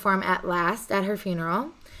asked to perform At Last at her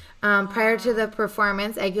funeral. Prior to the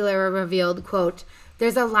performance, Aguilera revealed, quote,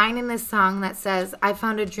 "There's a line in this song that says, I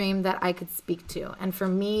found a dream that I could speak to. And for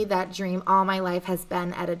me, that dream all my life has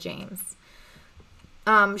been Etta James."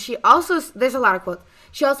 There's a lot of quotes.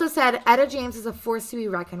 She also said, "Etta James is a force to be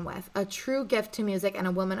reckoned with, a true gift to music and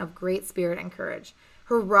a woman of great spirit and courage.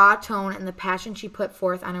 Her raw tone and the passion she put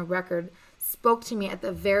forth on a record spoke to me at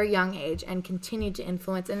a very young age and continued to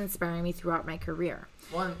influence and inspire me throughout my career."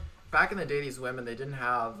 Well, back in the day, these women, they didn't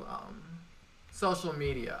have social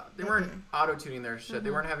media. They weren't auto-tuning their shit.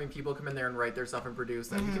 They weren't having people come in there and write their stuff and produce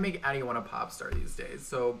them. You can make anyone a pop star these days.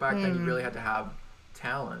 So back then, you really had to have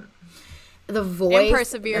talent. The voice. And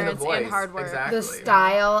perseverance and hard work. Exactly, the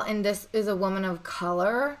style. And this is a woman of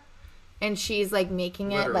color. And she's, like,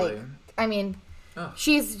 making it, Literally. like, I mean,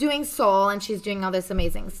 she's doing soul and she's doing all this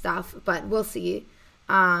amazing stuff. But we'll see.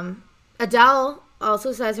 Adele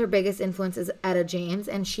also says her biggest influence is Etta James,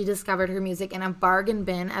 and she discovered her music in a bargain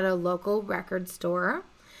bin at a local record store.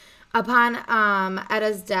 Upon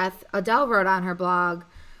Etta's death, Adele wrote on her blog,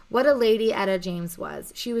 "What a lady Etta James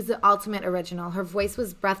was. She was the ultimate original. Her voice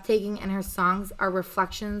was breathtaking, and her songs are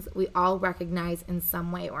reflections we all recognize in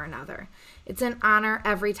some way or another. It's an honor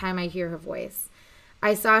every time I hear her voice.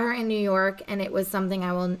 I saw her in New York, and it was something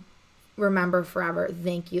I will remember forever.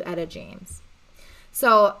 Thank you, Etta James."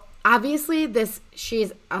 So obviously,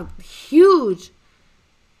 she's a huge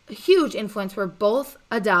influence for both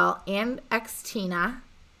Adele and Tina.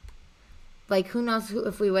 Like, who knows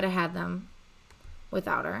if we would have had them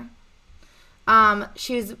without her.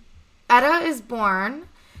 Etta is born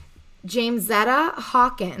Jamesetta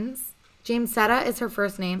Hawkins. Jamesetta is her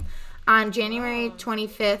first name. On January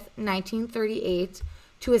 25th, 1938,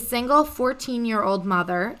 to a single 14-year-old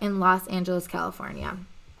mother in Los Angeles, California.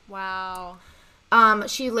 Wow.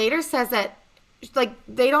 She later says that, like,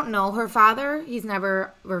 they don't know her father. He's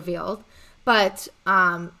never revealed. But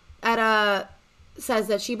Etta says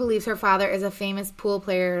that she believes her father is a famous pool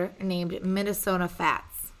player named Minnesota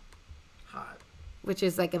Fats. Hot. Which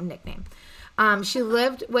is, like, a nickname. She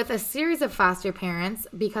lived with a series of foster parents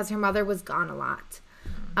because her mother was gone a lot.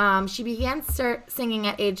 She began singing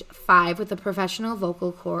at age 5 with a professional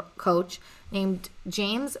vocal coach named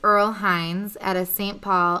James Earl Hines at a St.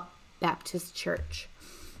 Paul Baptist church.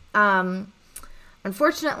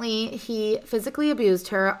 Unfortunately, he physically abused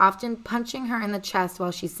her, often punching her in the chest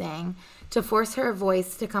while she sang to force her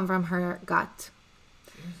voice to come from her gut.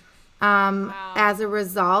 Wow. As a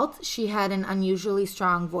result, she had an unusually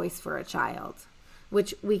strong voice for a child,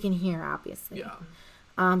 which we can hear, obviously. Yeah.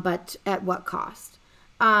 But at what cost?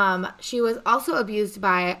 She was also abused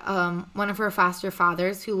by one of her foster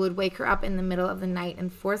fathers, who would wake her up in the middle of the night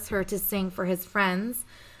and force her to sing for his friends,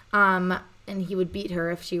 and he would beat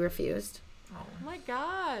her if she refused. Oh my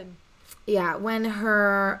God. Yeah, when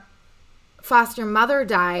her foster mother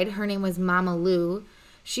died, her name was Mama Lou.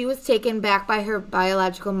 She was taken back by her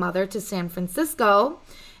biological mother to San Francisco.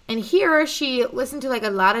 And here she listened to, like, a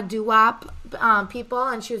lot of doo-wop people,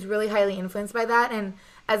 and she was really highly influenced by that. And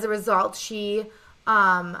as a result, she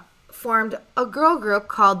formed a girl group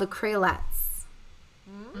called the Creolettes.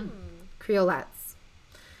 Creolettes.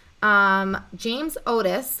 James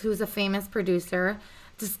Otis, who's a famous producer,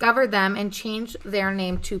 discovered them and changed their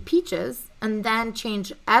name to Peaches, and then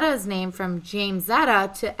changed Etta's name from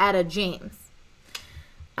Jamesetta to Etta James.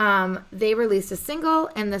 They released a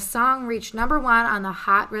single, and the song reached number 1 on the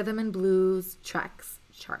Hot Rhythm and Blues Tracks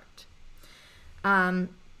chart.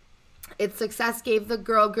 Its success gave the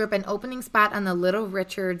girl group an opening spot on the Little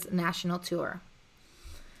Richard's national tour.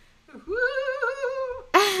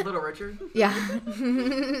 Little Richard? Yeah.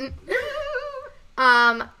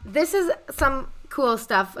 This is some cool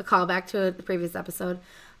stuff, a callback to the previous episode.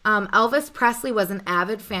 Elvis Presley was an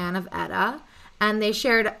avid fan of Etta, and they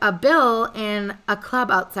shared a bill in a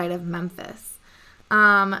club outside of Memphis.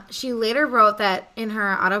 She later wrote that in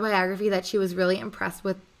her autobiography that she was really impressed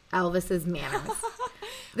with Elvis's manners.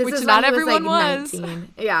 Which is not everyone was.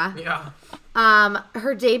 19. Yeah. Yeah.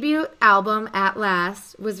 Her debut album, At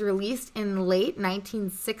Last, was released in late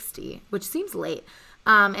 1960, which seems late,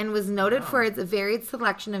 and was noted for its varied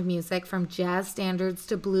selection of music, from jazz standards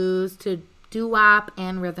to blues to doo-wop,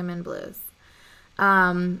 and rhythm and blues.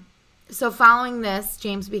 So following this,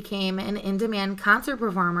 James became an in-demand concert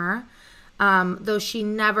performer, though she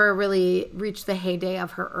never really reached the heyday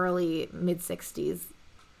of her early mid-60s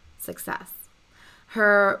success.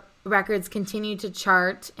 Her records continued to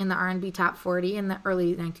chart in the R&B top 40 in the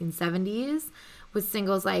early 1970s with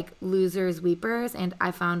singles like Losers, Weepers, and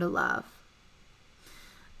I Found a Love.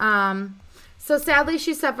 So sadly,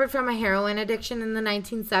 she suffered from a heroin addiction in the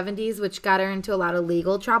 1970s, which got her into a lot of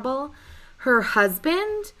legal trouble. Her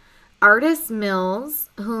husband, Artis Mills,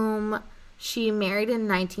 whom she married in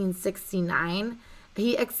 1969,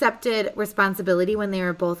 he accepted responsibility when they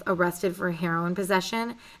were both arrested for heroin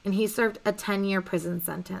possession, and he served a 10-year prison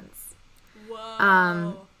sentence.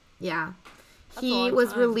 Whoa. Yeah. That's a He long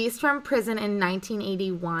was time. released from prison in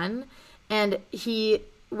 1981, and he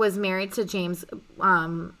was married to James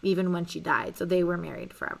even when she died, so they were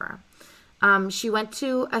married forever. She went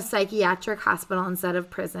to a psychiatric hospital instead of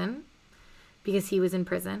prison because he was in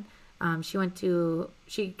prison.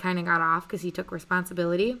 She kind of got off because he took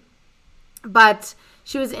responsibility. But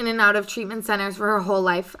she was in and out of treatment centers for her whole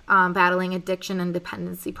life, battling addiction and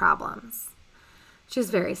dependency problems. Which is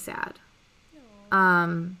very sad.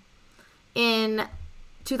 In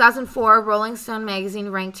 2004, Rolling Stone magazine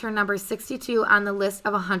ranked her number 62 on the list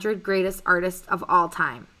of 100 greatest artists of all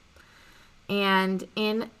time. And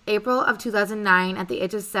in April of 2009, at the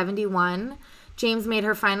age of 71, James made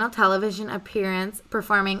her final television appearance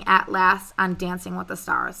performing At Last on Dancing with the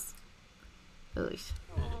Stars. Oosh.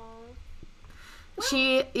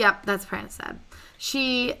 That's pretty sad.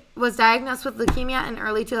 She was diagnosed with leukemia in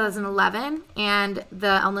early 2011, and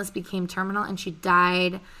the illness became terminal, and she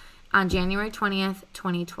died on January 20th,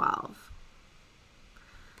 2012.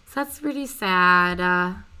 So that's pretty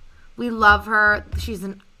sad. We love her. She's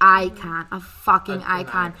an icon, a fucking An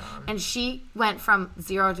icon. icon. And she went from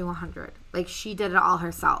 0 to 100. Like, she did it all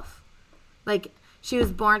herself. Like, she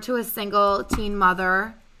was born to a single teen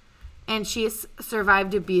mother, and she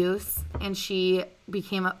survived abuse, and she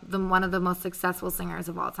became one of the most successful singers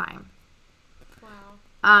of all time.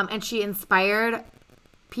 Wow. And she inspired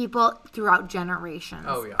people throughout generations.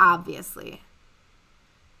 Oh, yeah. Obviously.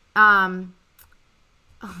 The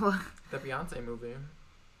Beyonce movie.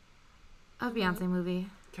 A Beyonce movie.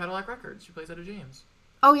 Cadillac Records. She plays Etta James.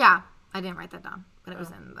 Oh, yeah. I didn't write that down, but it was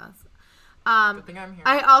in this. Good thing I'm here.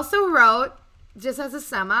 I also wrote, just as a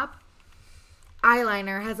sum up,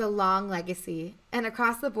 eyeliner has a long legacy, and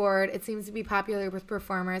across the board, it seems to be popular with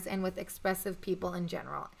performers and with expressive people in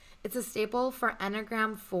general. It's a staple for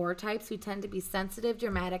Enneagram 4 types who tend to be sensitive,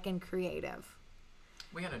 dramatic, and creative.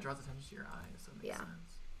 Well, yeah, it draws attention to your eyes, so it makes sense.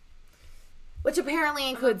 Which apparently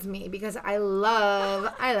includes me, because I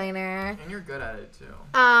love eyeliner. And you're good at it, too.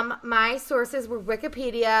 My sources were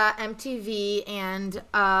Wikipedia, MTV, and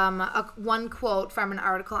one quote from an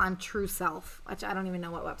article on True Self, which I don't even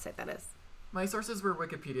know what website that is. My sources were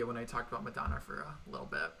Wikipedia when I talked about Madonna for a little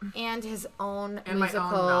bit. And his own And musical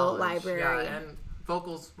my own knowledge. library. Yeah, and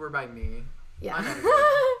vocals were by me. Yeah. Unedited,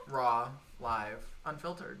 raw, live,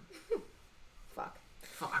 unfiltered. Fuck.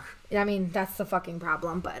 I mean, that's the fucking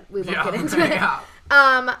problem, but we won't Yeah, get into it. yeah.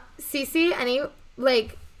 Cece,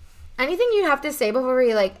 anything you have to say before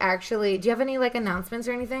we, actually, do you have any, announcements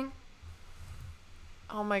or anything?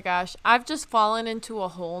 Oh my gosh. I've just fallen into a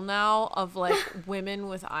hole now of women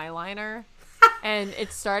with eyeliner. And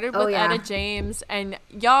it started with Etta James. And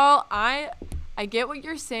y'all, I get what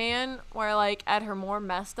you're saying, where at her more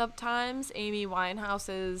messed up times, Amy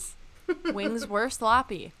Winehouse's wings were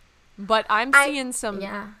sloppy. But I'm seeing some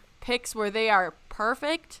pics where they are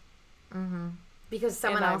perfect. Mm-hmm. Because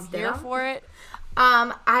someone and else I'm did here them? for it.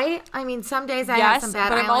 I mean, some days I have some bad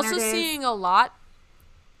but eyeliner I'm also days. seeing a lot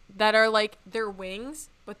that are they're wings,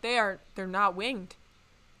 but they're not winged.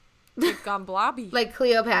 They've gone blobby. Like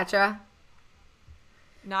Cleopatra.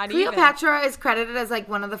 Not even. Cleopatra is credited as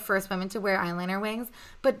one of the first women to wear eyeliner wings,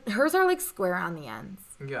 but hers are square on the ends.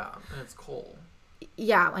 Yeah, and it's coal.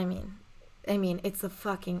 Yeah, I mean, it's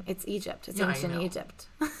it's Egypt. It's Yeah, I ancient know. Egypt.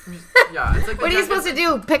 Yeah, it's What are you supposed to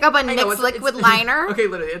do? Pick up a NYX liquid liner? Okay,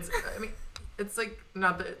 literally, it's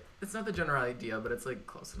not the general idea, but it's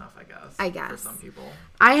close enough, I guess. For some people.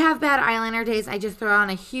 I have bad eyeliner days. I just throw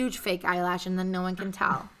on a huge fake eyelash and then no one can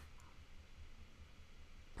tell.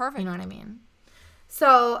 Perfect. You know what I mean?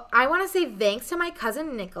 So I want to say thanks to my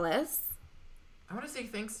cousin Nicholas. I want to say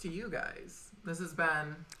thanks to you guys. This has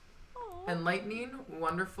been enlightening,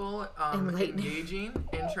 wonderful, engaging,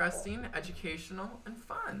 interesting, educational, and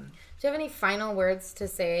fun. Do you have any final words to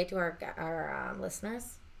say to our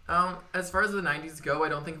listeners? As far as the 90s go, I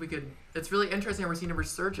don't think we could... It's really interesting. We're seeing a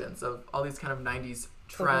resurgence of all these kind of 90s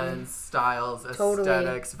trends, styles,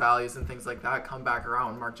 aesthetics, values, and things like that come back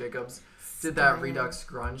around. Marc Jacobs did that Redux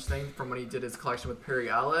grunge thing from when he did his collection with Perry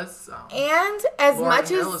Ellis. And as Lauryn much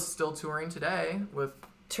Hill as is still touring today with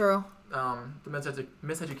true, the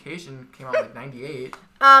Miseducation came out in like '98.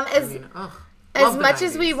 As much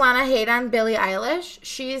as we want to hate on Billie Eilish,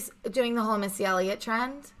 she's doing the whole Missy Elliott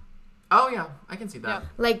trend. Oh yeah, I can see that.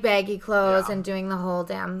 Yep. Like baggy clothes Yeah. and doing the whole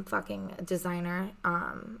damn fucking designer.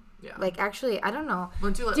 Yeah. Like actually, I don't know.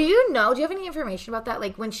 When Do you have any information about that?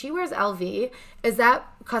 Like when she wears LV, is that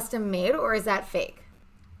custom made or is that fake?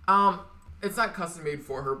 It's not custom made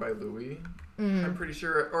for her by Louis. I'm pretty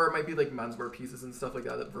sure, or it might be like menswear pieces and stuff like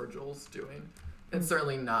that Virgil's doing. It's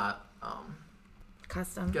certainly not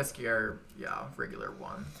Custom. Guesquier, regular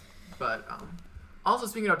one. But also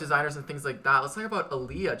speaking of designers and things like that, let's talk about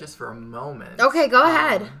Aaliyah just for a moment. Okay, go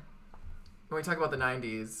ahead. When we talk about the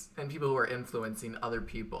 90s and people who are influencing other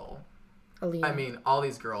people, Aaliyah. I mean, all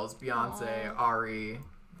these girls, Beyonce, Ari,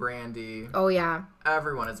 Brandy, Oh yeah.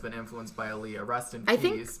 everyone has been influenced by Aaliyah. Rest in I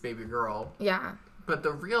peace, baby girl. Yeah. But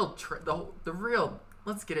the real,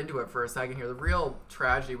 let's get into it for a second here. The real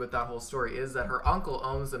tragedy with that whole story is that her uncle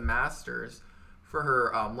owns the masters for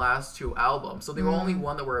her last two albums. So the only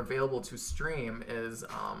one that were available to stream is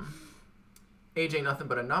Age Ain't Nothing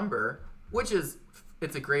But a Number, which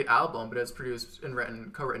it's a great album, but it's produced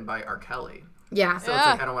and co-written by R. Kelly. Yeah. So it's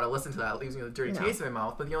like, I don't want to listen to that. It leaves me with a dirty taste in my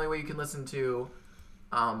mouth. But the only way you can listen to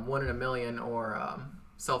One in a Million or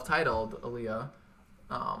self-titled Aaliyah,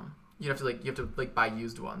 you have to buy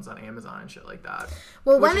used ones on Amazon and shit like that.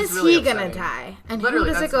 Well, which when is really he gonna upsetting. die? And Literally,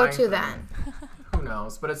 who does it that's go my to thing. then? Who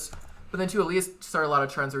knows? But then too, Aaliyah started a lot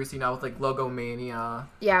of trends that we see now with like Logomania.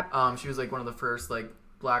 Yep. She was like one of the first like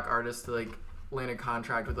black artists to like land a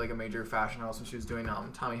contract with like a major fashion house when she was doing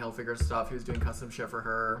Tommy Hilfiger stuff. He was doing custom shit for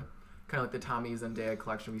her, kind of like the Tommy Zendaya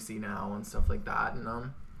collection we see now and stuff like that.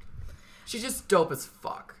 And she's just dope as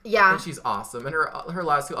fuck. Yeah. And she's awesome. And her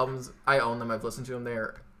last two albums, I own them. I've listened to them.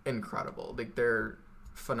 They're incredible. Like they're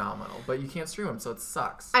phenomenal. But you can't stream them, so it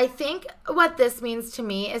sucks. I think what this means to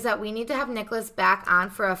me is that we need to have Nicholas back on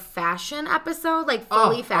for a fashion episode, like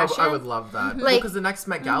fully fashion. I would love that. Like- Because the next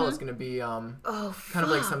Met Gala is going to be kind of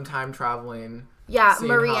like some time traveling. Yeah,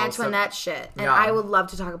 seeing Marie how Antoinette shit. And Yeah. I would love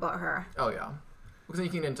to talk about her. Oh, yeah. Because then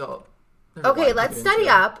you can there's a lot Okay, you let's can study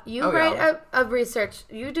into. up. You Oh, write yeah. a research.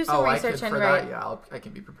 You do some I research could and for write. that. Yeah, I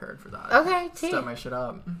can be prepared for that. Okay, T. Step my shit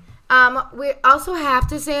up. We also have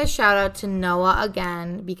to say a shout out to Noah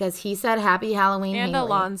again because he said Happy Halloween. And Haley.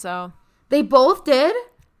 Alonzo. They both did.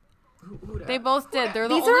 Who dat? They both did. They're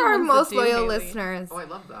the These only are our ones that most do, loyal Haley. listeners. Oh, I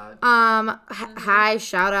love that. Hi,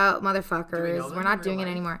 shout out, Do we know motherfuckers. them We're in not real doing it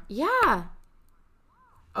life? anymore. Yeah.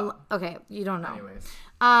 Oh. Okay, you don't know.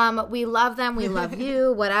 Anyways. We love them. We love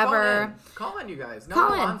you. Whatever. Call in, you guys. No,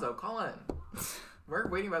 Call in. Alonzo, call in. We're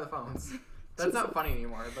waiting by the phones. That's not funny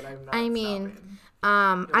anymore, but I'm not I mean,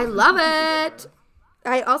 stopping. I love it.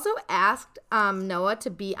 I also asked Noah to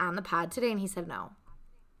be on the pod today, and he said no.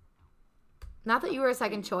 Not that you were a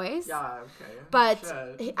second choice, Yeah, okay. but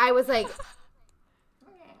Shit. I was like,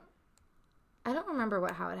 I don't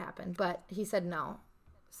remember how it happened, but he said no.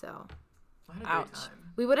 So I had a Ouch. great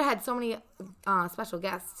time. we would have had so many special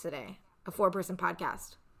guests today. A 4-person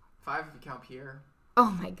podcast. 5 if you count Pierre.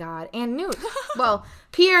 Oh my God. And Newt. Well,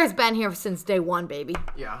 Pierre has been here since day one, baby.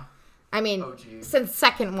 Yeah. I mean, OG. since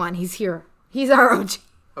second one, he's here. He's our OG.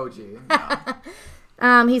 OG.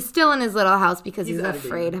 Yeah. He's still in his little house because He's he's editing.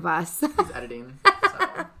 afraid of us. He's editing. So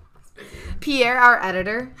it's busy. Pierre, our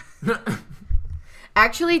editor.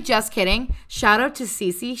 Actually, just kidding. Shout out to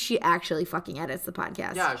Cece. She actually fucking edits the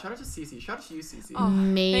podcast. Yeah, shout out to Cece. Shout out to you, Cece. Oh,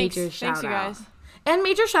 Major thanks. shout Thanks, you out. guys. And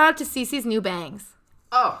major shout out to Cece's new bangs.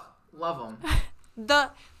 Oh, love them.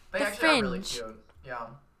 The They The actually are really fringe. cute. Yeah.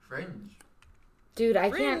 Fringe. Dude, I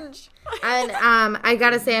can't. fringe. And I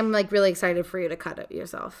gotta say, I'm like really excited for you to cut it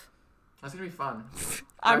yourself. That's going to be fun.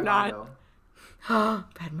 I'm not. Ragmondo.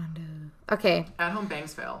 Bad Mondo. Okay. At home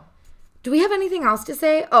bangs fail. Do we have anything else to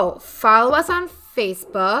say? Oh, follow us on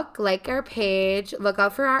Facebook, like our page, look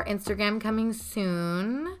out for our Instagram coming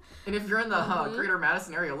soon. And if you're in the greater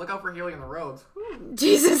Madison area, look out for Haley on the roads. Woo.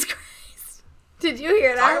 Jesus Christ. Did you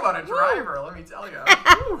hear that? Talk about a driver, let me tell you.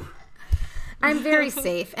 Woo. I'm very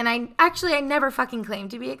safe, and I never fucking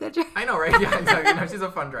claimed to be a good driver. I know, right? Yeah, exactly. No, she's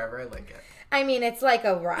a fun driver. I like it. I mean, it's like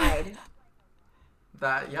a ride.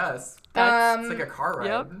 Yes. That's It's like a car ride.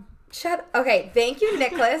 Yep. Okay, thank you,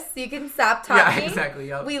 Nicholas. You can stop talking. Yeah, exactly.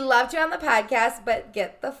 Yep. We loved you on the podcast, but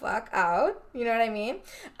get the fuck out. You know what I mean?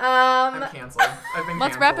 I'm canceled. I've been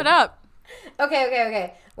Let's wrap it canceled. up.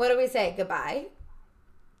 Okay. What do we say? Goodbye?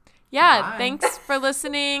 Yeah, Bye. thanks for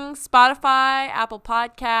listening. Spotify, Apple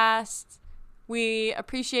Podcasts. We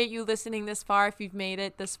appreciate you listening this far. If you've made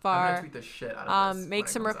it this I'm far, gonna tweet the shit out of this. make when it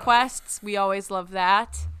some comes out. requests. We always love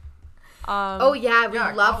that. Oh yeah, we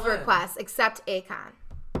yeah, love call in. requests, except Akon.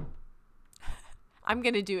 I'm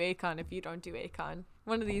gonna do Akon if you don't do Akon.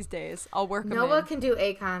 One of these days, I'll work them Noah in. can do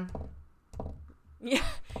Akon.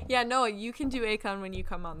 Yeah, Noah, you can do Akon when you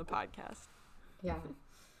come on the podcast. Yeah.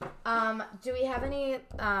 Do we have any?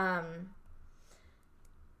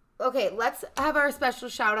 Okay, let's have our special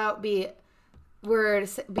shout out be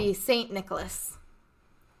Saint Nicholas.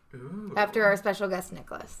 Ooh. After our special guest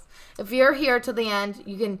Nicholas. If you're here till the end,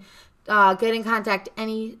 you can get in contact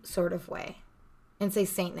any sort of way and say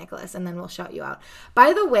Saint Nicholas, and then we'll shout you out.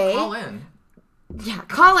 By the way, Call in. Yeah,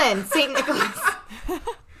 call in, Saint Nicholas.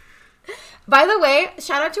 By the way,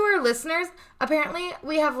 shout out to our listeners. Apparently,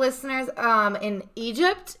 we have listeners in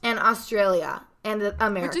Egypt and Australia and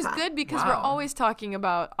America. Which is good because we're Wow. always talking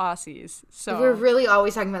about Aussies. So We're really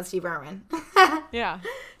always talking about Steve Irwin. yeah.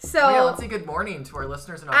 So, Oh, yeah, let's say good morning to our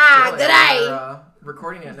listeners in Australia. good day. We're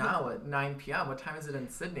recording it now at 9 p.m. What time is it in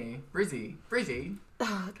Sydney? Breezy. Can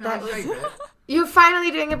I show you it? you're finally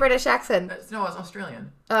doing a British accent. No, it's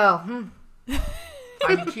Australian. Oh,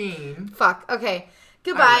 I'm keen. fuck. Okay.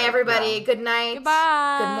 Goodbye, All right, everybody. yeah. Good night.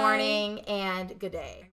 Goodbye. Good morning and good day.